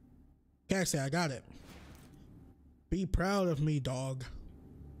 Cassie, I got it. Be proud of me, dog.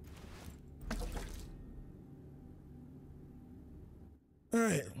 All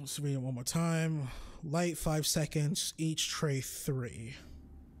right, let's read it one more time. Light 5 seconds, each tray 3.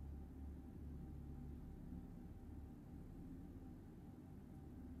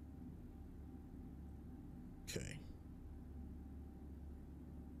 Okay.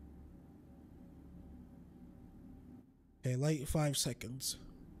 Okay, light 5 seconds.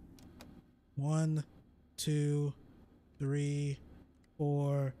 1, 2, 3,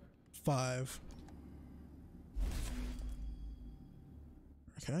 4, 5.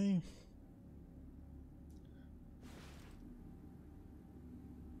 Okay.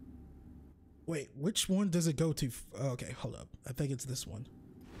 Wait, which one does it go to? Oh, okay, hold up. I think it's this one.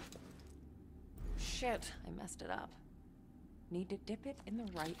 Shit, I messed it up. Need to dip it in the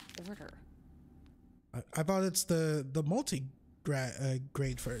right order. I thought it's the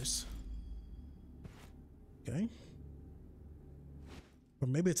grade first. Okay. Or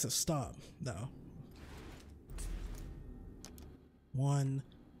maybe it's a stop. No. 1,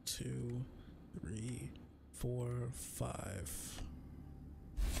 2, 3, 4, 5.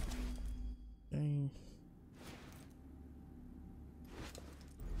 Okay.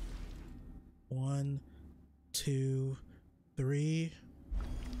 1, 2, 3.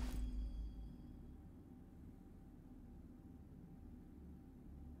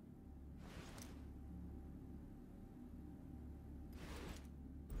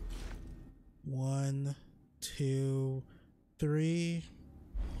 One, 2, 3.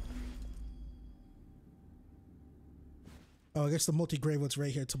 Oh, I guess the multi-grade one's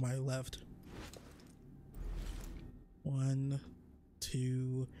right here to my left. 1,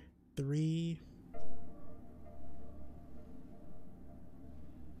 2, 3.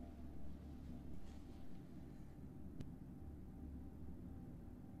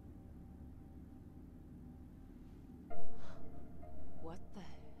 What the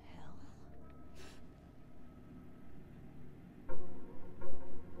hell?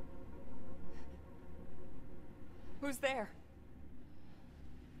 Who's there?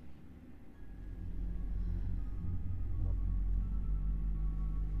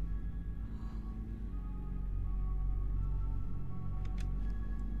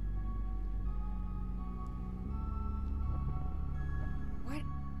 What?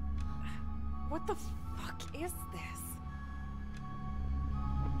 What the fuck is this?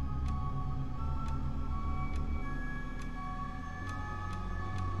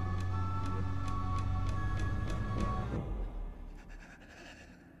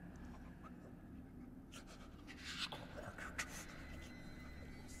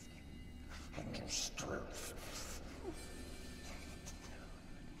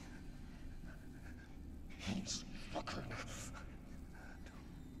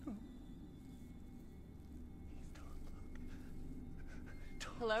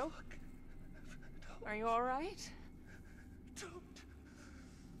 Hello? Are you all right?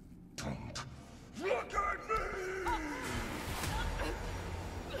 Don't look at me!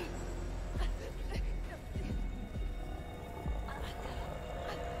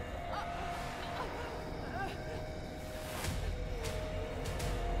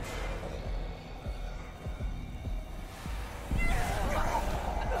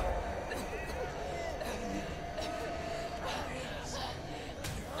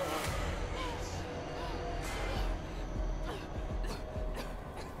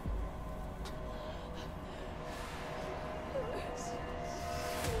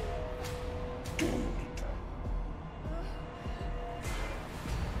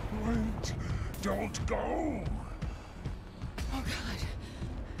 Wait, don't go! Oh God.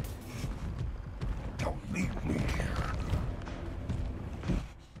 Don't leave me here.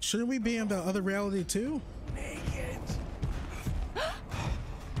 Shouldn't we be in the other reality too? Naked.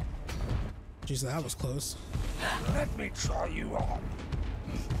 Jeez, that was close. Let me try you on.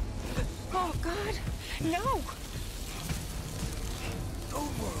 Oh God, no!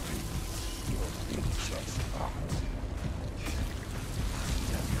 Don't worry. You'll be just fine.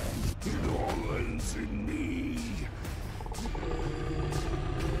 It all ends in me.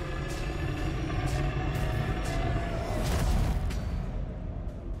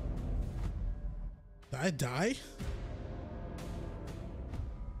 Did I die?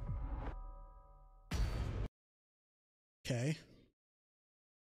 Okay.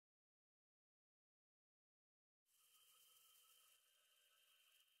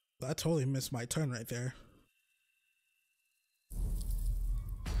 I totally missed my turn right there.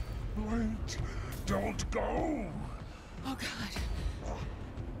 Wait, don't go! Oh God.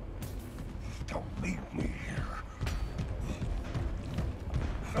 Don't leave me here.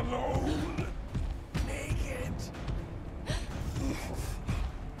 Alone. Naked.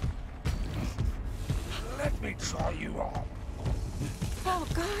 Let me try you on. Oh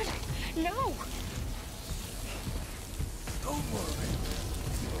God, no! Don't worry.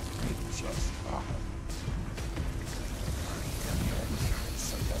 You'll be just fine.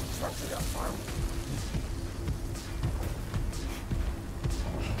 So don't try to find.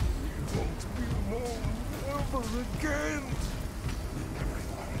 You won't be alone ever again.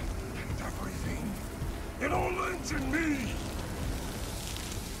 Everyone and everything. It all ends in me.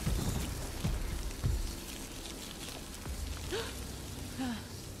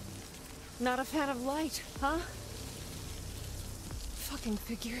 Not a fan of light, huh? Fucking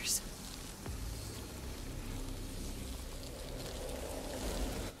figures.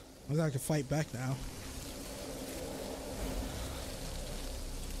 I think I can fight back now.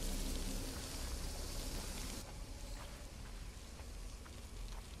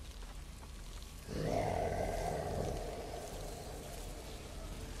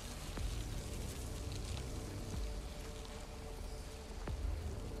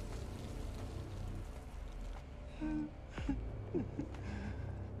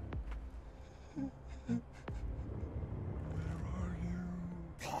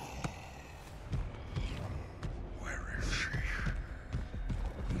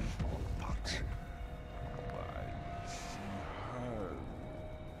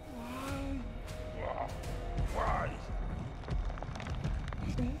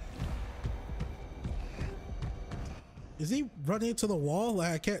 Is he running into the wall?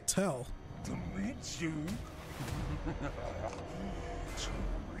 Like, I can't tell. To meet you. To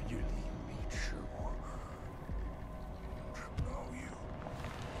really meet you. To know you.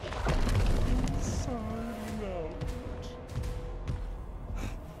 Inside and out.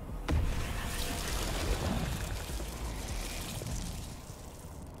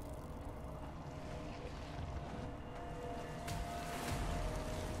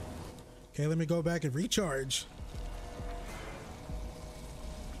 Okay, let me go back and recharge.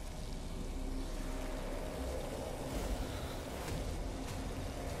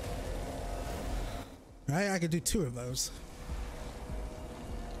 Right, I could do 2 of those.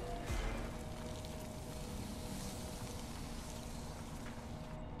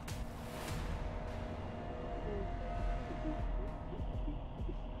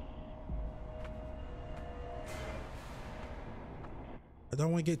 I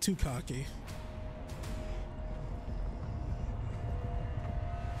don't want to get too cocky.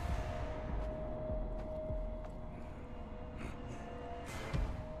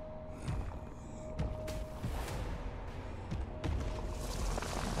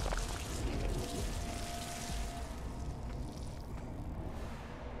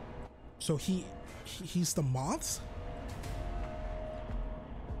 So he's the moths?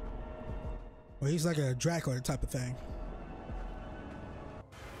 Or he's like a Dracula type of thing.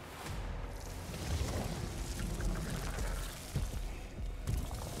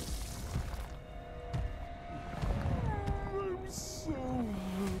 I'm so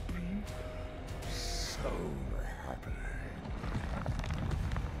happy. So happy.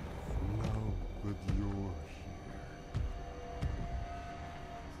 Now that you're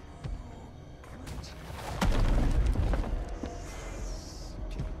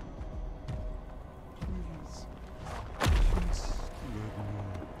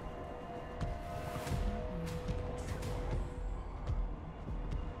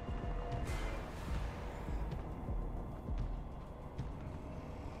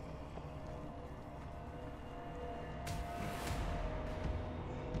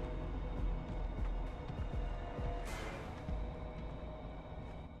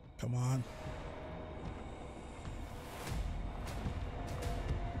Come on.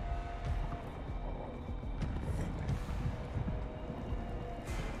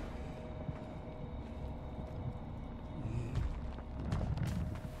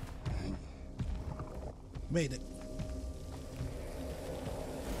 Made it.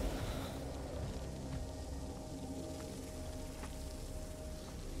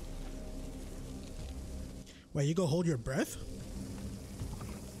 Wait, you go hold your breath?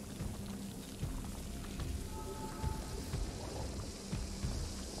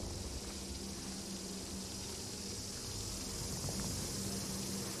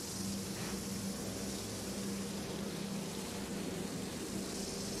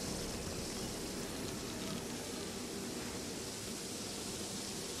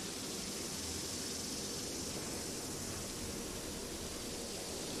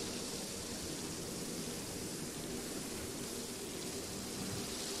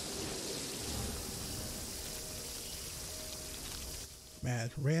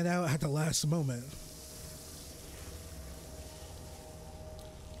 Man, ran out at the last moment.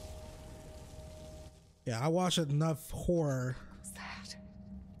 Yeah, I watched enough horror. What's that?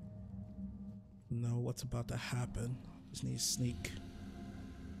 Know what's about to happen. Just need to sneak.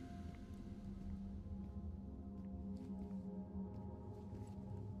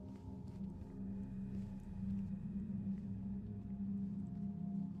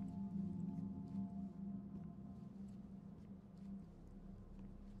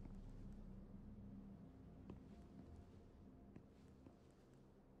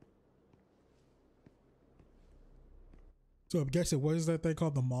 So I'm guessing, what is that thing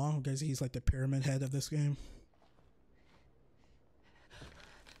called? The Maw? I'm guessing he's like the pyramid head of this game.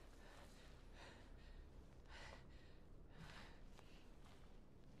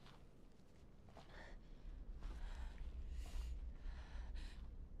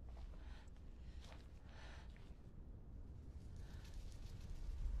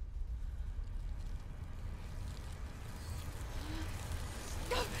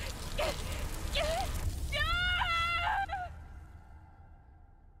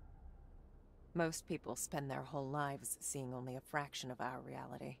 Most people spend their whole lives seeing only a fraction of our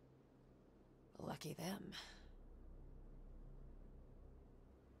reality. Lucky them.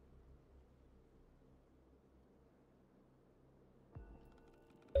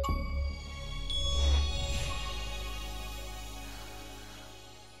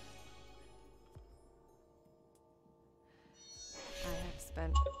 I have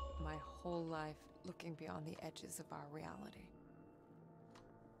spent my whole life looking beyond the edges of our reality.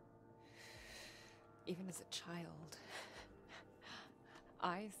 Even as a child,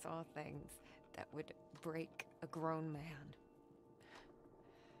 I saw things that would break a grown man.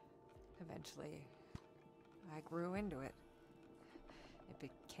 Eventually, I grew into it.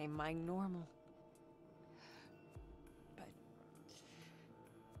 It became my normal. But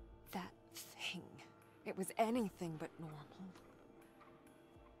that thing, it was anything but normal.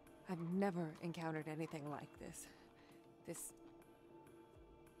 I've never encountered anything like this. This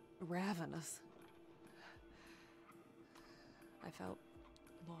ravenous. I felt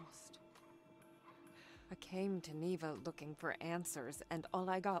lost. I came to Neva looking for answers, and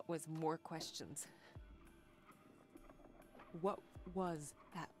all I got was more questions. What was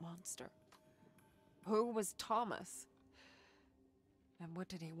that monster? Who was Thomas? And what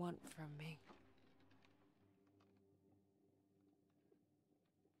did he want from me?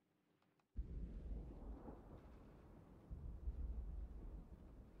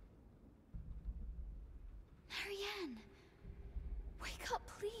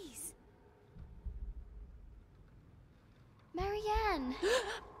 on.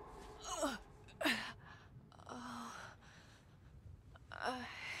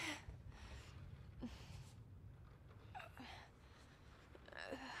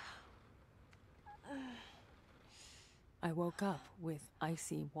 I woke up with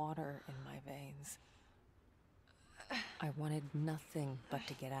icy water in my veins. I wanted nothing but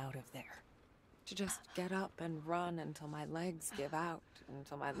to get out of there. To just get up and run until my legs give out,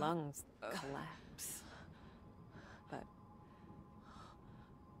 until my lungs collapse. But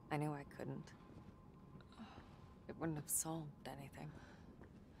I knew I couldn't. It wouldn't have solved anything.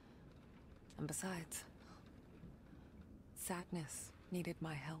 And besides, sadness needed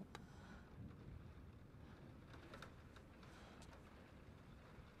my help.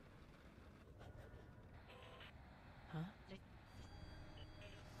 Huh?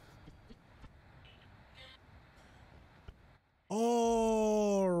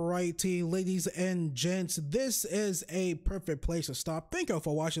 Alrighty, ladies and gents, this is a perfect place to stop. Thank you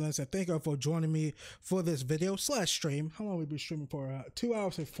for watching this, and thank you for joining me for this video / stream. How long have we been streaming for? 2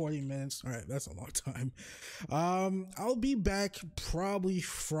 hours and 40 minutes. All right, that's a long time. I'll be back probably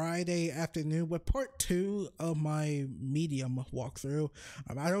Friday afternoon with part 2 of my Medium walkthrough.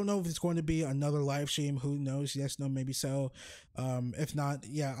 I don't know if it's going to be another live stream. Who knows? Yes, no, maybe so. If not,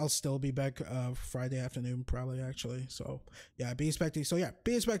 yeah, I'll still be back Friday afternoon, probably, actually. So yeah, be expecting. So yeah,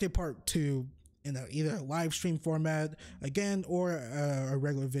 be expecting part 2 in either a live stream format again, or a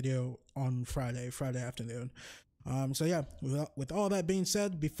regular video on Friday afternoon. So yeah, with all that being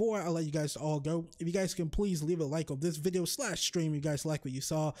said, before I let you guys all go, if you guys can please leave a like of this video / stream, you guys like what you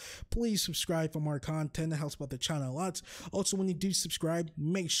saw, please subscribe for more content. It helps out the channel a lot. Also, when you do subscribe,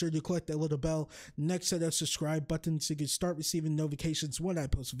 make sure to click that little bell next to that subscribe button so you can start receiving notifications when I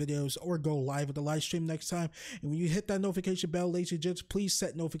post videos or go live with the live stream next time. And when you hit that notification bell, ladies and gents, please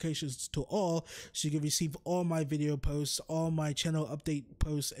set notifications to all so you can receive all my video posts, all my channel update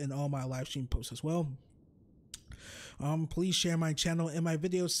posts, and all my live stream posts as well. Please share my channel and my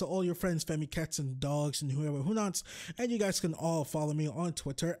videos to all your friends, family, cats, and dogs, and who nots. And you guys can all follow me on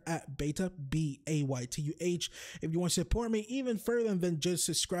Twitter at Baytuh, B-A-Y-T-U-H. If you want to support me even further than just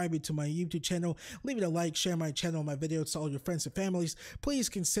subscribing to my YouTube channel, leave it a like, share my channel and my videos to all your friends and families. Please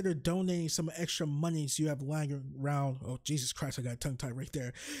consider donating some extra monies you have lying around. Oh, Jesus Christ, I got tongue tied right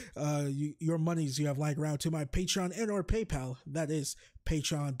there. Your monies you have lying around to my Patreon and or PayPal. That is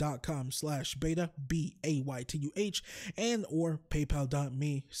patreon.com/Baytuh, B-A-Y-T-U-H, and or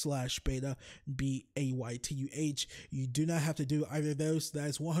paypal.me/Baytuh, B-A-Y-T-U-H. You do not have to do either of those. That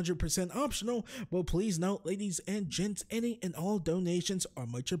is 100% optional, but please note, ladies and gents, any and all donations are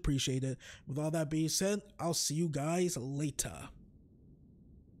much appreciated. With all that being said, I'll see you guys later.